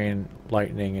Strength Drain,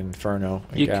 Lightning, Inferno,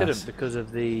 and You gas. couldn't because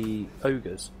of the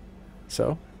ogres.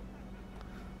 So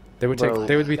they would Well,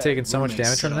 they would be okay. taking so much Roommates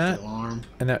damage set from off that, the alarm.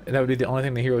 and that would be the only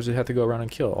thing the heroes would have to go around and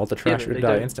kill. All the trash but would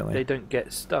die don't- instantly. They don't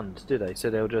get stunned, do they? So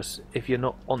they'll just, if you're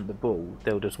not on the ball,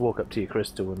 they'll just walk up to your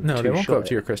crystal and No, they won't go up two-shot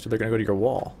to your it. crystal. They're going to go to your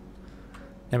wall.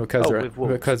 And because Oh, they're with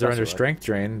walls, because they're that's under all right. Strength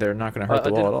Drain, they're not going to hurt I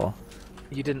the wall at didn't- all.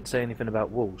 You didn't say anything about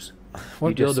walls. What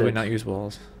you build just do we said- not use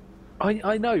walls?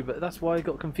 I know, but that's why I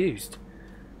got confused.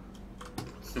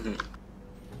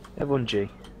 Everyone G.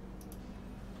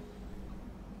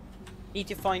 Need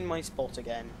to find my spot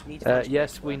again. Need to find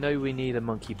Yes, spot we again. know we need a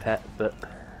monkey pet, but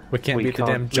We can't we beat the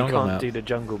damn we jungle can't map. do the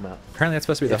jungle map. Apparently, that's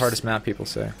supposed to be the Yes. hardest map. People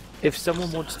say. If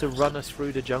someone wants to run us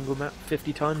through the jungle map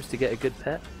 50 times to get a good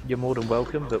pet, you're more than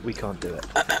welcome, but we can't do it.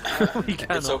 We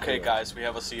cannot It's okay, do it. guys. We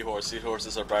have a seahorse.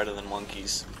 Seahorses are brighter than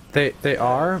monkeys. They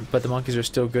are, but the monkeys are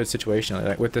still good situationally.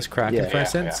 Like with this Kraken, Yeah. for Yeah,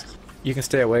 instance, you can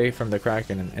stay away from the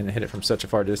Kraken and hit it from such a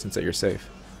far distance that you're safe.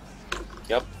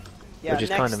 Yep. Yeah, Which is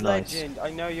next kind of nice. legend. I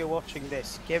know you're watching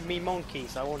this. Give me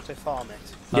monkeys. I want to farm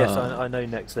it. Yes, Uh, I know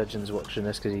Next Legend's watching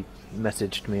this because he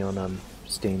messaged me on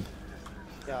Steam.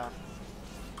 Yeah.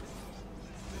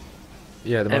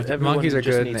 Yeah, the Everyone monkeys are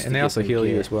just good, needs and to they also give me heal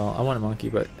you gear. as well. I want a monkey,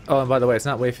 but and by the way, it's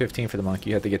not wave 15 for the monkey.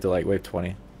 You have to get to like wave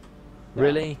 20.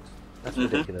 Really? That's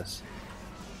Mhm. ridiculous.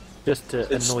 Just to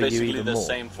It's annoy you basically even the more.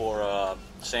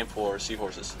 same for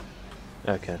seahorses.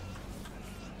 Okay.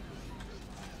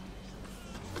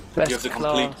 You Best have to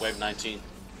complete class, wave 19.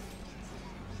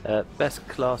 best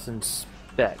class and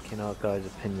spec in our guy's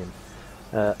opinion.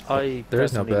 I There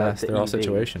is no personally like best. the They're all EV.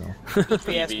 situational.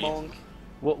 DPS EV. monk.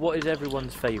 What is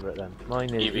everyone's favourite then?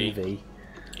 Mine is EV. EV.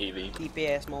 Eevee.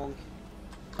 DPS monk.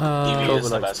 EV Cobra is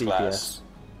the likes best DPS. class.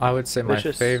 I would say my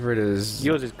Vicious. favorite is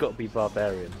Yours has got to be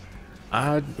Barbarian.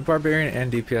 Barbarian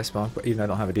and DPS monk, but even though I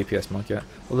don't have a DPS monk yet.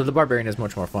 Although the Barbarian is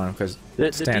much more fun because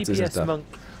The stances and DPS stuff. monk,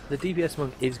 the DPS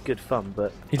monk is good fun,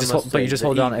 but You I just must hold, but you say just the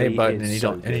hold down A EV button is and you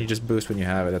so don't, and you good. just boost when you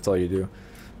have it. That's all you do.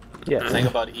 The Yeah. thing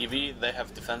about Eevee, they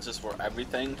have defenses for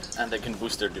everything, and they can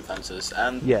boost their defenses,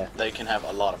 and Yeah. they can have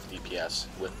a lot of DPS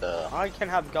with the. I can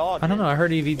have guard. I don't know. I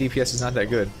heard EV DPS is not that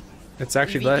good. It's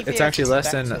actually EV it's DPS actually is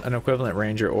less than better. an equivalent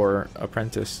ranger or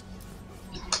apprentice.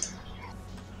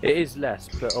 It is less,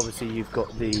 but obviously you've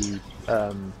got the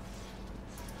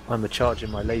I'm a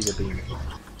charging my laser beam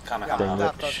Kind Yeah, of thing,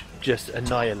 that which does- just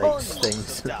annihilates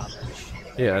things.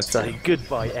 Yeah, it's So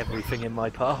goodbye everything in my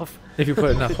path. if you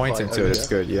put enough points Goodbye, into it, it's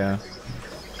ogre. good. Yeah.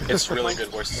 It's really good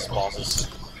versus bosses.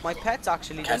 My pet's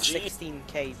actually does Kenji?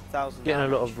 16k thousand. Getting a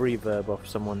lot of reverb off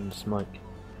someone's mic.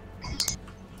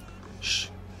 Shh.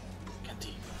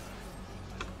 Kenty.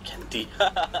 Kenty.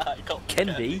 I called him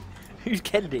Kendi? Who's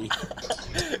Kendi?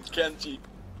 Kenji.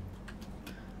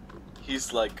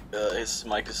 He's like, his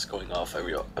mic is going off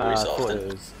every so I thought often. it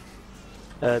was.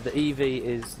 The EV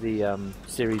is the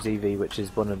Series EV, which is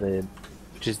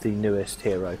the newest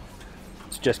hero.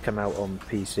 It's just come out on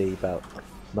PC about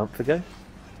a month ago.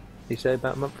 You say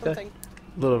about a month ago? Something.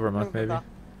 A little over a month, maybe.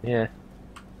 Yeah.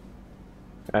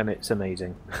 And it's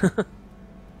amazing.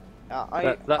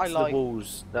 I That's like. the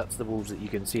walls. That's the walls that you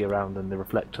can see around, and the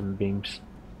reflector beams.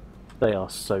 They are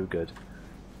so good.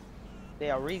 They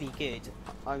are really good.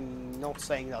 I'm not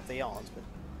saying that they aren't, but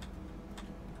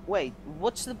wait,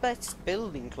 what's the best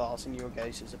building class in your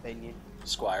guys' opinion?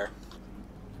 Squire.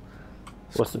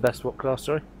 What's the best what class?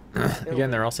 Sorry.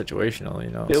 Again, they're all situational.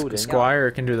 You know, Building, Squire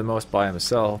can do the most by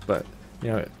himself, but you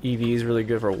know, EV is really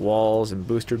good for walls and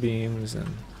booster beams and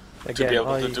To be Again,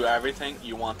 able to do everything,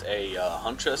 you want a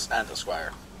Huntress and a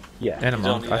Squire. yeah. a You don't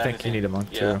monk. need I think anything. you need a monk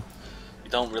Yeah. too. You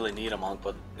don't really need a monk,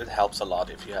 but it helps a lot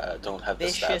if you don't have the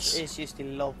Vicious stats. is just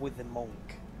in love with the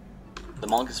monk. The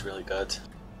monk is really good.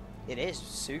 It is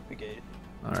super good.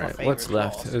 All It's my right, what's favorite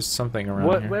left? class. There's something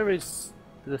around here. Where is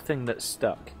the thing that's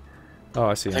stuck? Oh,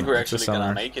 I see. I think we're It's just actually gonna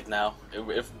somewhere. make it now.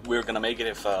 If we're gonna make it,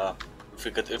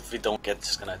 if we don't get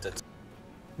disconnected.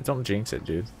 Don't jinx it,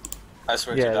 dude. I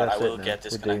swear Yeah, to God, I that's it will now. get We're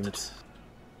disconnected. doomed.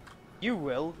 You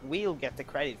will. We'll get the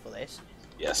credit for this.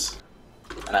 Yes,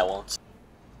 and I won't.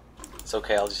 It's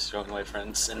okay. I'll just join my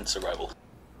friends in survival.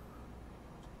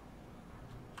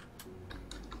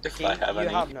 If See, I have you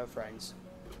any. have no friends.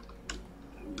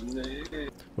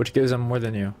 Which gives them more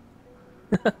than you.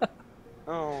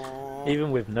 Oh.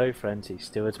 Even with no friends, he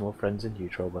still has more friends than you,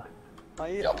 Trollber.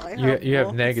 You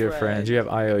have negative friends. You have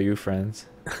IOU friends.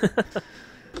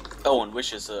 Oh, and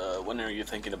Wishes, when are you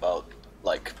thinking about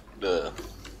like the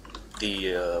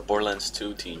Borderlands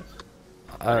 2 team?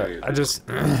 I just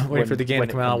waiting for the game to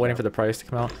come out, waiting for the price to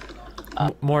come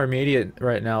out. More immediate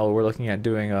right now, we're looking at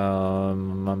doing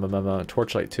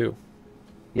Torchlight 2.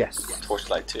 Yes.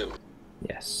 Torchlight 2.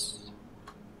 Yes.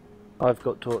 I've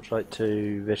got Torchlight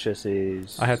 2. Vicious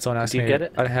is. I had someone ask me. Get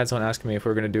it? I had someone ask me if we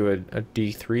were going to do a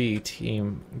D3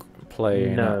 team play.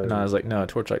 No. And I was like, no,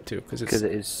 Torchlight 2 because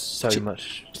it is so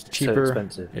much cheaper. So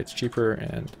expensive. It's cheaper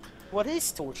and. What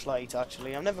is Torchlight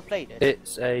actually? I've never played it.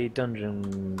 It's a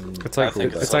dungeon. It's like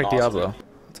Diablo. Awesome.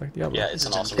 It's like Diablo. Yeah, it's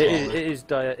an awesome It game.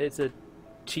 it's a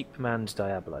cheap man's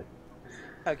Diablo.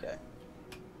 Okay.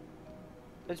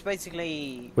 It's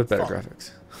basically With better fun.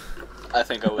 graphics. I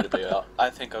think I would be up. I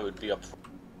think I would be up for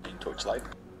playing Torchlight.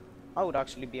 I would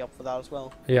actually be up for that as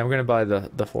well. Yeah, I'm gonna buy the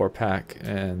 4-pack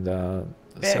and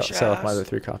sell off my other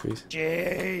 3 copies.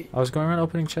 Gee. I was going around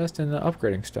opening chests and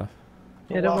upgrading stuff.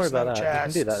 Yeah, don't worry about that.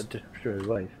 Chests. You can do that through a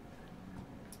wave.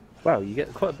 Wow, you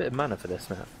get quite a bit of mana for this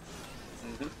now.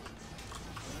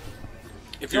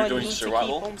 If Do you're I doing need to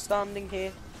survival, keep on standing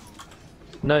here?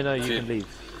 No, you If you- can leave.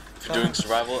 if you're doing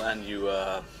survival and you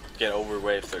get over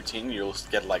wave 13, you'll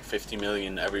get like 50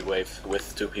 million every wave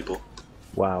with 2 people.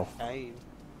 Wow. Hey.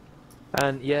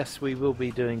 And yes, we will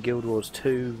be doing Guild Wars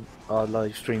 2. Our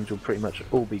live streams will pretty much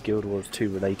all be Guild Wars 2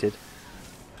 related.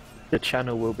 The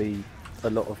channel will be a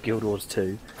lot of Guild Wars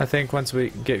 2. I think once we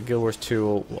get Guild Wars 2,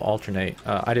 we'll alternate.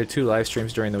 I did 2 live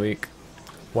streams during the week,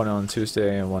 one on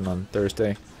Tuesday and one on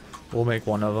Thursday. We'll make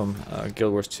one of them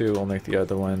Guild Wars 2. We'll make the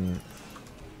other one.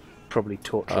 Probably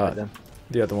Torchlight then.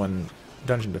 The other one,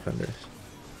 Dungeon Defenders.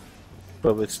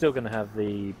 But we're still going to have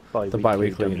the bi-weekly, The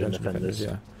bi-weekly Dungeon Dungeon Defenders,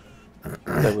 yeah.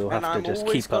 So we'll have And I'm to just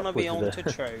always keep gonna up be with on the... to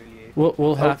troll you.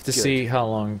 We'll have to good. see how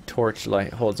long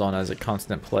Torchlight holds on as a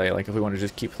constant play. Like if we want to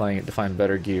just keep playing it to find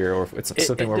better gear, or if it's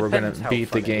something where we're going depends to how beat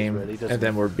the fun it is, game really, doesn't and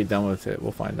then it? we'll be done with it.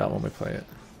 We'll find out when we play it.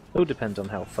 It all depends on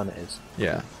how fun it is.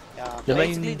 Yeah. Yeah, The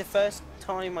basically main- the first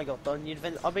time I got done,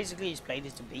 I basically just played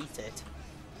it to beat it.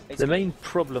 The main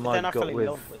problem Then I I've fell got in with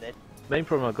love with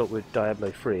it.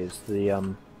 Diablo 3 is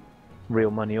the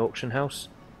real money auction house.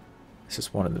 It's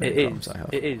just one of the main problems I have.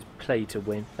 It is pay to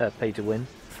win.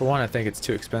 For one, I think it's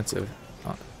too expensive.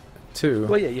 2,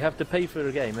 Well, yeah, you have to pay for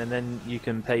the game, and then you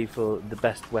can pay for the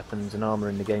best weapons and armor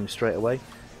in the game straight away.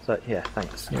 So yeah,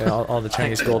 thanks. yeah, all the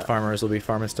Chinese gold farmers will be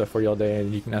farming stuff for you all day,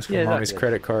 and you can ask for Yeah, mommy's exactly.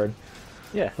 credit card.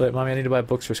 Yeah. Like, mommy, I need to buy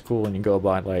books for school, and you go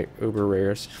buy like uber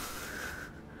rares.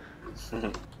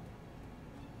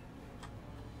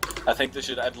 I think they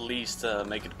should at least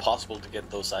make it possible to get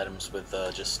those items with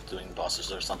just doing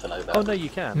bosses or something like that. Oh no, you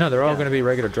can. No, they're all Yeah. going to be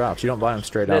regular drops. You don't buy them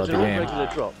straight They're out of the all game. regular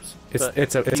drops. but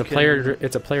It's you a can-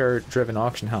 player-driven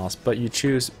auction house, but you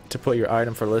choose to put your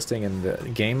item for listing in the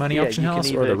game money Yeah, auction you can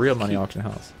house or the either real money keep- auction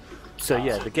house. So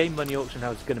yeah, the game money auction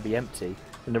house is going to be empty,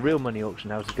 and the real money auction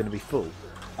house is going to be full.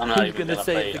 I'm not Who's even going to gonna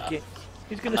say play.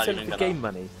 who's going to not sell it even for gonna- game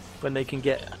money when they can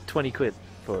get 20 quid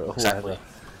for it or Exactly. whatever?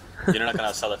 You're not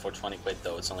gonna sell it for 20 quid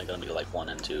though. It's only gonna be like 1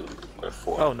 and 2 or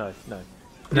 4. Oh no. No,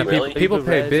 Really? people Uber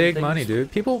pay rares big and money, things?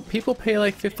 dude. People pay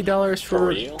like $50 For for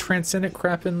real? transcendent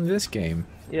crap in this game.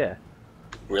 Yeah,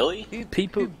 Really?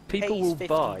 people Who will pays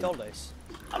buy. $50?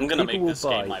 I'm gonna People make will this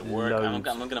game buy my work. I'm loads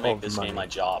gonna make of this money. game my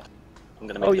job. I'm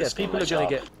gonna make Oh yeah, this game people my are going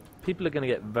job. to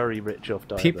get very rich off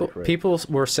Diablo People 3. people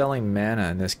were selling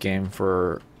mana in this game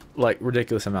for like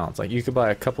ridiculous amounts. Like you could buy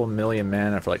a couple million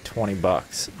mana for like $20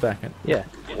 back in. Yeah,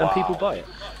 and people buy it.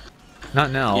 Not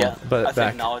now, Yeah, but I back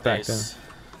think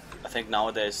then.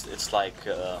 nowadays, it's like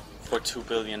for 2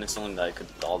 billion, it's only like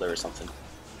 $1 or something.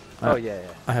 Oh yeah.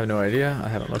 I have no idea. I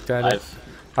haven't looked at it. I've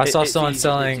I saw it's someone easy-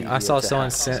 selling. it's I saw easier to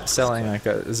someone hack. selling like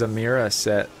a Zamira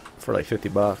set for like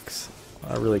 $50.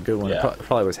 A really good one. It Yeah.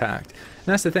 probably was hacked. And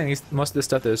that's the thing. Most of the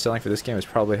stuff that they're selling for this game is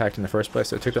probably hacked in the first place.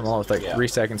 So it took them almost like Yeah. 3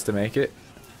 seconds to make it,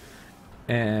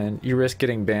 and you risk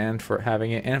getting banned for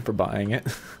having it and for buying it.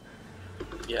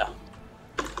 Yeah.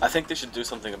 I think they should do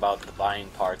something about the buying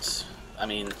parts. I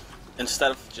mean,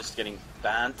 instead of just getting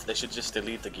banned, they should just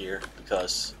delete the gear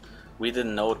because we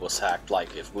didn't know it was hacked.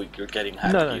 Like if you're getting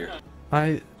hacked No. gear.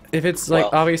 If it's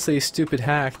like Well- obviously stupid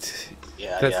hacked,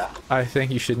 Yeah. I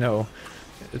think you should know.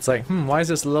 It's like, why does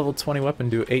this level 20 weapon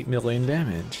do 8 million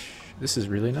damage? This is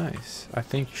really nice. I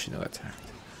think you should know that's hacked.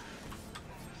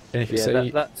 And if you Yeah,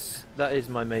 say, that is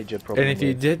my major problem. and if you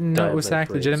with didn't know it was Diablo hacked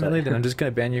 3, legitimately, so- then I'm just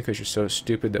gonna ban you because you're so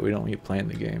stupid that we don't want you playing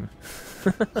the game.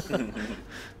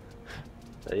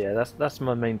 But yeah, that's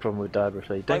my main problem with Diablo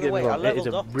 3. By Don't the get way, me I wrong, it is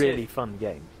leveled a up really too. fun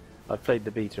game. I've played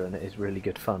the beta and it is really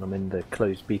good fun. I'm in the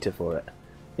closed beta for it.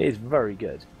 It is very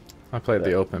good. I played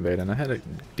the open beta, and I had a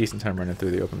decent time running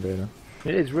through the open beta.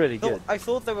 It is really good. I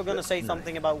thought they were going to say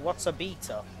something about what's a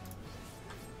beta.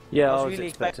 Yeah, I I was was really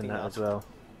expecting expecting that that. as well.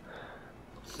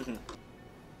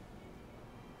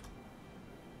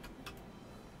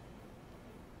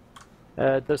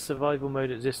 Does survival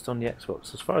mode exist on the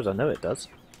Xbox? As far as I know, it does.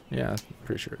 Yeah, I'm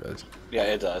pretty sure it does. Yeah,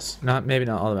 it does. Maybe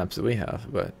not all the maps that we have,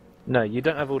 but No, you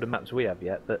don't have all the maps we have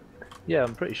yet, but yeah,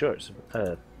 I'm pretty sure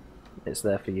it's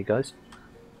there for you guys.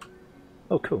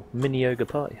 Oh, cool! Mini Ogre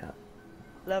Party Hat.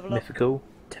 Level up. Mythical,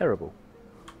 terrible.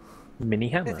 Mini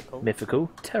Hammer, Mythical.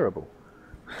 mythical, terrible.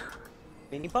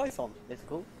 Mini Python.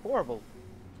 Mythical. Horrible.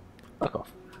 Fuck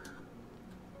off.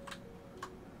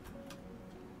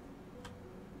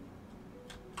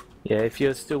 Yeah, if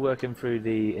you're still working through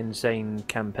the insane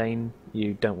campaign,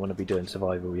 you don't want to be doing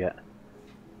survival yet.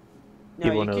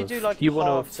 No, you wanna could do like you want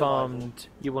to hard have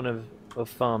survival.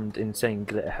 farmed insane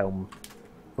glitter helm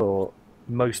for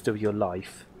most of your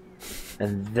life,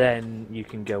 and then you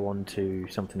can go on to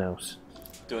something else.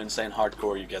 Do insane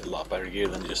hardcore, you get a lot better gear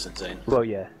than just insane. Well,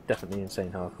 yeah, definitely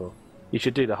insane hardcore. You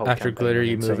should do the whole. after campaign glitter, with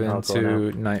you move insane hardcore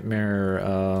into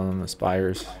nightmare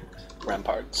spires.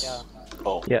 Ramparts. Yeah.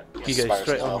 Oh. Yeah, you go Spires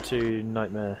straight as well. on to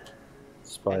Nightmare And the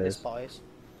Spires. spies.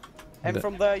 And The-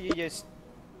 from there, you just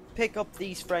pick up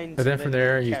these friends. And then from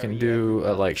there, you carry can do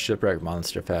everywhere. like Shipwreck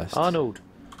Monster Fest. Arnold.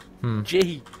 Hmm.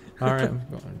 Gee. Alright, I'm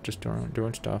just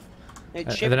doing stuff. No, And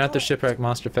then after Shipwreck- Shipwreck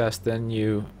Monster Fest, then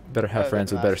you better have Oh,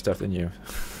 friends with that's- better stuff than you.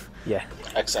 Yeah.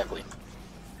 Exactly.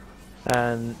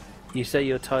 And you say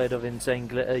you're tired of insane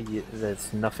glitter.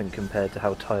 There's nothing compared to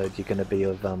how tired you're going to be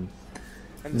of and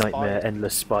Nightmare spies.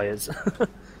 Endless Spires.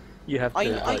 You have to I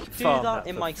like, do farm that that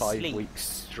in for my 5 sleep. weeks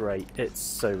straight. It's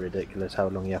so ridiculous how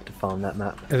long you have to farm that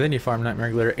map. And then you farm Nightmare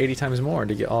Glitter 80 times more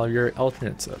to get all of your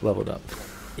alternates leveled up.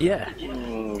 Yeah.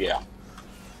 Yeah.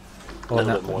 Well,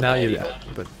 Little bit more now than you, 80,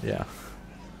 but yeah.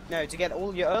 No, to get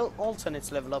all your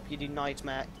alternates level up, you do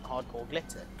Nightmare Hardcore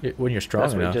Glitter. When you're strong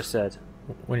That's what you enough. just said.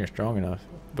 When you're strong enough.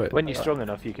 But When you're strong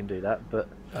enough, you can do that, but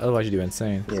otherwise you do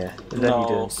insane. yeah. And then you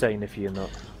do No. insane if you're not.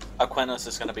 Aquanos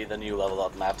is gonna be the new level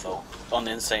up map though. On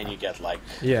insane you get like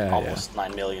Yeah, almost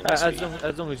 9 million As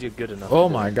XP. long as you're good enough. Oh to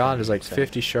do my it. god, there's like Insane.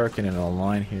 50 Sharkin in a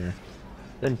line here.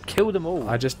 Then kill them all.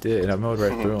 I just did, and I mowed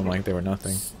right through them like they were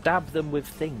nothing. Stab them with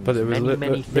things. But it was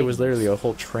many there was things. literally a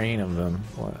whole train of them.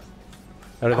 What? A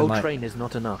Other than whole like, train is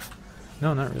not enough.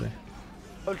 No, not really.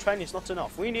 Whole train is not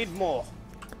enough. We need more.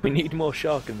 We need more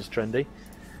Sharkans, Trendy.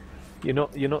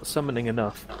 You're not summoning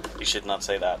enough. You should not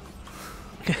say that.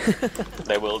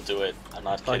 They will do it. I'm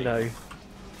not I kidding. know.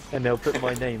 And they'll put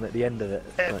my name at the end of it.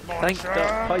 Like, thanks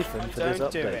Dark Python for this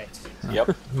Don't do update. it.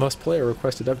 Yep. Most player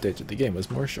requested update to the game was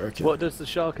more Sharkin. What does the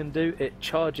Sharkan do? It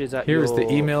charges at Here's your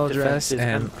the email address defenses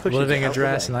and pushes living it out the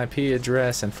address way. and IP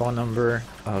address and phone number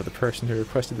of the person who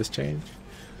requested this change.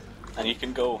 And you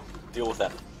can go deal with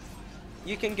that.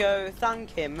 You can go thank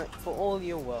him for all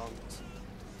you want.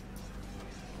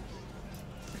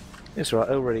 It's right,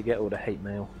 I already get all the hate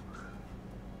mail.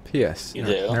 P.S. You ner-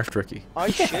 do? Nerfed Ricky.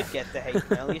 I should get the hate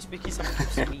mail just because I'm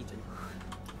from Sweden.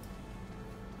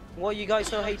 What you guys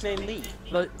know hate mail me?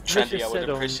 Like Trendy, I Vicious would said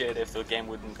on appreciate if the game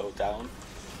wouldn't go down.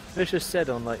 Vicious said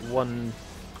on like one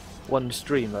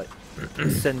stream, like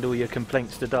send all your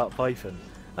complaints to Dark Python,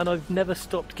 and I've never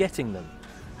stopped getting them.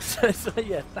 So it's like,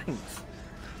 yeah, thanks.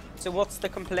 So what's the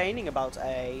complaining about,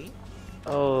 eh?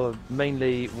 Oh,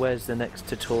 mainly where's the next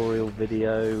tutorial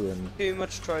video and Too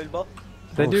much trollbot?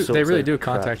 They all do. They sorts really of do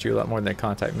crap. contact you a lot more than they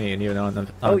contact me, and even though I'm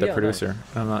Oh, the yeah, I know. producer,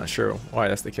 I'm not sure why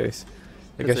that's the case.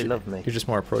 I 'Cause guess they you- love me. You're just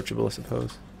more approachable, I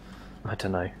suppose. I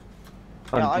don't know. Yeah,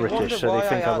 I I'm wonder British, so why they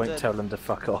think I I won't added- tell them to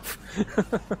fuck off.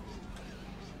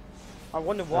 I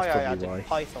wonder why That's I probably added why.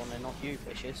 Python and not you,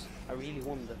 Fishes. I really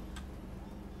wonder.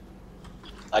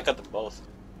 I got them both.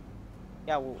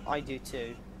 Yeah, well, I do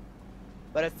too.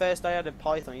 But at first I added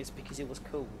Python just because it was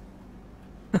cool.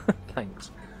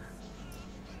 Thanks.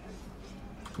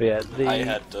 But yeah, I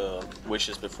had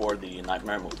wishes before the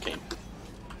Nightmare mode came.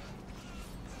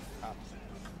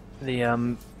 the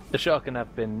Sharkan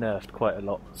have been nerfed quite a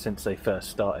lot since they first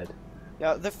started.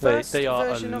 Yeah, the first they are a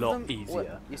version of lot them,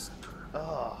 easier.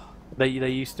 Oh. They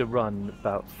used to run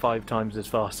about 5 times as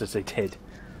fast as they did,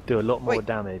 do a lot more Wait.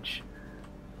 damage.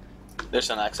 There's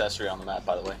an accessory on the map,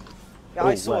 by the way. Yeah,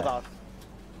 I Oh, saw where?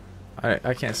 that.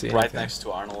 I can't see Right anything. next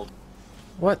to Arnold.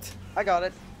 What? I got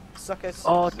it. Suckers.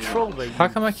 Oh, troller! How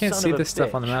come I can't son see of a this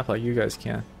stuff on the bitch. map like you guys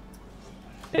can?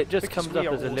 It just Because comes we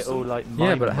up are as a little awesome. like. Yeah,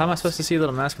 mime but how am I mask. supposed to see a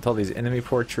little mask with all these enemy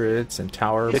portraits and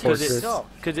tower Because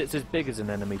portraits? it's as big as an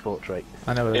enemy portrait.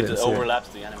 I know, but I It didn't see it. overlaps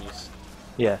the enemies.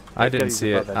 Yeah. I it didn't goes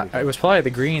see above it. everything. It was probably the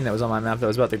green that was on my map that I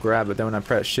was about to grab, but then when I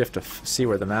pressed shift to see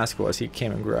where the mask was, he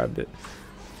came and grabbed it.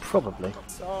 Probably.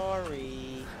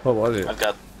 Sorry. What was it?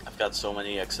 I've got so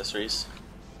many accessories.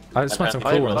 I just want some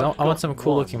I've cool ones. got I want some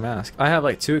cool one. looking masks. I have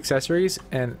like 2 accessories,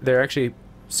 and they're actually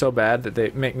so bad that they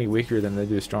make me weaker than they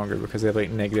do stronger because they have like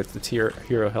negative to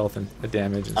hero health and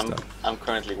damage and stuff. I'm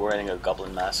currently wearing a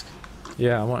goblin mask.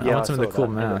 Yeah, I want some of the saw cool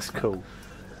that. It looks masks. Cool.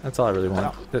 That's all I really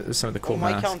want. Some of the cool Well,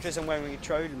 my masks. counter isn't wearing a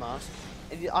troll mask.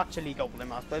 It's actually goblin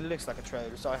mask, but it looks like a troll,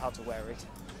 so I had to wear it.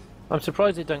 I'm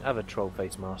surprised they don't have a troll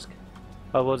face mask.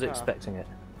 I was Yeah. expecting it.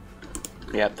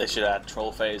 Yeah, they should add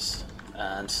troll face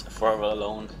and Forever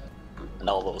Alone and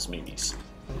all those memes.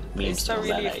 It's not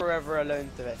really a from Forever Alone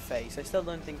face. I still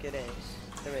don't think it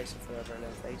is. There is a Forever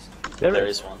Alone face. There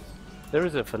is one. There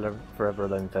is a Forever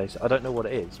Alone face. I don't know what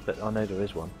it is, but I know there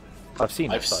is one. I've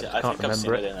seen it, but I I can't think I've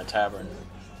seen remember it in a tavern.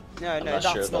 No, I'm no, not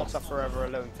that's sure, not though. a Forever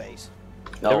Alone face.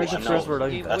 No, There is a I know. Forever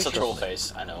Alone You- face. That's a which troll is-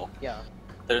 face, I know. Yeah,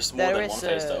 There's more There than is one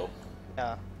face a- though.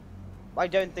 yeah. I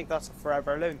don't think that's a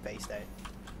Forever Alone face, though.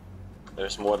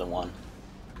 There's more than one.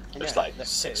 There's Yeah, like there's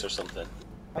 6 two. or something.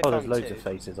 I Oh, there's found loads two. of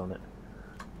faces on it.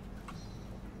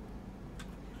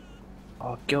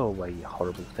 Oh, go away, you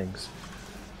horrible things.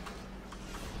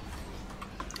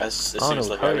 It Oh, seems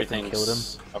no, like Hurricane killed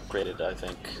everything's upgraded, I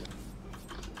think.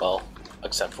 Well,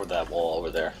 except for that wall over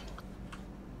there.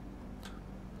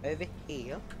 Over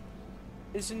here?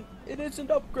 It isn't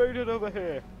upgraded over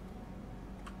here.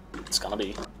 It's gonna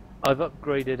be. I've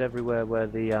upgraded everywhere where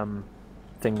the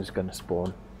thing's gonna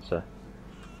spawn. So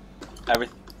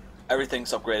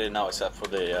Everything's upgraded now except for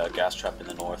the gas trap in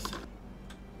the north.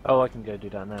 oh, I can go do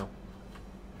that now.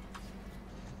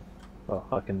 Well,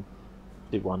 I can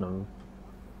do one of them.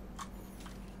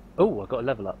 Oh, I got a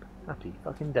level up. Happy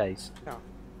fucking days. Yeah.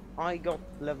 I got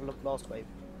level up last wave.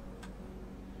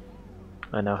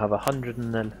 I now have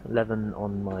 111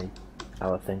 on my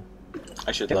power thing.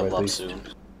 I should Hero level up boost. soon.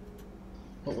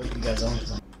 What weight you guys on?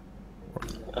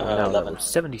 I'm now 11. level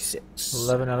 76.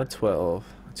 11 out of 12.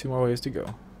 2 more ways to go.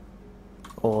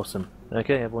 Awesome.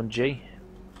 Okay, everyone G.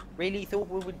 Really thought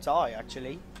we would die,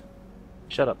 actually.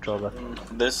 Shut up, Trobber.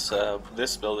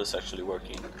 This build is actually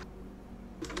working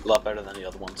a lot better than the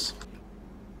other ones.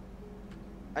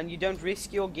 And you don't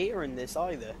risk your gear in this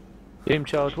either.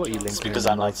 Doomchild, what are you It's linking because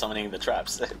in I'm not life? summoning the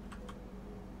traps.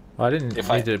 Well, I didn't If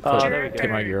I- need to Oh, put, there we go.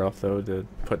 take my gear off though to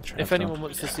put the traps If anyone on.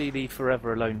 wants to see the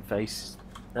Forever Alone face,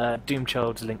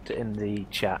 Doomchild's linked it in the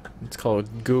chat. It's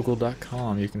called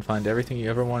google.com. You can find everything you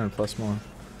ever wanted plus more.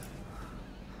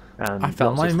 And I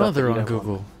found lots my of stuff mother that you on don't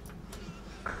want.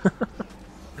 Google.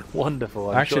 Wonderful.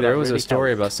 I'm Actually, sure there that was a really story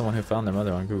helped. about someone who found their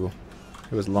mother on Google.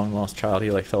 It was a long lost child. He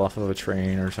like fell off of a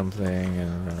train or something.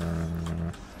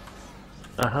 And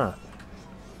Uh-huh.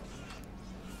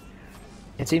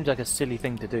 It seems like a silly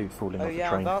thing to do, falling Oh off a yeah,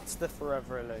 train. that's the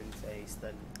Forever Alone face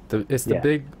then. it's the Yeah.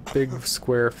 big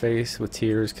square face with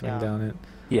tears coming Yeah. down it.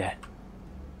 Yeah.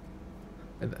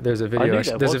 There's a I video. knew There's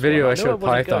there a was video one. I I knew I showed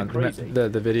wasn't going Python. crazy.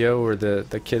 The video where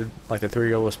the kid, like the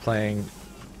 3-year-old, was playing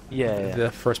Yeah. the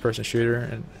first-person shooter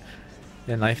and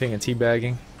knifing and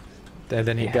teabagging, and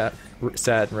then he Yeah. got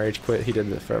sad and rage quit. He did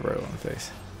the Forever Alone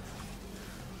face.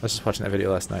 I was just watching that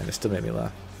video last night, and it still made me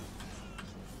laugh.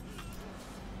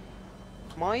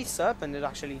 My serpent is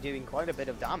actually doing quite a bit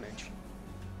of damage.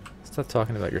 Stop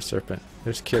talking about your serpent.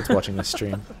 There's kids watching this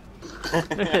stream.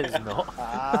 There's not.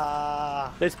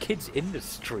 Ah, There's kids in the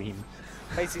stream.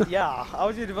 basically, yeah. I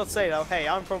was just about to say that. Hey,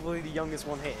 I'm probably the youngest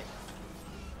one here.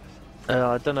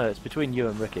 I don't know, it's between you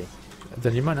and Ricky.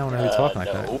 Then you might not want to be talking like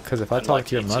No. that. Because if I I'm talk like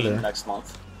to your 18 mother, next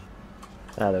month.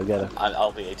 Ah, there we go.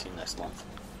 I'll be 18 next month.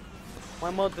 My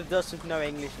mother doesn't know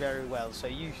English very well, so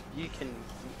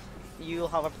you'll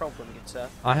have a problem, good sir.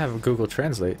 I have a Google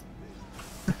Translate.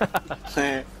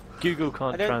 Google I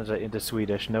can't don't- translate into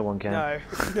Swedish, no one can. No,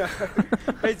 no.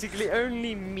 Basically,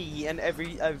 only me and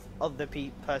every other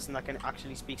person that can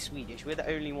actually speak Swedish. We're the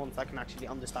only ones that can actually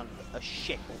understand a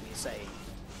shit what we're saying.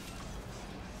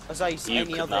 Besides You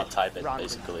any could other not type it, random-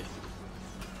 basically.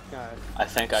 No. I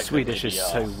think I Swedish could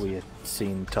is maybe, so weird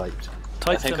seen typed.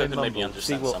 Type think I something could maybe Mumble,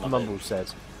 see understand what some of Mumble it.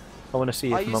 says. I want to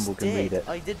see I if Mumble just can read it.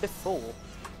 I did before.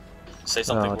 say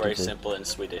something I very did too. simple in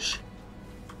Swedish.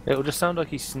 It'll just sound like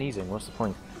he's sneezing, what's the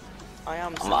point? I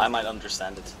am. I might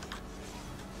understand it.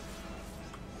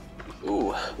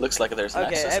 Ooh, looks like there's an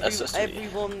Okay,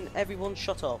 SSD. everyone,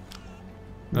 shut up.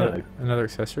 No. Another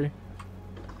accessory?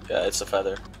 Yeah, it's a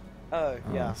feather. Oh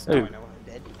yeah, that's- now I Ooh. know what I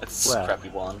did. It's Where? a crappy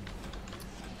one.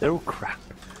 They're all crap.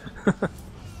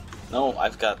 No,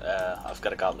 I've got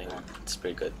a godly one. It's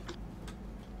pretty good.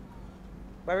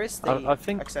 Where is the I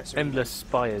think accessory? Endless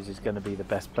Spires is going to be the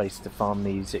best place to farm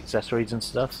these accessories and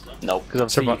stuff. Nope. Because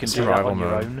obviously you can do that survival on your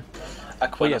mode. own.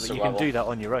 Aquanos Well, yeah, but you survival. can do that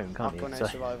on your own, can't you? Aquanos So,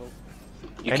 survival. You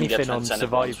can get anything on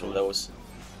transcendent ones survival. from those.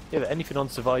 yeah, but anything on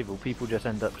survival, people just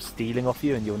end up stealing off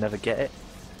you and you'll never get it.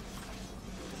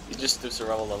 You just do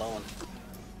survival alone.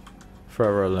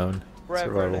 Forever alone. Forever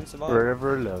Survival. and survival.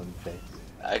 Forever alone, Faith.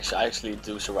 I actually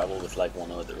do survival with like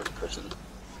one other person.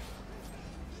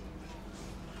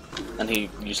 And he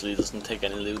usually doesn't take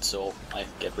any loot, so I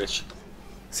get rich.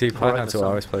 See, Alright, Python's who I son.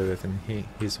 always play with, and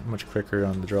he's much quicker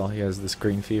on the draw. He has this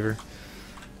green fever.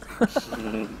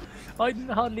 I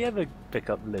hardly ever pick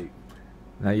up loot.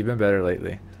 Now, you've been better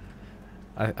lately.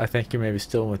 I think you maybe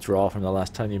still in withdrawal from the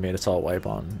last time you made us all wipe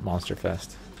on Monster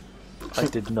Fest. I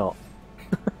did not.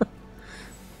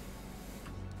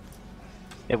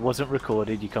 It wasn't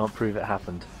recorded, you can't prove it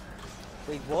happened.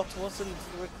 Wait, what wasn't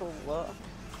recalled? What?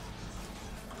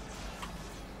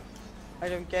 I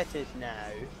don't get it now.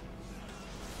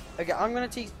 Okay, I'm gonna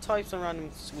type some random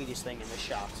Swedish thing in the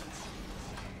chat.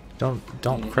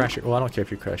 Don't crash your... Well, I don't care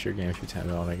if you crash your game if you tap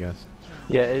it out, I guess.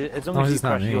 Yeah, as long Long as as you it's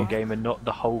not crash your me. game and not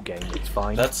the whole game, it's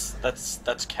fine. That's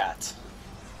cat.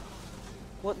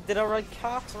 What did I write?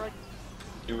 Cat, right?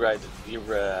 You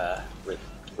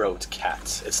wrote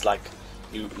cat. It's like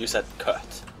you said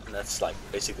cut, and that's like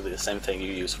basically the same thing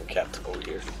you use for cat over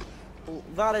here. Well,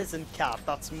 that isn't cat.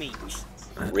 That's meat.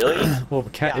 Really? Well,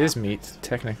 cat Yeah. is meat,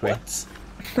 technically. What?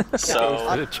 So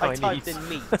I Chinese. typed in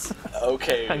meat.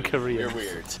 okay, And Korean. you're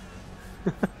weird.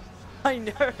 I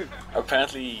know.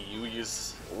 Apparently, you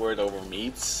use word over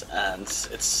meats, and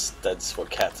that's for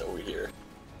cat over here.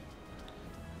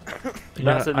 You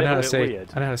know, That's a I know how little to bit say weird.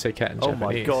 I know how to say cat in Oh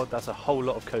Japanese. my god, that's a whole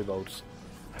lot of kobolds.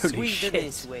 Holy Sweden shit.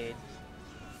 is weird.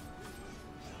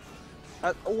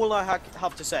 All I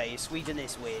have to say is Sweden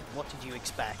is weird. What did you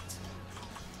expect?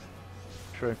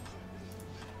 True.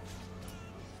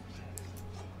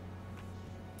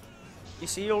 You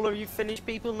see, all of you Finnish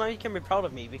people now, you can be proud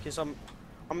of me because I'm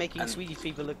making And- Swedish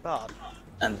people look bad.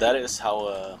 And that is how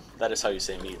you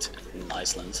say meat in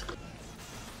Iceland.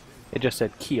 It just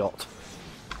said kiot.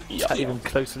 Is that even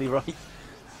closely right?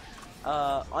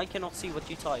 I cannot see what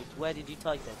you typed. Where did you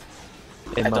type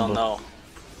it? In I don't Mumble. know.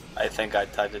 I think I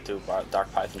typed it to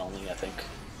Dark Python only. I think.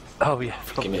 Oh yeah,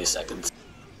 Give probably. me a second.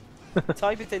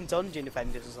 Type it in Dungeon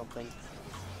Defenders or something.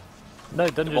 No,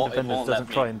 Dungeon won't- it Defenders won't let doesn't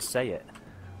me. try and say it.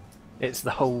 It's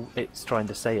the whole, it's trying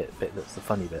to say it bit that's the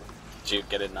funny bit. Did you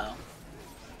get it now?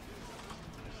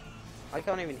 I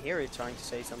can't even hear it trying to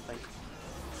say something.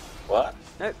 What?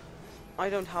 Nope, I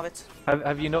don't have it.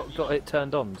 Have you not got it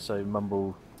turned on so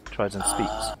Mumble tries and speaks?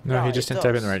 No, Yeah, he it just didn't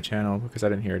type it in the does. right channel because I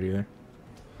didn't hear it either.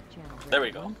 Channel There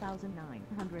we go.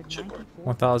 1994.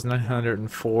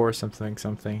 1904 something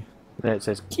something. There it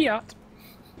says kiot.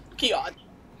 Kiot.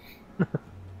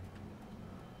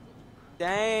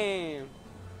 Damn.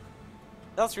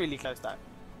 That's really close though.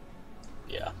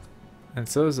 Yeah. And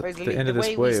so is Whereas the end of way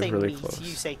this we wave say really meat, close. you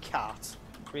say cat.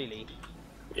 Really.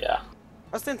 Yeah.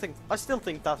 I still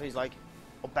think that is like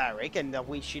barbaric and that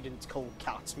we shouldn't call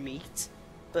cats meat.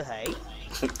 But hey.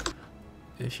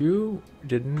 If you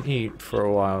didn't eat for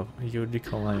a while, you would be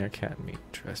calling a cat meat,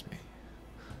 trust me.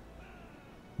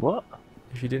 What?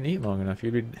 If you didn't eat long enough,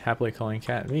 you'd be happily calling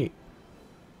cat meat.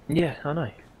 Yeah, I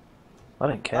know. I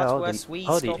don't care. That's I'll where eat, Swedes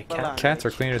I'll stop eat a the cat. land. Cats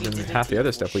are cleaner than Eat it half the into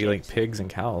other stuff we eat, like bullshit. pigs and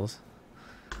cows.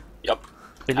 Yep.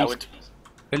 At I least, would.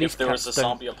 at If least there was cats a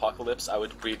don't- zombie apocalypse, I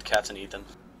would breed cats and eat them.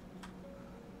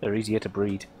 They're easier to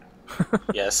breed.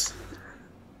 Yes.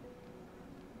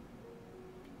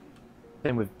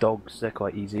 Same with dogs, they're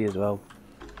quite easy as well.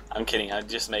 I'm kidding. I'd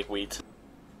just make wheat.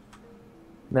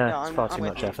 Nah, No, it's I'm- far I'm too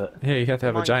with much you. effort. Yeah, you have to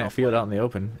have a Minecraft giant field way. out in the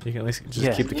open. You can at least just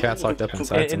Yeah. keep the cats locked up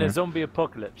inside In a somewhere. zombie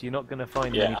apocalypse, you're not going to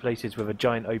find Yeah. many places with a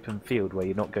giant open field where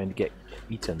you're not going to get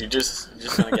eaten. You're just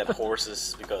gonna get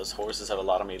horses because horses have a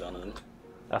lot of meat on them.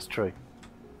 That's true.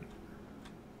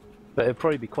 But it'd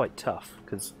probably be quite tough,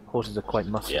 because horses are quite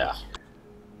muscly. Yeah.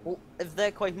 Well, if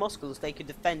they're quite musculous, they could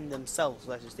defend themselves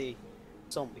versus the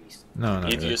zombies. No, no.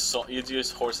 You'd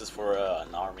use horses for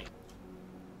an army.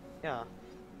 Yeah.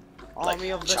 Like Army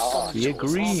of the charge. zombies. Be Army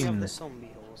of green. the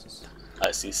zombie horses.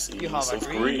 I see seas You have a of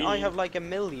green, I have like a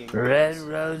million. Red greens.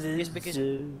 roses. It's because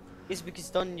it's because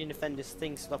Dungeon Defenders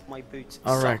thinks that my boots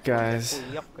Alright, suck when they're guys.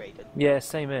 fully upgraded. Yeah,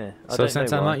 same here. I So don't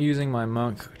since know I'm why. not using my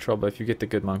monk trouble, if you get the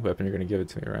good monk weapon, you're gonna give it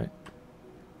to me, right?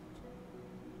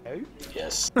 No,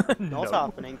 Yes. not No.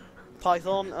 happening.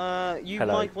 Python, you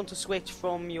Hello. might want to switch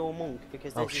from your monk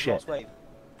because Oh, this is shit. last wave.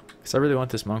 Because I really want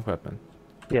this monk weapon.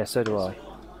 Yeah, so do I.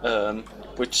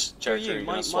 Which character are you My-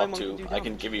 gonna my swap monk to?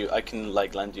 can do I can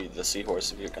like lend you the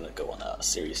seahorse if you're gonna go on a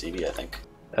serious EV. I think.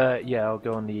 Yeah, I'll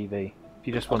go on the EV. If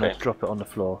you just want Okay. to drop it on the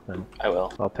floor, then I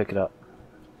will. I'll pick it up.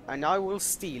 And I will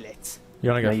steal it. You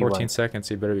only got No, you 14 won't. seconds,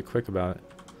 so you better be quick about it.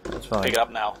 That's fine. Pick it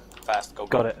up now. Fast. Go.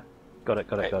 Got go. it. Got it.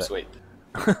 Got it. Okay, Got it. sweet.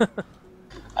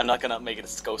 I'm not gonna make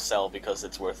it go sell because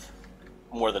it's worth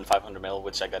more than 500 mil,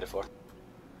 which I got it for.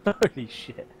 Holy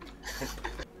shit.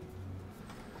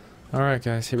 Alright,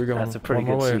 guys, here we go. That's a pretty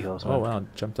One more good wave. seahorse, Oh, man. wow,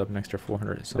 jumped up an extra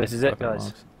 400. This is it,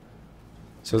 guys.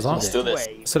 So as long Let's as, do this.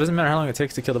 Wait. so it doesn't matter how long it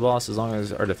takes to kill the boss, as long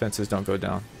as our defenses don't go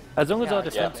down. As long as Yeah, our yeah.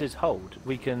 defenses hold,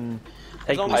 we can As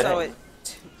take long them as down. how it.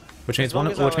 Which means As long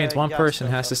one, as which our means one gas person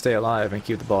goes has to up. stay alive and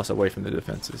keep the boss away from the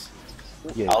defenses.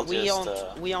 Yeah. I'll We just.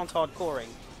 aren't hardcoring,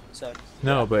 so.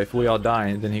 No, but if we all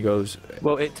die, then he goes.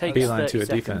 Well, it takes Beeline 30 to a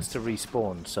seconds defense. to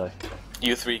respawn, so...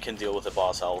 You three can deal with the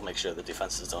boss. I'll make sure the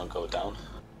defenses don't go down.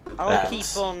 I'll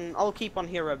And- keep on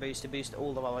hero boost to boost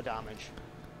all of our damage.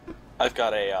 I've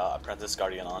got a apprentice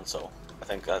guardian on, so I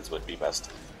think that would be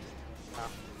best.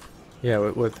 Yeah,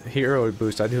 with hero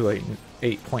boost, I do like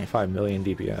 8.5 million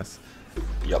DPS.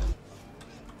 Yup.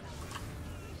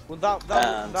 Well,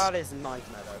 And- that is a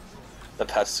nightmare though. The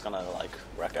pet's gonna like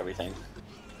wreck everything.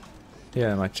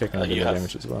 Yeah, my chicken will do you the have-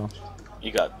 damage as well.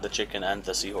 You got the chicken and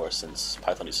the seahorse, since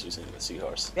Python is using the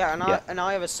seahorse. Yeah, and Yeah.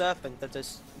 I have a serpent that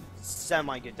does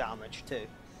semi good damage too.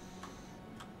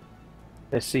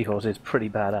 This seahorse is pretty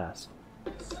badass.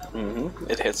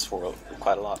 It hits for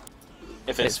quite a lot.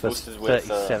 If it's It's for boosted with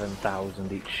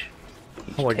 37,000 each.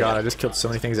 Oh my god, Yeah. I just killed so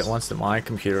many things at once that my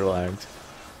computer lagged.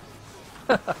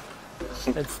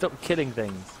 And stop killing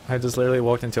things. I just literally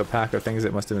walked into a pack of things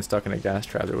that must have been stuck in a gas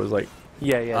trap. There was like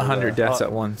Yeah, yeah. 100 deaths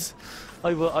at once.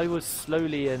 I was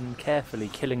slowly and carefully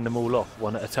killing them all off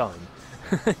one at a time.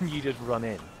 And you just run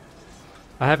in.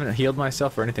 I haven't healed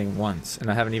myself or anything once,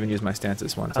 and I haven't even used my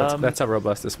stances once. That's how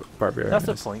robust this barbarian That's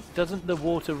is. the point. Doesn't the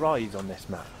water rise on this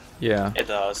map? Yeah, it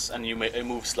does, and it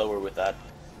moves slower with that.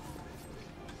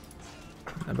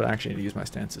 but I actually need to use my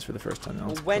stances for the first time now.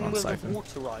 Well, when on will Siphon. the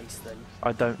water rise then?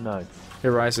 I don't know. It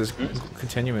rises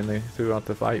continually throughout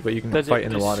the fight, but you can Does it fight in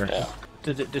the just- water. Yeah.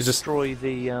 Does it just- destroy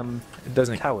the It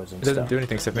doesn't. towers and It doesn't stuff? do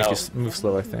anything except make No. you move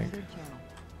slow, I think. Third channel.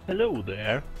 Hello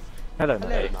there. Hello, Hello,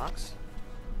 mate. Max.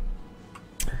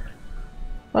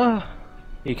 Ah,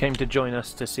 you came to join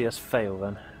us to see us fail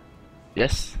then.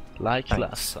 Yes, like Thanks.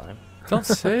 last time. Don't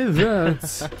say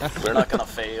that. We're not gonna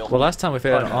fail. Well, last time we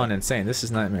failed I know. on Insane. This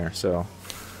is Nightmare, so...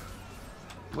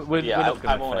 We're yeah, not I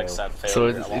gonna won't fail. accept failure. So I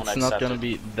it's won't not accept gonna it.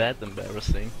 be that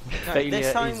embarrassing. No, Failure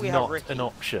this time is we have not Ricky. an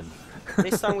option.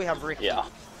 This time we have Ricky. Yeah.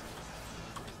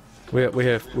 We have you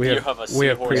have a pre-nerf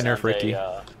seahorse and Ricky.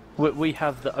 We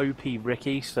have the OP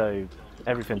Ricky, so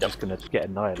everything's Yep. just gonna get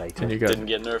annihilated. And you got Didn't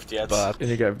get nerfed yet. But and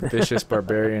you got vicious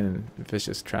barbarian and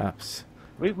vicious traps.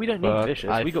 We don't need But vicious.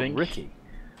 I We got think- Ricky.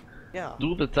 Yeah.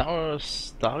 do the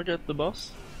towers target the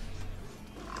boss?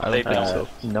 I They don't think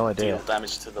so. No idea. deal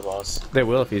damage to the boss. They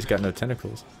will if he's got no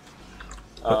tentacles.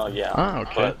 Yeah. Ah,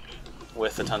 okay. But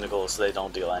with the tentacles, they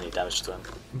don't deal any damage to him.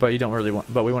 But you don't really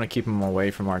want. But we want to keep him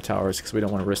away from our towers because we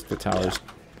don't want to risk the towers.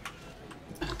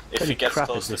 If Holy he gets crap,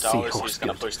 close to is this towers, seahorse he's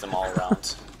gonna good. push them all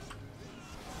around.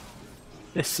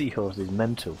 This seahorse is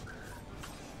mental.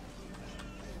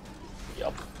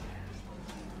 Yup.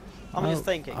 I'm just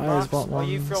thinking, I always Max, want are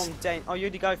you ones. from Are you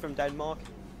the guy from Denmark?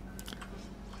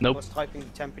 Nope, What's typing the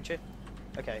temperature?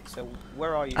 Okay, so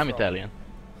where are you I'm from? Italian.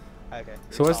 Okay.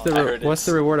 So what's I the heard what's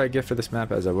the it's- reward I get for this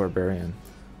map as a barbarian?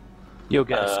 You'll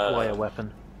get a Uh, squire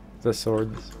weapon. The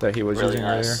sword that he was Really using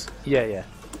nice. Yeah, yeah.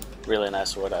 Really nice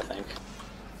sword, I think.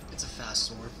 It's a fast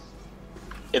sword.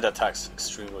 It attacks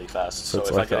extremely fast, So so, it's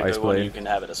if like I the get a Ice good one, Blade? you can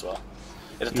have it as well.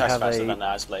 It attacks have faster a- than the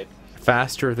Ice Blade. earlier.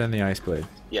 Faster than the Ice Blade.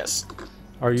 Yes.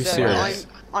 Are you So serious?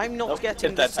 I'm not Nope,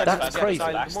 getting it the attacks sense That's faster that crazy.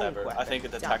 than the I'm monk Backstabber. I weapon. think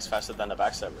it Damn. attacks faster than the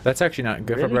Backstabber. That's actually not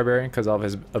good Really? for barbarian because all of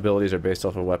his abilities are based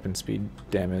off of weapon speed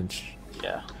damage.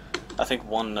 Yeah. I think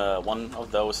one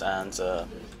of those and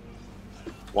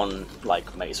one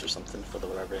like mace or something for the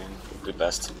barbarian would be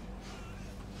best.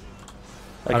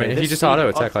 I mean, if this you just sea- auto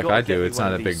attack I've like gotta I get do, me it's one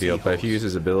not of a big these deal. But if you seahorse. use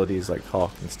his abilities like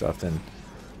Hawk and stuff, then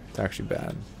it's actually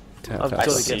bad. To have I've to got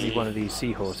have to get me see. one of these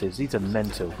seahorses. These are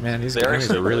mental. Man, these They're enemies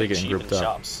actually are really really getting cheap grouped in up.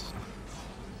 shops.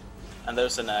 And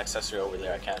there's an accessory over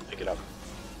there. I can't pick it up.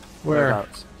 Where?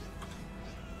 Whereabouts?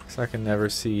 So I can never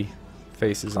see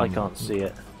faces. I on- can't see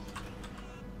it.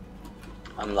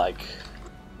 I'm like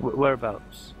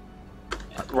Whereabouts?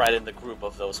 right in the group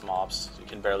of those mobs. You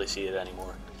can barely see it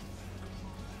anymore.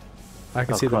 I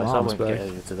can Oh, see the Christ, I mobs, won't but get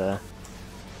over to there.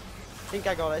 I think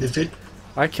I got it. If it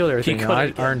I killed everything. You and I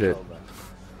couldn't get earned it. over.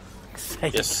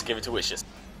 Sake. Just give it to Wishes.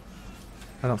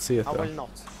 I don't see it I will though. not.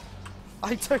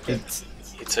 I took it.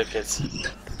 He took it.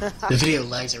 The video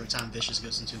lags every time Vicious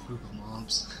goes into a group of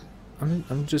mobs.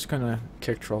 I'm just gonna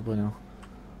kick Trouble now.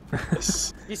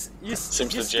 You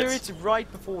steer it right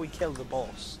before we kill the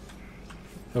boss.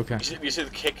 Okay. You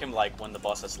should kick him like when the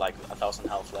boss has like 1,000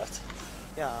 health left.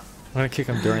 Yeah. I'm gonna kick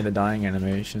him during the dying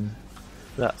animation.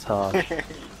 That's hard.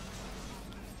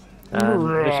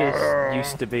 Vicious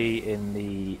used to be in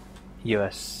the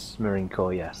US Marine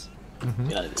Corps, yes.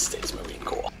 United States Marine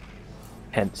Corps.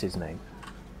 Hence his name.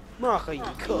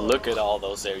 Look at all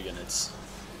those air units.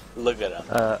 Look at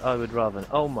them. I would rather.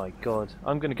 Oh my god.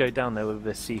 I'm gonna go down there with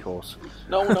this seahorse.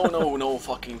 No,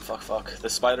 fucking fuck. The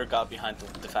spider got behind the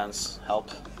defense.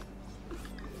 Help.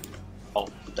 Oh,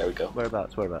 there we go.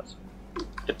 Whereabouts?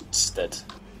 It's dead.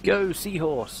 Go,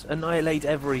 seahorse! Annihilate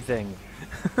everything!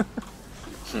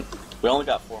 We only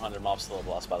got 400 mobs to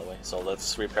level us, by the way, so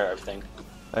let's repair everything.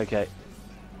 Okay.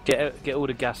 Get all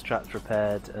the gas traps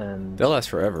repaired and... They'll last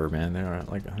forever, man. They're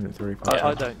at like 135.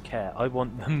 I don't care. I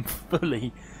want them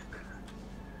fully.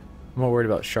 I'm more worried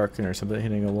about Sharkin or something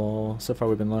hitting a wall. So far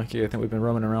we've been lucky. I think we've been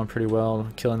roaming around pretty well,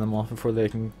 killing them off before they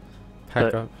can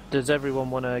pack up. Does everyone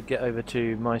want to get over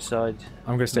to my side?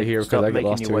 I'm gonna stay here because I get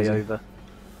lost too easy. Over.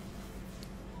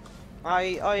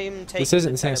 I'm taking. This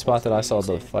isn't the same spot that I saw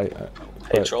the fight.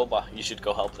 Hey Trollba, you should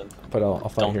go help them. But I'll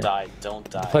fight here. Don't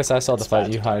die. The place I saw the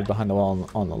fight, you hide behind the wall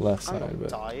on the left side. I'm but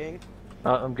dying.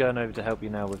 I'm going over to help you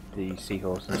now with the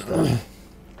seahorse and stuff.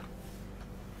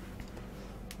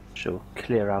 She'll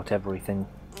clear out everything.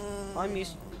 I'm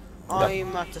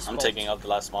at the spot. I'm taking out the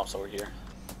last mobs over here.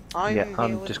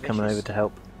 I'm just coming over to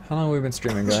help. How long have we been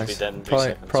streaming, guys? Be dead in 3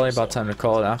 seconds Probably or about so. time to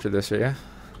call it after this, yeah?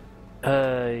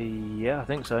 Yeah, I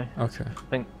think so. Okay. I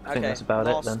think that's about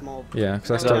it then. Mob. Yeah,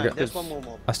 because There's one more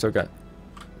mob. I still got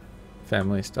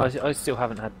family stuff. I still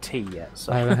haven't had tea yet,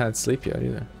 so... I haven't had sleep yet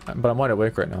either. But I'm wide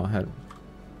awake right now. I had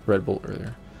Red Bull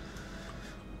earlier.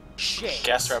 Shit.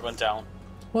 Gas trap went down.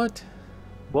 What?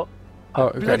 What? Oh,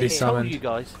 it got Bloody desummoned. told you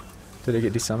guys. Did it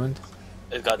get desummoned?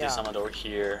 It got Yeah. desummoned over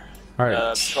here. Alright.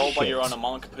 Trollba, you're on a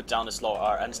monk, put down the slow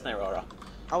R and snare aura.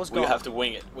 I was We going. have to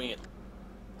wing it.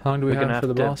 How long do we We're gonna have for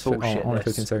the have boss? to bullshit only this.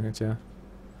 15 seconds, yeah.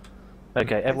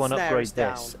 Okay, everyone Snare upgrade is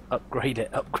down. this.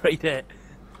 Upgrade it.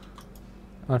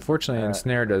 Unfortunately, and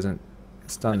Snare doesn't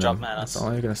stun Drop them. mana. It's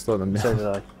only going to slow them So down. did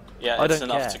I. Yeah, I it's don't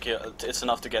enough care. to kill. It's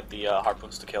enough to get the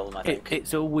harpoons to kill them. I think.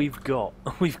 It's all we've got.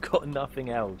 We've got nothing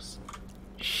else.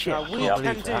 Shit, I We can't can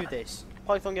believe do that. this.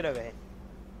 Python, get over here.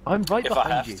 I'm right If I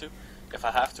behind have you. if I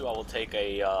have to, I will take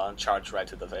a charge right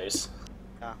to the face.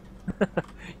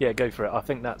 Yeah, go for it. I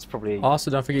think that's probably... Also,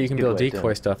 don't forget you can Good build way of doing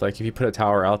decoy it. stuff. Like, if you put a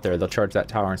tower out there, they'll charge that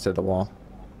tower instead of the wall.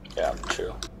 Yeah,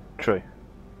 true. True.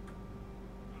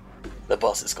 The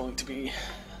boss is going to be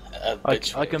a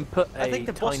bitch. I can put a I think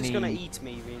the boss is tiny... gonna eat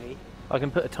me, really. I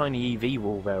can put a tiny EV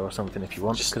wall there or something if you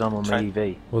want, Just because I'm on try- the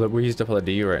EV. Well, we used up all the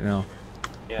DU right now.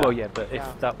 Yeah. Well, yeah, but if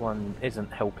Yeah. that one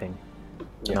isn't helping,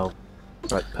 Yeah. no.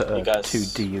 Right, put You a guys- 2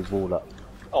 DU wall up.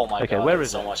 Oh my Okay, god, where that's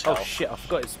is so it? much Oh health. shit, I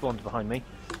forgot it spawned behind me.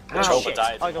 Trollba Shit,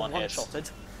 died I in got one hit. one-shotted.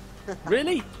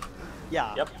 Really?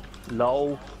 Yeah. Yep.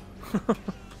 Lol.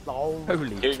 Lol.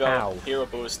 Holy Here you go. cow. Hero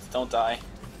boost. Don't die.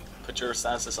 Put your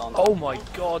stances on. Oh my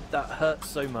god, that hurts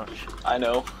so much. I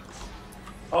know.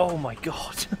 Oh my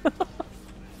god.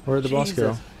 Where did the boss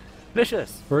go? Jesus.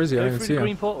 Vicious. Where is he? I Go don't even through see the him.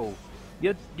 green portal.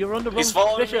 You're on the wrong... He's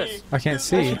following Vicious. me. I can't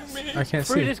see. me. I can't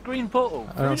Through see. this green portal.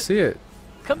 I don't see it.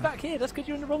 Come back here, that's because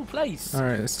you're in the wrong place.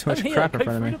 Alright, there's too much Come here, crap in go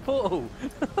front of through me. the portal.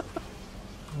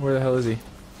 Where the hell is he?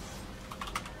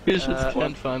 You just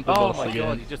can't find the Oh boss my again.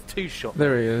 god, you just two-shot.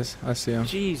 There he is. I see him.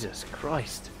 Jesus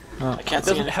Christ. Oh, I can't It see doesn't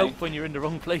anything. help when you're in the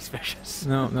wrong place, Vicious.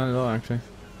 no, not at all, actually.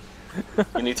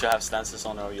 You need to have stances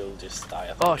on or you'll just die. I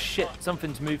think. Oh shit,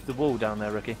 something's moved the wall down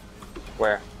there, Ricky.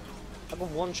 Where? I got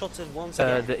one-shotted once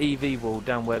again. The EV wall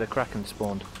down where the Kraken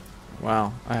spawned.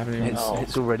 Wow, I haven't even.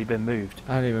 It's already been moved.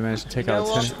 I haven't even managed to take You know out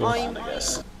what? tentacles. I'm- I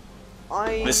guess.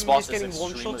 I'm This boss just is getting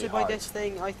extremely one-shotted by hard. this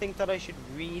thing. I think that I should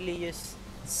really just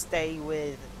stay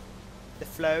with the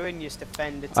flow and just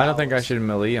defend it. I don't think I should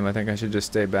melee him. I think I should just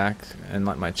stay back and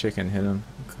let my chicken hit him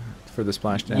for the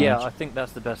splash damage. Yeah, I think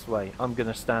that's the best way. I'm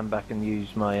gonna stand back and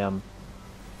use my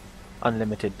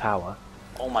unlimited power.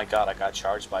 Oh my god, I got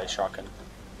charged by a shotgun.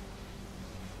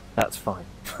 That's fine.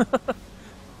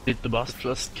 Did the boss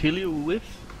just kill you with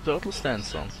turtle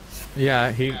stance on?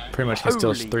 Yeah, he pretty much can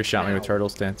still Holy 3-shot me with cow. turtle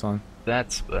stance on.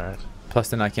 That's bad. Plus,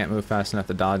 then I can't move fast enough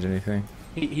to dodge anything.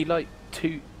 He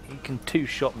can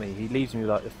two-shot me. He leaves me with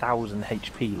like 1,000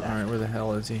 HP left. Alright, where the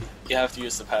hell is he? You have to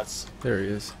use the pets. There he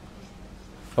is.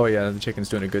 Oh yeah, the chicken's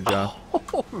doing a good job.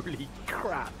 Holy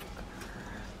crap!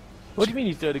 What do you mean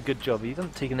he's doing a good job? He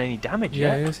hasn't taken any damage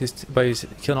Yeah, yet. he is. But he's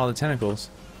killing all the tentacles.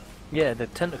 Yeah, the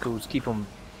tentacles keep on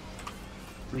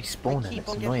respawning. Keep It's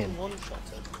on annoying. getting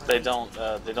one-shotted. They don't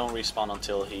respawn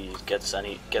until he gets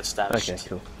damaged. Okay,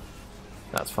 cool.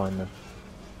 That's fine then.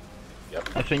 Yep.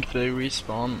 I think they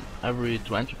respawn every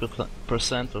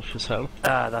 20% of his health.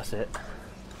 Ah, that's it.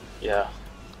 Yeah.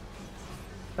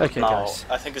 Okay, No, guys.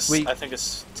 I think it's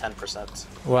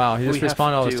 10%. Wow, he just We have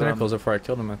respawned all his to, tentacles before I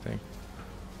killed him, I think.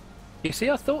 You see,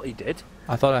 I thought he did.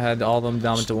 I thought I had all of them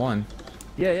down to one.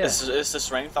 Yeah, yeah. Is the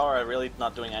strength hour really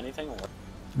not doing anything? Or?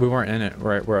 We weren't in it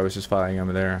right where I was just fighting him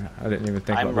there. I didn't even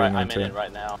think about going I'm into in it. it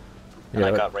right now, and Yeah,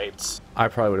 I but got raped. I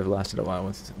probably would have lasted a while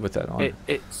with that on.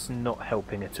 It's not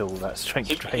helping at all. That strength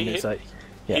He drain is hit- like.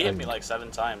 He Yeah, hit me like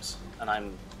 7 times, and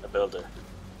I'm a builder.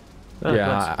 Oh, yeah,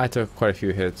 nice. I took quite a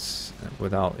few hits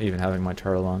without even having my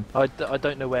turtle on. I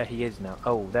don't know where he is now.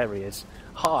 Oh, there he is.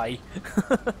 Hi.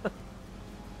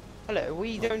 Hello,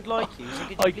 we don't like you, so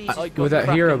could you I please... got With that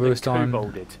Kraken hero and boost on,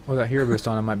 kobolded. with that hero boost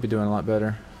on, I might be doing a lot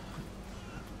better.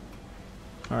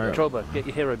 All right, Trollbug, get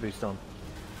your hero boost on.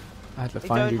 I have to They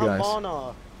find don't you have guys.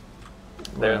 mana.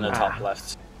 They're in the Ah. top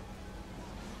left.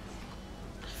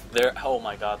 They're oh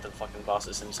my god, the fucking boss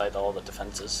is inside all the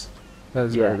defenses. That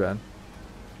is Yeah. very bad.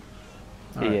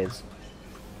 He Alright. is.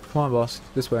 Come on, boss.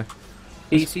 This way.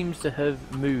 He seems to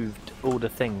have moved all the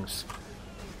things.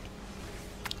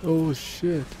 Oh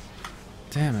shit!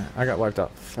 Damn it! I got wiped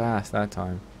out fast that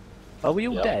time. Are we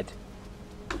all Yep. dead?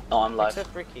 No, I'm live.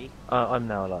 Except Ricky. I'm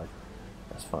now alive.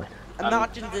 That's fine. I'm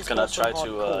Imagine this gonna was so try to,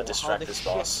 hardcore. distract How the this shit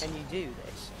boss. can you do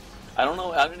this? I don't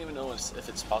know. I don't even know if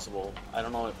it's possible. I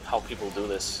don't know how people do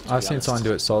this. to I've be seen honest. someone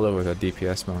do it solo with a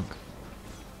DPS monk.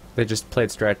 They just played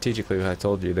strategically. What I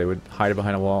told you, they would hide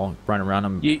behind a wall, run around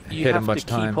them, You hit him have a bunch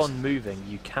to of keep times. on moving.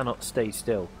 You cannot stay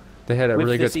still. They had a With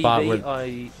really this good spot EV, where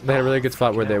they had a really good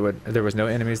spot where there was no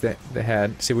enemies. They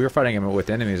had. See, we were fighting them with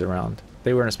enemies around.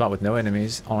 They were in a spot with no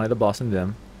enemies, only the boss and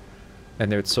them, and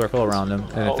they would circle around them.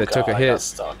 And if Oh they god, took a I got hit,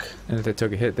 stuck.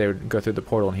 they would go through the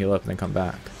portal and heal up and then come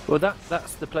back. Well,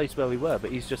 that's the place where we were,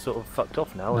 but he's just sort of fucked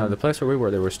off now. No, and- the place where we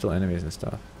were, there were still enemies and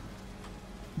stuff.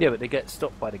 Yeah, but they get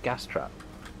stopped by the gas trap.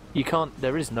 You can't.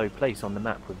 There is no place on the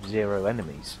map with 0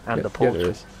 enemies and Yeah, a portal. there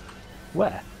is.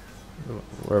 Where?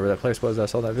 Wherever that place was, I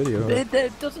saw that video. There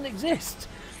doesn't exist.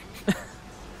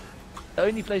 The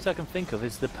only place I can think of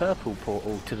is the purple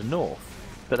portal to the north,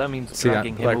 but that means See,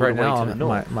 dragging him like all right the way now, to the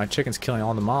north. my chicken's killing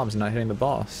all the mobs and not hitting the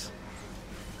boss.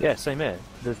 Yeah, same here.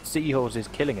 The seahorse is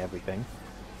killing everything,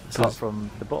 This apart is, from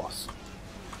the boss.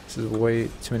 this is way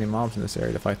too many mobs in this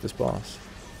area to fight this boss.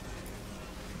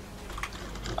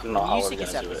 I don't know how you we're sick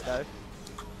gonna do yourself, it.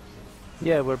 though.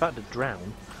 Yeah, we're about to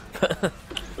drown.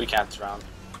 We can't drown.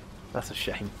 That's a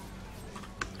shame.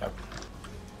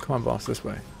 Come on, boss, this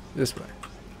way. This way.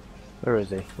 Where is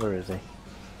he? Where is he?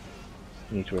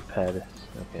 We need to repair this.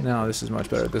 Okay. No, this is much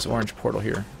better. This orange portal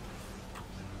here.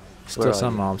 Still Where are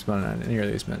some you? mobs, but not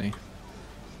nearly as many.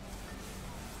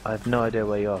 I have no idea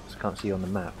where you are because I can't see you on the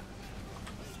map.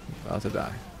 About to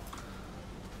die.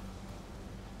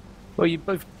 Well, you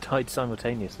both died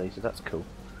simultaneously, so that's cool.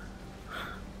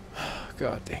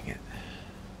 God dang it.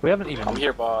 We haven't even. I'm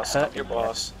here, boss. I'm hurt here, him yet.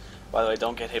 boss. By the way,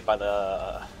 don't get hit by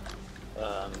the.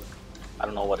 I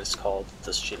don't know what it's called.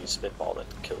 This shitty spitball that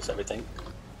kills everything.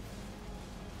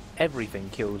 Everything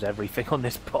kills everything on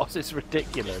this boss. It's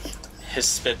ridiculous. His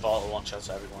spitball one-shots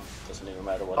everyone. Doesn't even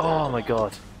matter what. Oh they're my doing.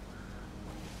 god.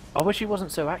 I wish he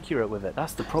wasn't so accurate with it.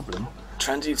 That's the problem.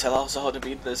 Trendy, tell us how to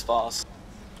beat this boss.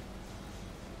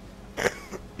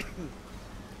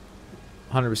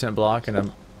 100% block and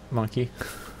a monkey.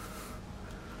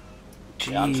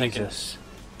 Yeah, I'm thinking- Jesus.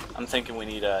 I'm thinking we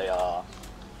need a.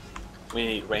 We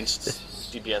need ranged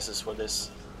DPSs for this.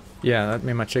 Yeah, that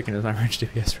mean my chicken is my range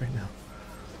DPS right now.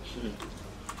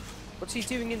 What's he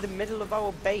doing in the middle of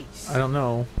our base? I don't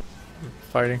know.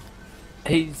 Fighting.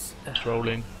 He's.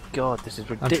 Trolling. God, this is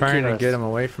I'm ridiculous. trying to get him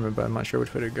away from it, but I'm not sure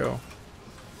which way to go.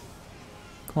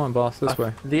 Come on, boss, this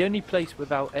way. The only place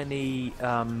without any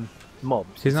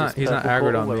mobs. He's is not- this he's not purple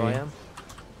aggroed portal on where me. I am.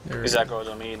 There He's we go.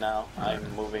 aggroed on me now.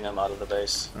 I'm moving him out of the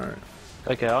base. Alright.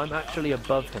 Okay, I'm actually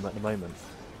above him at the moment.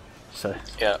 So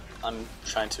Yeah, I'm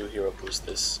trying to hero boost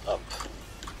this up.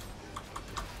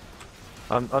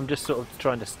 I'm just sort of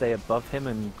trying to stay above him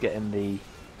and get in the.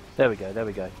 There we go. There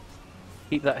we go.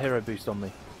 Keep that hero boost on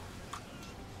me.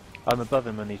 I'm above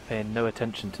him and he's paying no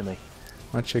attention to me.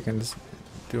 My chicken's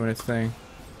doing its thing.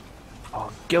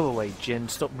 Oh, go away, Jin.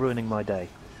 Stop ruining my day.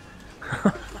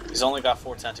 He's only got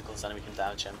 4 tentacles, and we can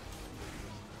damage him.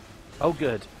 Oh,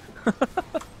 good.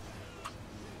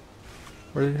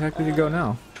 Where the heck did he go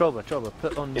now? Trollber,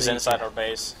 put on He's the... inside our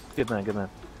base. Good man, good man.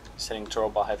 He's hitting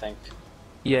Trollbot, I think.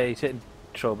 Yeah, he's hitting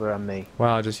Trollber and me.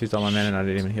 Wow, I just used all my mana and I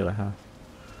didn't even heal a half.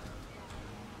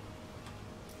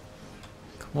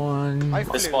 Come One.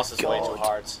 This boss is way too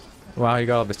hard. Wow, he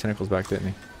got all of his tentacles back, didn't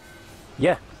he?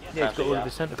 Yeah, he's got all yeah. of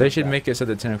his tentacles They should back. make it so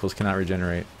the tentacles cannot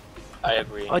regenerate. I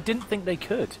agree. I didn't think they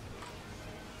could.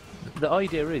 The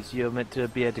idea is you're meant to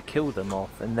be able to kill them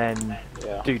off and then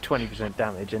Yeah. do 20%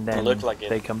 damage and then Look like it.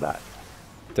 they come back.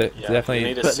 They Yeah, you definitely.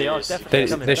 need a But they are serious definitely They,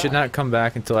 coming they should back. not come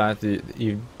back until after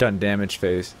you've done damage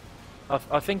phase.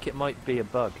 I think it might be a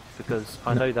bug because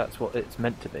I know that's what it's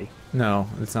meant to be. No,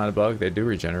 it's not a bug. They do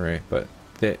regenerate, but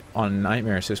on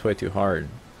Nightmare it's just way too hard.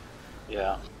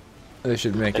 Yeah. They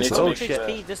should make They it need so. to How make much sure-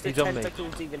 HP does the He's on me.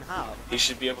 tentacles even have? He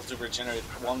should be able to regenerate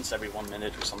once every 1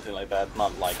 minute or something like that,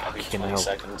 not like every Fucking 20 hell.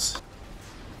 seconds.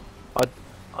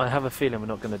 I have a feeling we're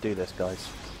not going to do this, guys.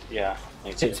 Yeah,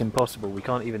 me too. It's impossible. We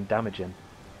can't even damage him.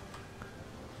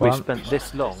 Well, We've spent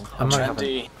this long I'm and we not- haven't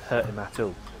Trendy, hurt him at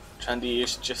all. Trendy, you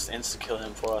should just insta-kill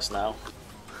him for us now.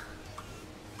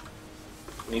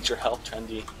 Need your help,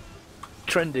 Trendy.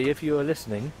 Trendy, if you are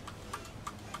listening,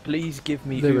 please give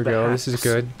me There we Uber go. hacks. This is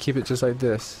good. Keep it just like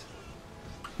this.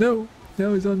 No,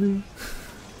 no, he's on me.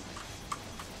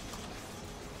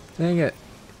 Dang it!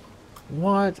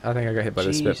 What? I think I got hit by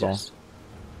the spitball. Jesus.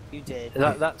 You did.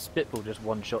 That spitball just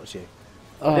one-shots you.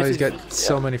 Oh, This he's is- got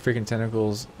so many freaking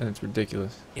tentacles, and it's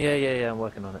ridiculous. Yeah, I'm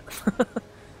working on it.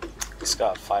 He's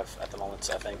got 5 at the moment,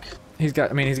 I think. He's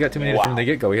got. I mean, he's got too many from the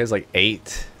get-go. He has like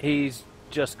 8. He's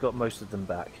just got most of them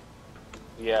back.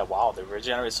 Yeah, wow, they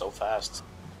regenerate so fast.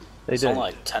 They It's do. only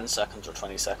like 10 seconds or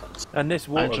 20 seconds. And this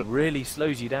water ju- really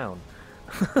slows you down.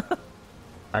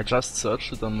 I just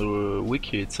searched it on the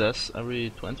wiki. It says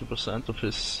every 20% of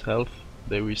his health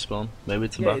they respawn. Maybe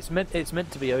it's a Yeah, bug. it's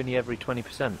meant to be only every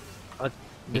 20%. This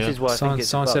Yeah. is why I think it's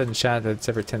Someone a bug. said in chat that it's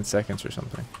every 10 seconds or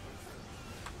something.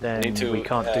 Then Need to, we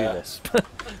can't do this.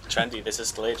 Trendy, this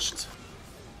is glitched.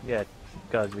 Yeah,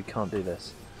 guys, we can't do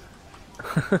this.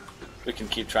 We can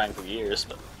keep trying for years,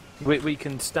 but We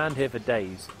can stand here for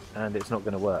days and it's not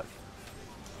going to work.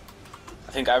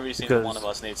 I think every single Because- one of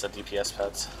us needs a DPS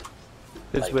pet.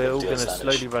 Because Like, we're it all going deals to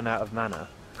damage. slowly run out of mana.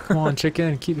 Come on,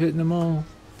 chicken, keep hitting them all.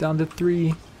 Down to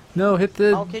 3. No, hit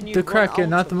the How can you the run Kraken, out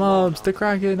not of the mobs. mana? The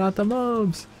Kraken, not the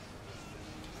mobs.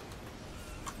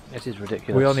 This is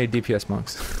ridiculous. We all need DPS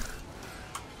monks.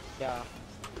 Yeah.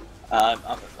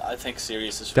 I think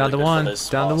Sirius is Down really to good 1. for this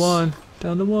Down to boss. 1.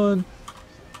 Down to 1.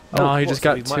 No, Oh, he what, just so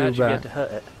got we might 2 actually be able back. to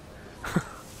hurt it.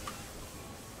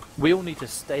 We all need to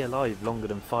stay alive longer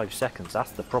than 5 seconds.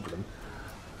 That's the problem.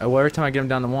 Well, every time I get him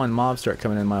down to 1, mobs start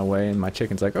coming in my way, and my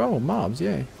chicken's like, oh, mobs,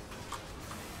 yay.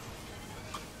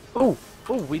 Oh,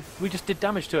 we just did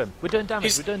damage to him. We're doing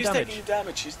damage. We're doing He's damage. taking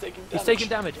damage. He's taking damage. He's taking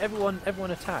damage.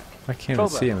 Everyone attack. I can't even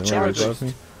Cobra, see him. Is charge. he above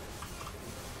me?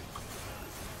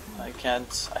 I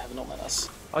can't. I have no manas.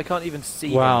 I can't even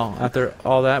see Wow, him. after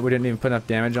all that, we didn't even put enough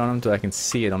damage on him so I can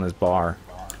see it on his bar.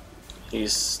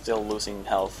 He's still losing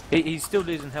health. He's still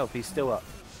losing health. He's still up.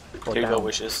 Or Here you go, down.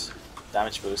 wishes.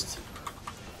 Damage boost.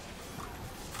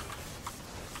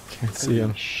 Can't see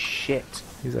him. Shit.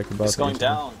 He's like above He's going me.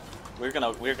 down. We're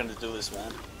gonna do this,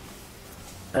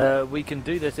 man. We can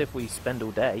do this if we spend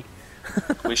all day.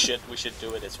 we should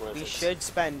do it. It's worth We it. should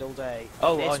spend all day.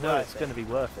 Oh, It's I know worth it's it. going to be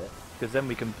worth it because then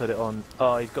we can put it on.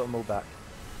 Oh, he's got them all back,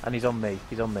 and he's on me.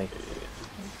 He's on me.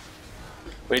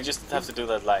 We just have to do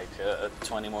that like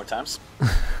 20 more times.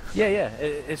 Yeah,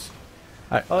 it's.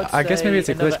 I'd I guess maybe it's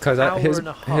a say glitch because another his hour and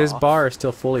a his half. bar is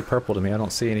still fully purple to me. I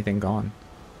don't see anything gone.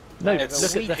 No, It's-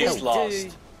 look at the he's health.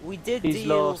 lost. We did He's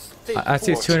deal. lost. I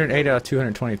see it's 208 out of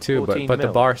 222, 14 but the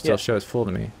mil. bar still Yeah. shows full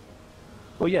to me.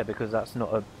 Well, yeah, because that's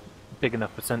not a big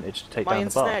enough percentage to take My down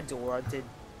the bar. ensnare door did.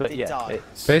 But did yeah, die.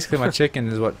 it's. Basically, my chicken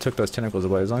is what took those tentacles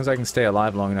away. As long as I can stay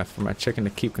alive long enough for my chicken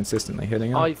to keep consistently hitting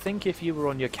him. I think if you were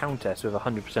on your countess with a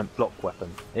 100% block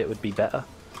weapon, it would be better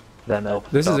than a.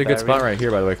 This is a good spot barbarian. right here,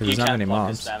 by the way, because He there's not can't many block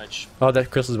his mobs. damage. Oh, that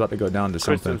crystal's about to go down to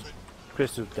something.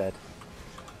 Crystal's dead.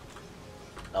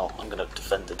 No, I'm gonna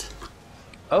defend it.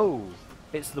 Oh,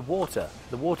 it's the water.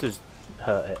 The water's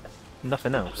hurt it.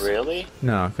 Nothing else. Really?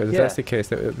 No, because if Yeah. that's the case,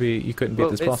 that would be you couldn't beat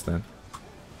Well, this it's- boss then.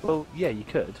 Well, yeah, you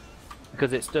could,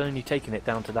 because it's only taking it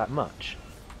down to that much.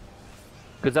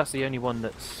 Because that's the only one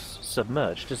that's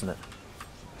submerged, isn't it?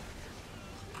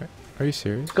 Are you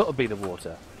serious? It's got to be the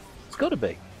water. It's got to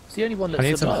be. It's the only one that's I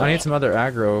need submerged. some other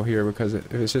aggro here because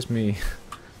if it's just me,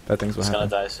 bad things will He's gonna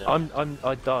happen. die soon.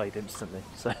 I died instantly.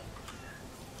 So.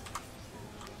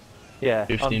 Yeah,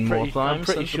 15 I'm more pretty, times I'm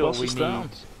pretty and the sure boss we is need. down.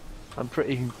 I'm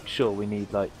pretty sure we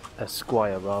need like a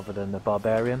squire rather than a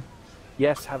barbarian.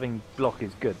 Yes, having block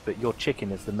is good, but your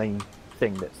chicken is the main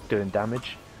thing that's doing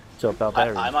damage. So a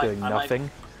barbarian I is might- doing I might-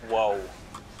 nothing. Whoa.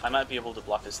 I might be able to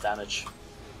block his damage.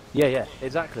 Yeah,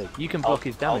 exactly. You can block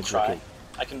his damage, I'll try. Ricky.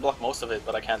 I can block most of it,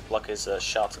 but I can't block his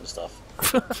shots and stuff.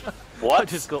 I What?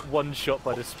 just got one shot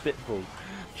by the spitball.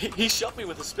 He shot me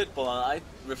with a spitball and I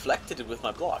reflected it with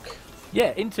my block.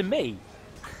 Yeah, into me.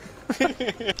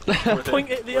 Worth Point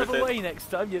it the worth other way next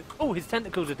time. Oh, his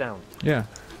tentacles are down. Yeah.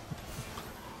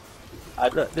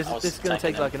 Look, this I was is going to take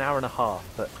tanking like an hour and a half,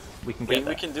 but we can get We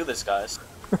there. can do this, guys.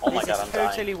 Oh my This god, is I'm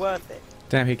totally dying. worth it.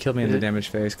 Damn, he killed me in Is the it? damage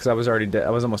phase because I was already dead. I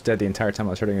was almost dead the entire time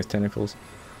I was hurting his tentacles.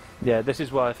 Yeah, this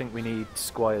is why I think we need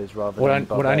squires rather What than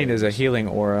what I need is a barbarians. healing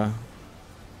aura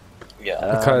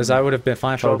Yeah. because I would have been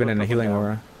fine if I would have been Trollber, in a put healing one down.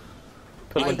 aura.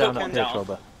 Put You one can down put up one here, down.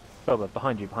 Trollber. Trollber,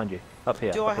 behind you. Up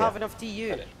here. Do up I have here. enough DU?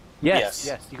 Yes, Yes.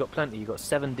 yes, you got plenty. You got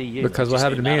 7 DU. Because what Just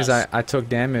happened to need me is manas. I took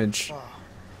damage,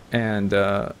 and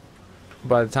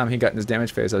by the time he got in his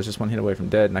damage phase, I was just one hit away from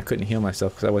dead, and I couldn't heal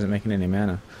myself because I wasn't making any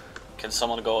mana. Can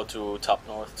someone go to top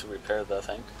north to repair the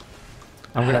thing?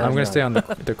 I'm gonna No. stay on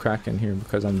the Kraken here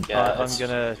because I'm. Yeah, I'm it's-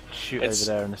 gonna shoot it's-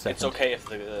 over there in a second. It's okay if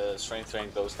the strength drain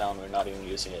goes down, we're not even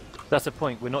using it. That's the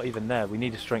point. We're not even there. We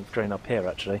need a strength drain up here,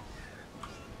 actually.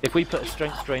 If we put a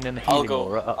strength drain and a I'll healing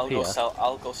aura up here,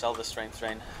 I'll go sell the strength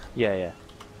drain yeah,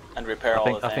 and repair all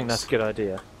the things. I think that's a good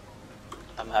idea.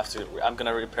 I'm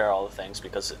gonna repair all the things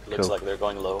because it looks Cool. like they're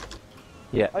going low.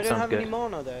 Yeah, I don't sounds have good. any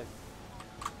mana though.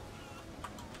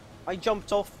 I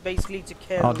jumped off basically to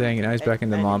kill. Oh dang it! Now he's back in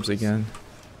the mobs enemies.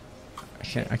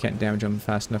 again. I can't damage him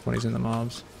fast enough when he's in the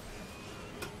mobs.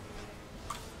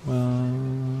 Well,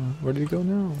 where did he go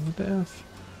now? What the f?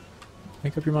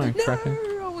 Make up your mind, No, Kraken.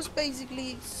 I was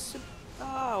basically.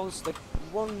 I was like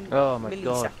 1 Oh my god,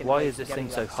 millisecond why away is from this thing getting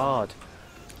so that hard?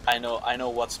 I know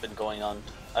what's been going on.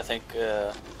 I think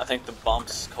the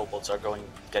bombs kobolds are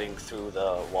getting through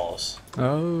the walls.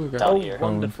 Oh, God. Down Oh, here.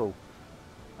 wonderful.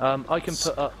 I can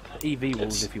put up EV walls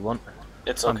It's- if you want.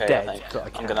 It's I'm okay, dead, I think. but I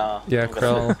I'm can. gonna. Yeah, I'm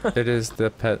gonna- Krell, it is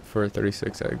the pet for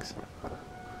 36 eggs.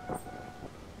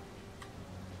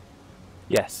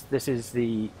 Yes, this is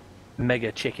the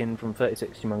mega chicken from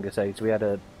 36 Humongous Eggs. We had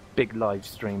a big live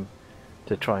stream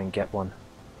to try and get one.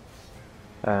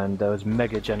 And there was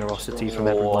mega generosity from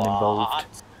everyone involved. What?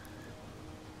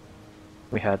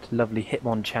 We had lovely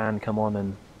Hitmonchan come on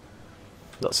and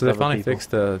lots So they of other finally people.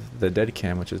 fixed the dead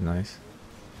cam, which is nice.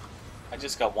 I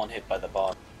just got one hit by the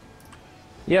bot.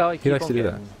 Yeah, I keep likes on to do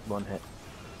getting one hit.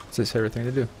 It's his favorite thing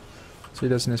to do. So he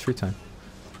does in his free time.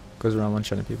 Goes around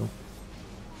one-shotting people.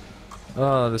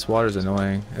 Oh, this water's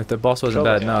annoying. If the boss wasn't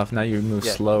Trouble. bad enough, now you move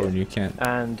Yeah, slow yeah. and you can't.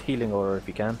 And healing aura if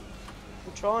you can.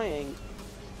 I'm trying.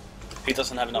 He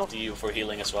doesn't have enough DU for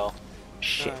healing as well.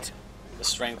 Shit. The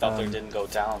strength out there Um, didn't go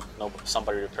down. No,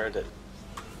 somebody repaired it.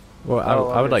 Well, Oh, I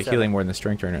I'll would go like sell healing it. more than the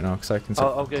strength drain right now, because I can.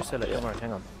 I'll go sell it, don't worry,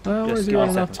 hang on. Oh, where's just he give me a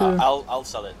running off second. to? I'll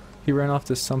sell it. He ran off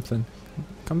to something.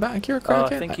 Come back here, Oh,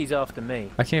 Kraken. I think he's after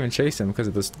me. I can't even chase him because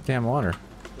of this damn water.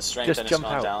 The strength Just drain is jump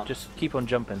gone out, down. just keep on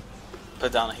jumping.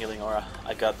 Put down a healing aura.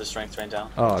 I got the strength drain down.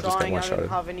 Oh, I just got Trying, I one don't shotted.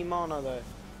 have any mana though.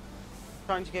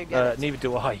 Trying to go get it. Neither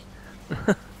do I.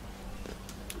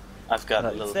 I've got a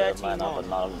It's little bit of 13 mana, but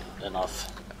not enough.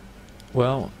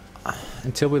 Well,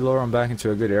 until we lower him back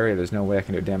into a good area, there's no way I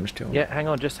can do damage to him. Yeah, hang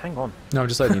on, just hang on. No, I'm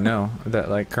just letting you know that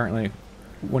like currently,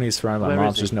 when he's surrounded by Where is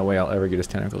mobs, he? there's no way I'll ever get his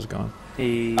tentacles gone.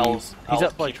 He's I'll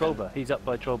up by keep him. Trollber. He's up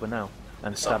by Trollber now.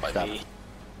 And It's up stab by stab. me.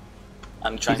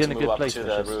 I'm trying He's to in a move good up place, to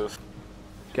the Vicious. roof.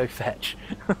 Go fetch.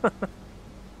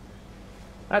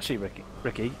 Actually,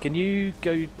 Ricky, can you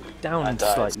go I down died.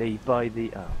 slightly by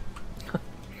the... Oh.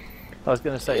 I was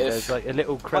going to say, If- there's like a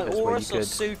little My crevice where you auras are could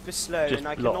super slow just and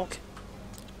I block. cannot.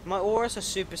 My auras are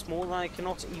super small and I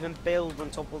cannot even build on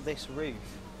top of this roof.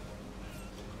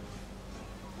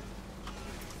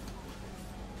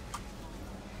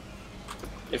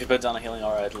 If you put down a healing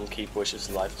aura, it'll keep Wish's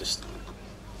life. Just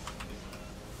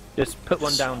put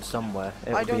one down somewhere.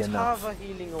 It'll I be don't enough. have a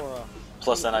healing aura.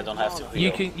 Plus, then I don't have to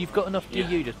You heal. you've got enough Yeah.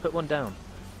 DU. Just put one down.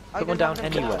 I Put one don't down have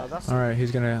enough anywhere. mana, that's- All right,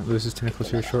 he's gonna lose his tentacles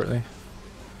here shortly.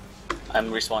 I'm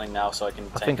respawning now, so I can. I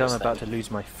tank think I'm this about thing. to lose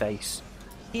my face.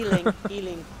 Healing,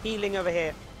 healing, healing over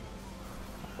here.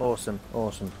 Awesome,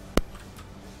 awesome.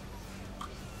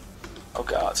 Oh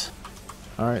god,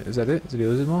 All right, is that it? Did he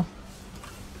lose them all?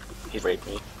 he raped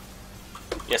me.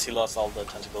 Yes, he lost all the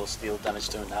tentacles. Deal damage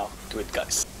to him now. Do it,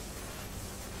 guys.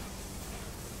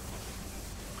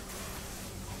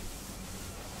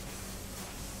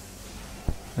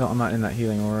 No, I'm not in that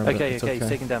healing aura. But Okay, it's okay, okay. he's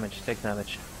taking damage. Taking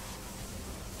damage.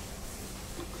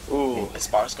 Ooh, his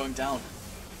bar's going down.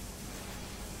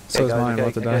 So is guys, mine. okay,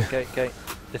 About to okay, die. okay, okay.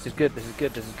 This is good. This is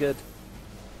good. This is good.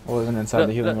 I wasn't inside Look,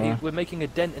 the healing look, aura. we're making a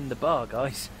dent in the bar,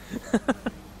 guys.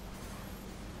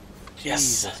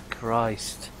 Yes. Jesus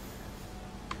Christ.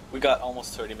 We got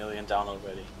almost 30 million down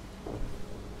already.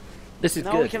 This is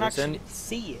now good. we can It's actually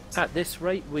see it. At this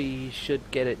rate, we should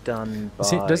get it done by.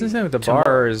 See, it doesn't seem like the tomorrow.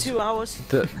 bars. 2 hours.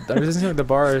 It doesn't seem like the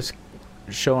bar is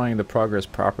showing the progress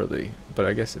properly, but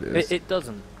I guess it is. It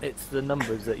doesn't. It's the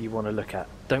numbers that you want to look at.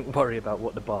 Don't worry about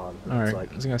what the bar looks Alright,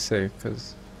 like. I was gonna say,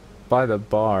 because by the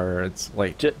bar, it's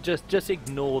like Just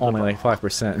ignore the only bar. like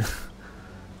 5%.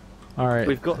 Alright.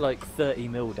 We've got like 30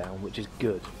 mil down, which is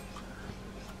good.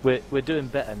 We're doing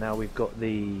better now. We've got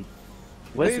the.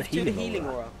 Where's Move the to the healing healing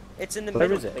aura? aura. It's in the Where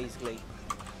middle, is it? basically.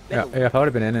 Yeah, Middle. if I would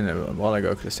have been in it a while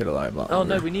ago, I could have stayed alive. Oh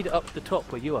no, we need it up the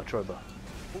top where you are, Troba.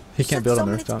 He can't build on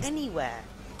the It's rooftop. anywhere.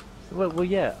 Well,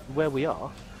 yeah, where we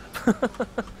are.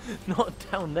 Not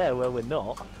down there where we're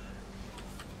not.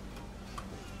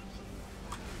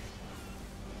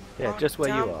 Yeah, Oh, just where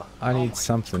you damn. are. I Oh need my-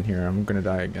 something here. I'm gonna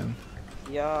die again.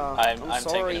 Yeah, I'm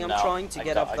sorry, taking it I'm now. trying to I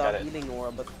get got- up I got that it. healing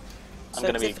aura, but I'm so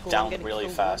gonna be difficult, down I'm getting really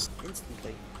killed fast.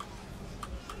 instantly.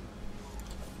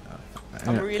 Yeah.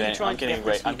 I'm really Okay, trying I'm to getting get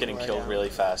this I'm healing getting aura killed down. really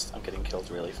fast. I'm getting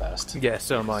killed really fast. Yeah,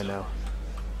 so am I now.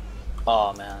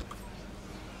 Oh man.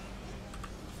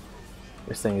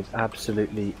 This thing is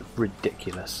absolutely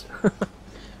ridiculous.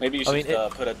 Maybe you I should mean,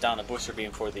 put down a booster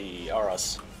beam for the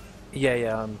auras.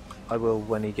 yeah, I will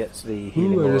when he gets the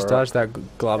healing Ooh, I aura. just dodged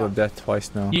that glob of death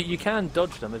twice now. You can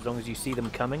dodge them as long as you see them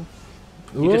coming.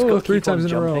 You just Whoa, gotta 3 keep on times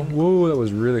in a row. jumping. Whoa, that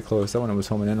was really close. That one was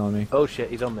homing in on me. Oh shit,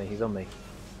 he's on me, he's on me.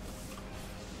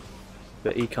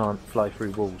 But he can't fly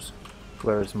through walls.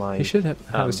 Whereas my... He should have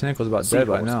his tentacles about dead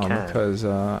by seahorse now, can. because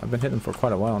I've been hitting him for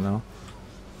quite a while now.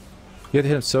 You have to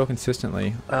hit him so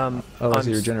consistently, otherwise I'm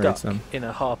he regenerates stuck them. in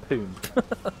a harpoon.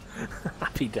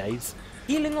 Happy days.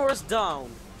 Healing aura's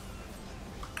down.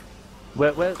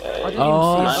 Where I didn't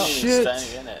Oh, even I'm see shit. even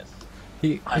standing in it.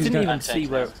 I He's didn't gonna, even I'm see taking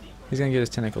where... it. he's gonna get his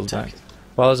tentacles back. Take it.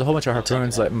 Well, there's a whole bunch of I'm taking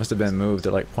harpoons it. that must have been moved.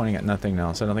 They're like pointing at nothing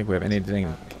now, so I don't think we have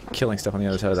anything killing stuff on the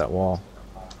other side of that wall.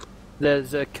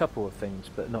 There's a couple of things,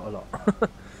 but not a lot.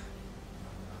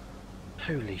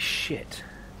 Holy shit.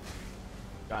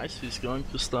 Guys, he's going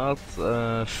to start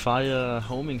fire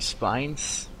homing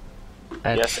spines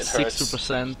at Yes, it hurts.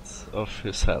 60% of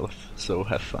his health, so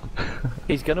have fun.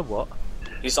 He's gonna what?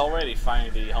 He's already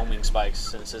finding the homing spikes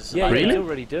since his. Yeah, Really? he's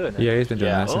already doing it. Yeah, he's been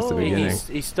doing Yeah. that since the Oh. beginning.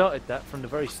 He started that from the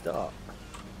very start.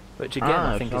 Which again,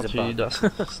 I think is a he bug.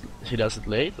 he does it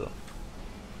later.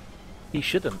 He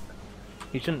shouldn't.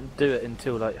 He shouldn't do it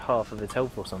until like half of his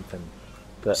health or something.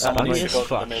 But Someone at the needs to moment-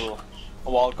 go to the middle.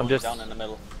 A wall I'm goes just- down in the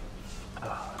middle.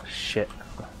 Oh, shit.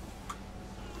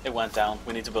 It went down.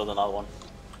 We need to build another one.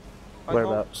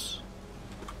 Whereabouts?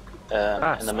 In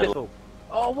the middle. spitball.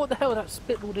 Oh, what the hell? That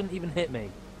spitball didn't even hit me.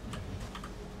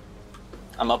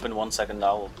 I'm up in 1 second.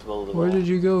 I'll build the Where wall. did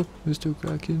you go, Mr.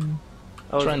 Kraken?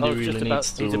 I was Trendy just really about,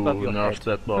 needs to he's above your nerf head.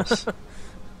 that boss.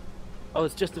 I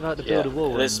was just about to Yeah, build a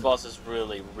wall. this and- boss is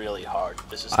really, really hard.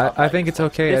 This is. I not like think it's before.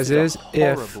 okay This as is is a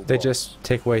if horrible they boss. just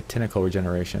take away tentacle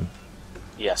regeneration.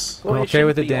 Yes. Well, I'm it okay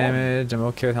with the shouldn't be on. damage, I'm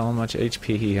okay with how much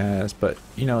HP he has, but,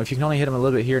 you know, if you can only hit him a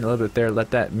little bit here and a little bit there,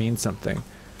 let that mean something.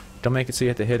 Don't make it so you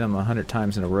have to hit him 100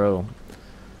 times in a row.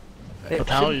 It But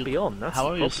how shouldn't are you- be on. That's How the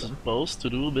are you problem. supposed to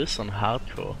do this on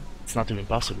hardcore? It's not even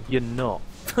possible. You're not.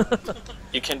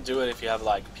 You can do it if you have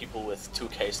like people with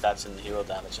 2k stats and hero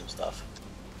damage and stuff.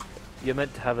 You're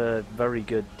meant to have a very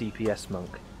good DPS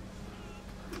monk.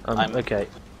 I'm- Okay.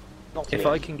 Not If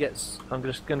really. I can get, I'm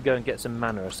just gonna go and get some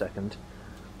mana a second,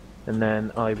 and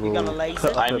then I will gonna laser?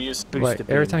 put up I'm a used- booster Like,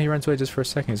 every beam. time he runs away just for a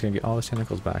second, he's gonna get all his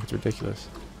tentacles back. It's ridiculous.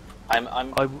 I'm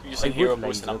I using would hero laser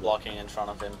boost and I'm them. blocking in front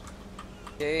of him.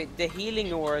 The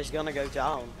healing aura is gonna go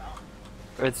down.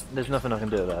 There's nothing I can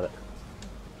do about it.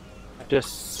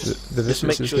 Just, The just Vicious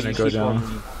make is sure gonna you go keep down.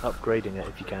 on upgrading it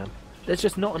if you can. There's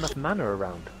just not enough mana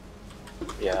around.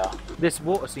 Yeah. This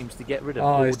water seems to get rid of Oh,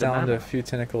 all he's the down to mana. a few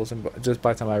tentacles, and just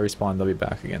by the time I respawn, they'll be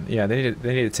back again. Yeah, they need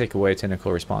to take away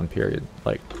tentacle respawn, period.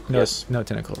 Like, no, Yes. no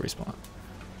tentacle respawn.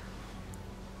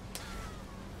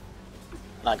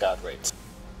 I got raped.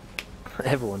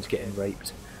 Everyone's getting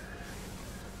raped.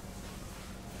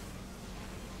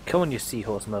 Come on, you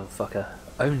seahorse motherfucker.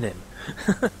 Own him.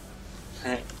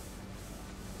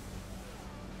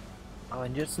 Oh, I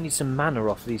just need some mana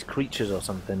off these creatures or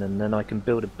something, and then I can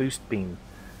build a boost beam.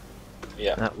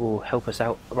 Yeah. That will help us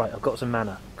out. Right, I've got some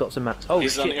mana. Got some mana. Oh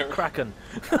He's on shit, here. Kraken!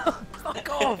 Fuck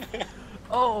off!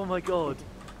 Oh my god.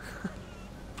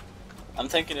 I'm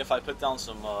thinking if I put down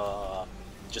some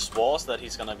just walls that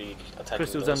he's gonna be attacking.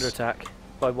 Crystal's those. under attack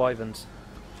by wyverns.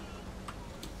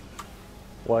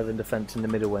 Wyvern defense in the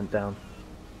middle went down.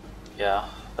 Yeah,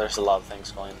 there's a lot of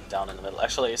things going down in the middle.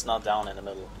 Actually, it's not down in the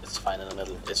middle. It's fine in the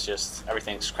middle. It's just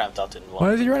everything's cramped out in one.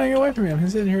 Why is he running away from me? I'm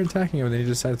sitting here attacking him, and then he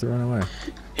decides to run away.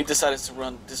 He decides to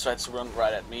run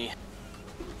right at me.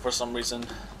 for some reason.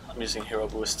 I'm using hero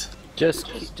boost.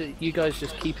 You guys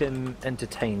just keep him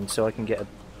entertained so I can get a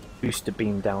booster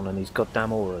beam down on these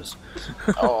goddamn auras.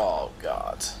 Oh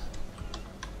god.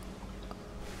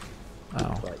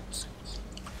 Oh. Right.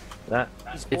 That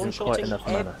He's isn't quite one-shotting enough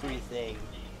mana. everything.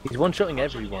 He's one-shotting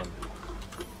everyone.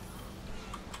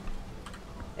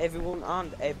 Everyone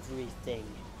and everything.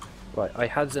 Right, I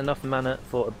had enough mana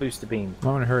for a booster beam. I'm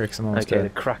gonna hurry because I'm almost Okay, the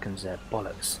dead. Kraken's there.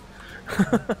 Bollocks.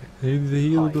 Need the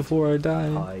heal Hide. before I die.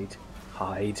 Hide.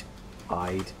 Hide.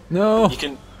 Hide. No! You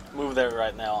can move there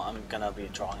right now. I'm gonna be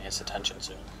drawing his attention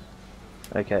soon.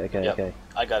 Okay, Yep. okay.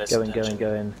 I got his Going, attention.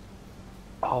 going.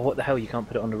 Oh, what the hell? You can't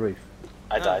put it on the roof.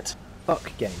 I died.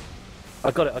 Fuck game. I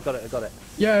got it.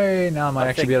 Yay! Now I might I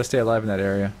actually think- be able to stay alive in that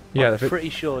area. Yeah, I'm if it, pretty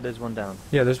sure there's one down.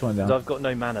 yeah, there's one 'Cause down. I've got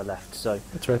no mana left, so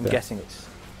It's right I'm there. guessing it's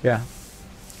Yeah.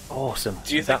 awesome.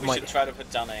 Do you that think we might... should try to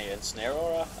put down a snare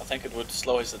aura? I think it would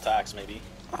slow his attacks, maybe.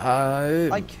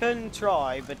 I can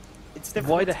try, but it's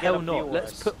difficult. Why the to get hell up the not?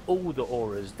 Let's auras. put all the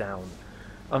auras down.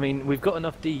 I mean, we've got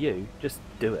enough DU. Just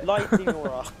do it. lightning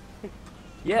aura.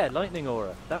 Yeah, lightning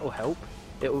aura. That'll help.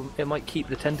 It might keep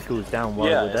the tentacles down while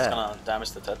Yeah, we're it's there. gonna damage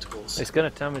the tentacles. It's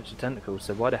gonna damage the tentacles,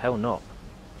 so why the hell not?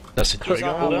 Does it Put trigger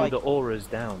I all on like- the auras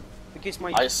down. Because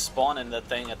my I spawn and the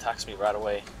thing attacks me right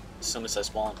away as soon as I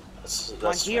spawn.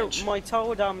 That's strange. my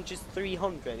tower damage is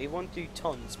 300. It won't do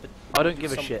tons, but I don't do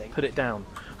give a something. shit. Put it down.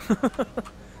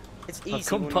 It's I've easy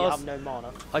come when past- you have no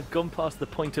mana. I've gone past the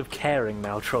point of caring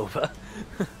now, Trover.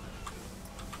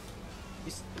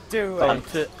 Just do it. and,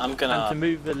 to, I'm gonna- and to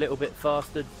move a little bit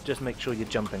faster, just make sure you're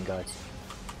jumping, guys.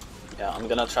 Yeah, I'm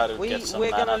gonna try to get some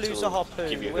We're mana gonna to lose a harpoon.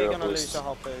 give you We're hero gonna boost. lose a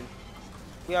harpoon.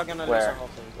 We are gonna lose a Where?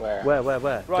 harpoon. Where?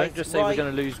 Where? Right, Don't just say we're right.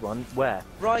 gonna lose one. Where?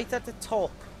 Right at the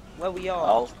top, where we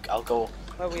are. I'll go.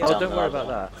 Where we Oh, are. down don't the worry other about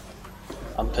one. that.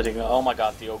 I'm putting. Oh my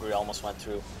god, the ogre almost went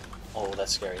through. Oh,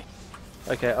 that's scary.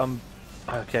 Okay,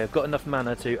 okay, I've got enough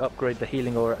mana to upgrade the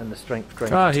healing aura and the strength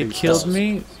drain. Oh, to he 2 killed stars.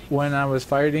 me when I was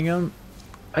fighting him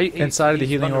inside of the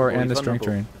he's healing aura vulnerable, and the he's strength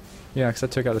vulnerable. drain. Yeah, because I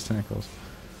took out his tentacles.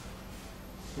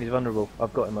 He's vulnerable.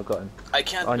 I've got him. I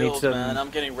can't I need build, some- man. I'm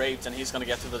getting raped, and he's gonna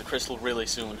get to the crystal really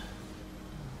soon.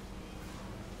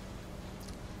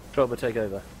 Trover, take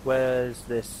over. Where's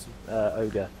this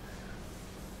ogre?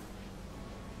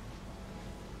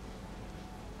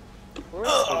 Where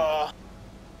is he?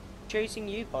 Chasing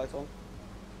you, Python.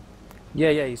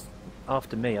 Yeah, he's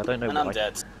after me. I don't know And why. I'm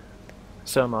dead.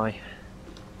 So am I.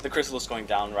 The crystal is going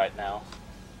down right now.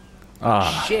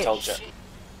 Ah. I told you.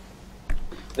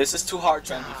 This is too hard,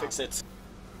 Trendy. Fix it.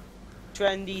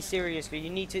 Trendy, seriously, you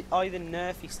need to either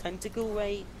nerf his tentacle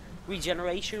rate,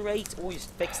 regeneration rate, or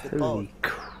just fix the bug. Holy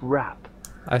crap!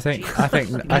 I think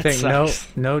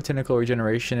no tentacle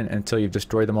regeneration until you've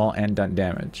destroyed them all and done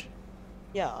damage.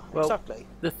 Yeah, Well, exactly.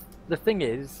 The thing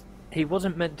is, he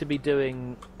wasn't meant to be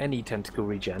doing any tentacle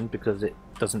regen because it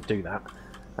doesn't do that,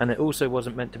 and it also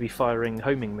wasn't meant to be firing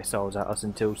homing missiles at us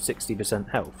until 60%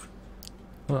 health.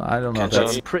 Well, I don't know. Can't If So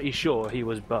that's I'm pretty sure he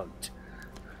was bugged.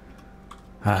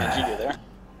 Can you do there?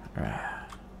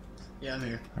 Yeah, I'm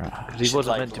here. Because he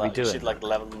wasn't meant to be You doing should like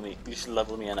level me. You should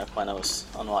level me an Aquanos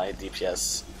on my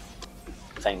DPS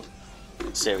thing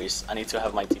series. I need to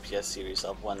have my DPS series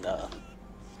up when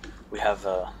we have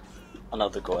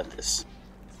another go at this.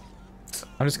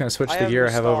 I'm just gonna switch I the have gear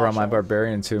I have over on my moustache.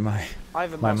 barbarian to my I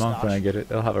have a monk when I mustache. get it.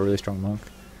 It'll have a really strong monk.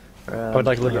 I would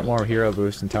like a little bit more hero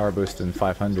boost and tower boost than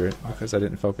 500 because I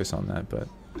didn't focus on that, but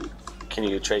Can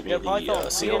you trade me Yeah, the Python,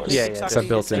 seahorse? Yeah, it's yeah, so I exactly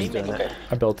built the in. same. Okay.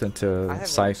 I built I into have a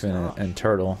Siphon moustache. and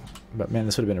Turtle. But man,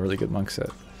 this would have been a really good monk set.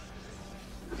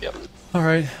 Yep.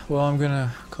 Alright, well I'm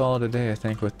gonna call it a day I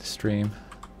think with the stream.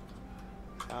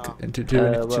 Oh. And to do,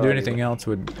 where to are do you? anything else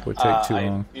would take too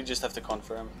long. You just have to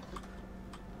confirm.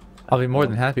 I'll be more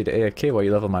than happy to AFK while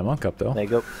you level my monk up though. There you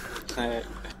go.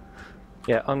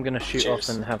 Yeah, I'm gonna shoot Cheers.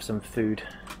 off and have some food.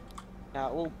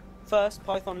 Now, well, first,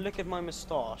 Python, look at my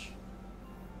moustache.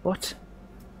 What?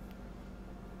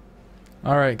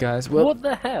 Alright guys, well What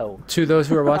the hell? to those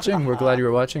who are watching, we're glad you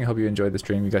were watching. I hope you enjoyed the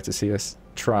stream. You got to see us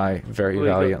try very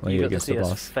valiantly you got against to the see us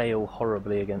boss. fail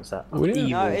horribly against that. We didn't-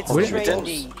 evil No, it's We horrible didn't-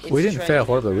 boss. trendy. We didn't fail trendy.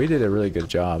 horribly. We did a really good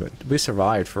job. We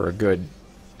survived for a good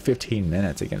 15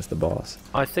 minutes against the boss.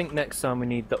 I think next time we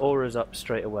need the auras up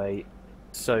straight away,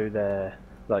 so they're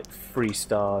like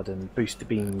 3-starred and booster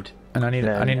beamed. And I need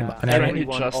Yeah. I need Yeah. and I Trendy need,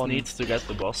 Everyone just on- needs to get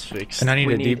the boss fixed. and I need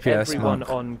we a need DPS everyone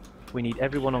monk. on. We need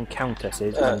everyone on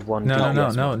countesses Uh, and one. No, no,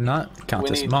 DPS no, monk. not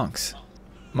countess, need- monks.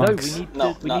 No, Monks. we need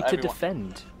No, to. We not need to everyone.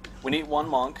 defend. We need one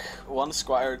monk, one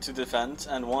squire to defend,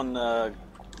 and one no,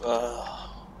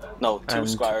 two And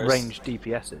squires. ranged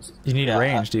DPSs. You need Yeah,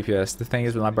 range DPS. The thing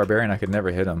is, with my barbarian, I could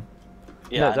never hit him.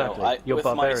 Yeah, no, I know. exactly. Your with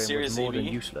my barbarian Series was more than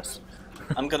EV, useless.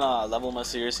 I'm gonna level my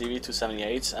Series EV to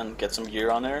 78 and get some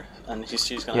gear on there, and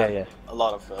she's gonna Yeah, have yeah. a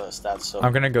lot of stats. So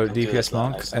I'm gonna go we can do DPS this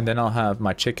monk, next and then I'll have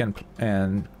my chicken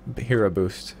and hero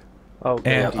boost, Oh,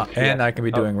 and DPS. and I can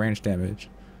be doing range damage.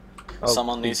 Oh,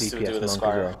 Someone be needs to DPS do the monk as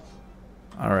Squire.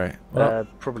 All right. well. Well,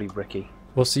 Probably Ricky.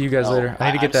 we'll see you guys No, later.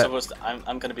 I need to get that.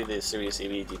 I'm gonna be the Series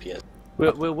EV DPS.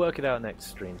 We'll work it out next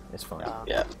stream. It's fine.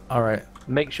 Yeah. All right.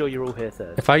 Make sure you're all here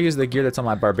third. If I use the gear that's on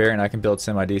my barbarian, I can build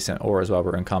semi-decent auras while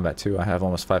we're in combat too. I have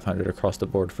almost 500 across the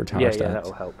board for tower Yeah, stats. yeah,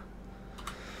 that'll help.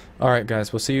 All right,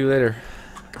 guys. We'll see you later.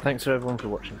 Thanks for everyone for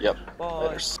watching. Yep. Bye.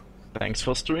 Laters. Thanks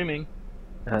for streaming.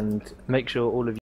 And make sure all of you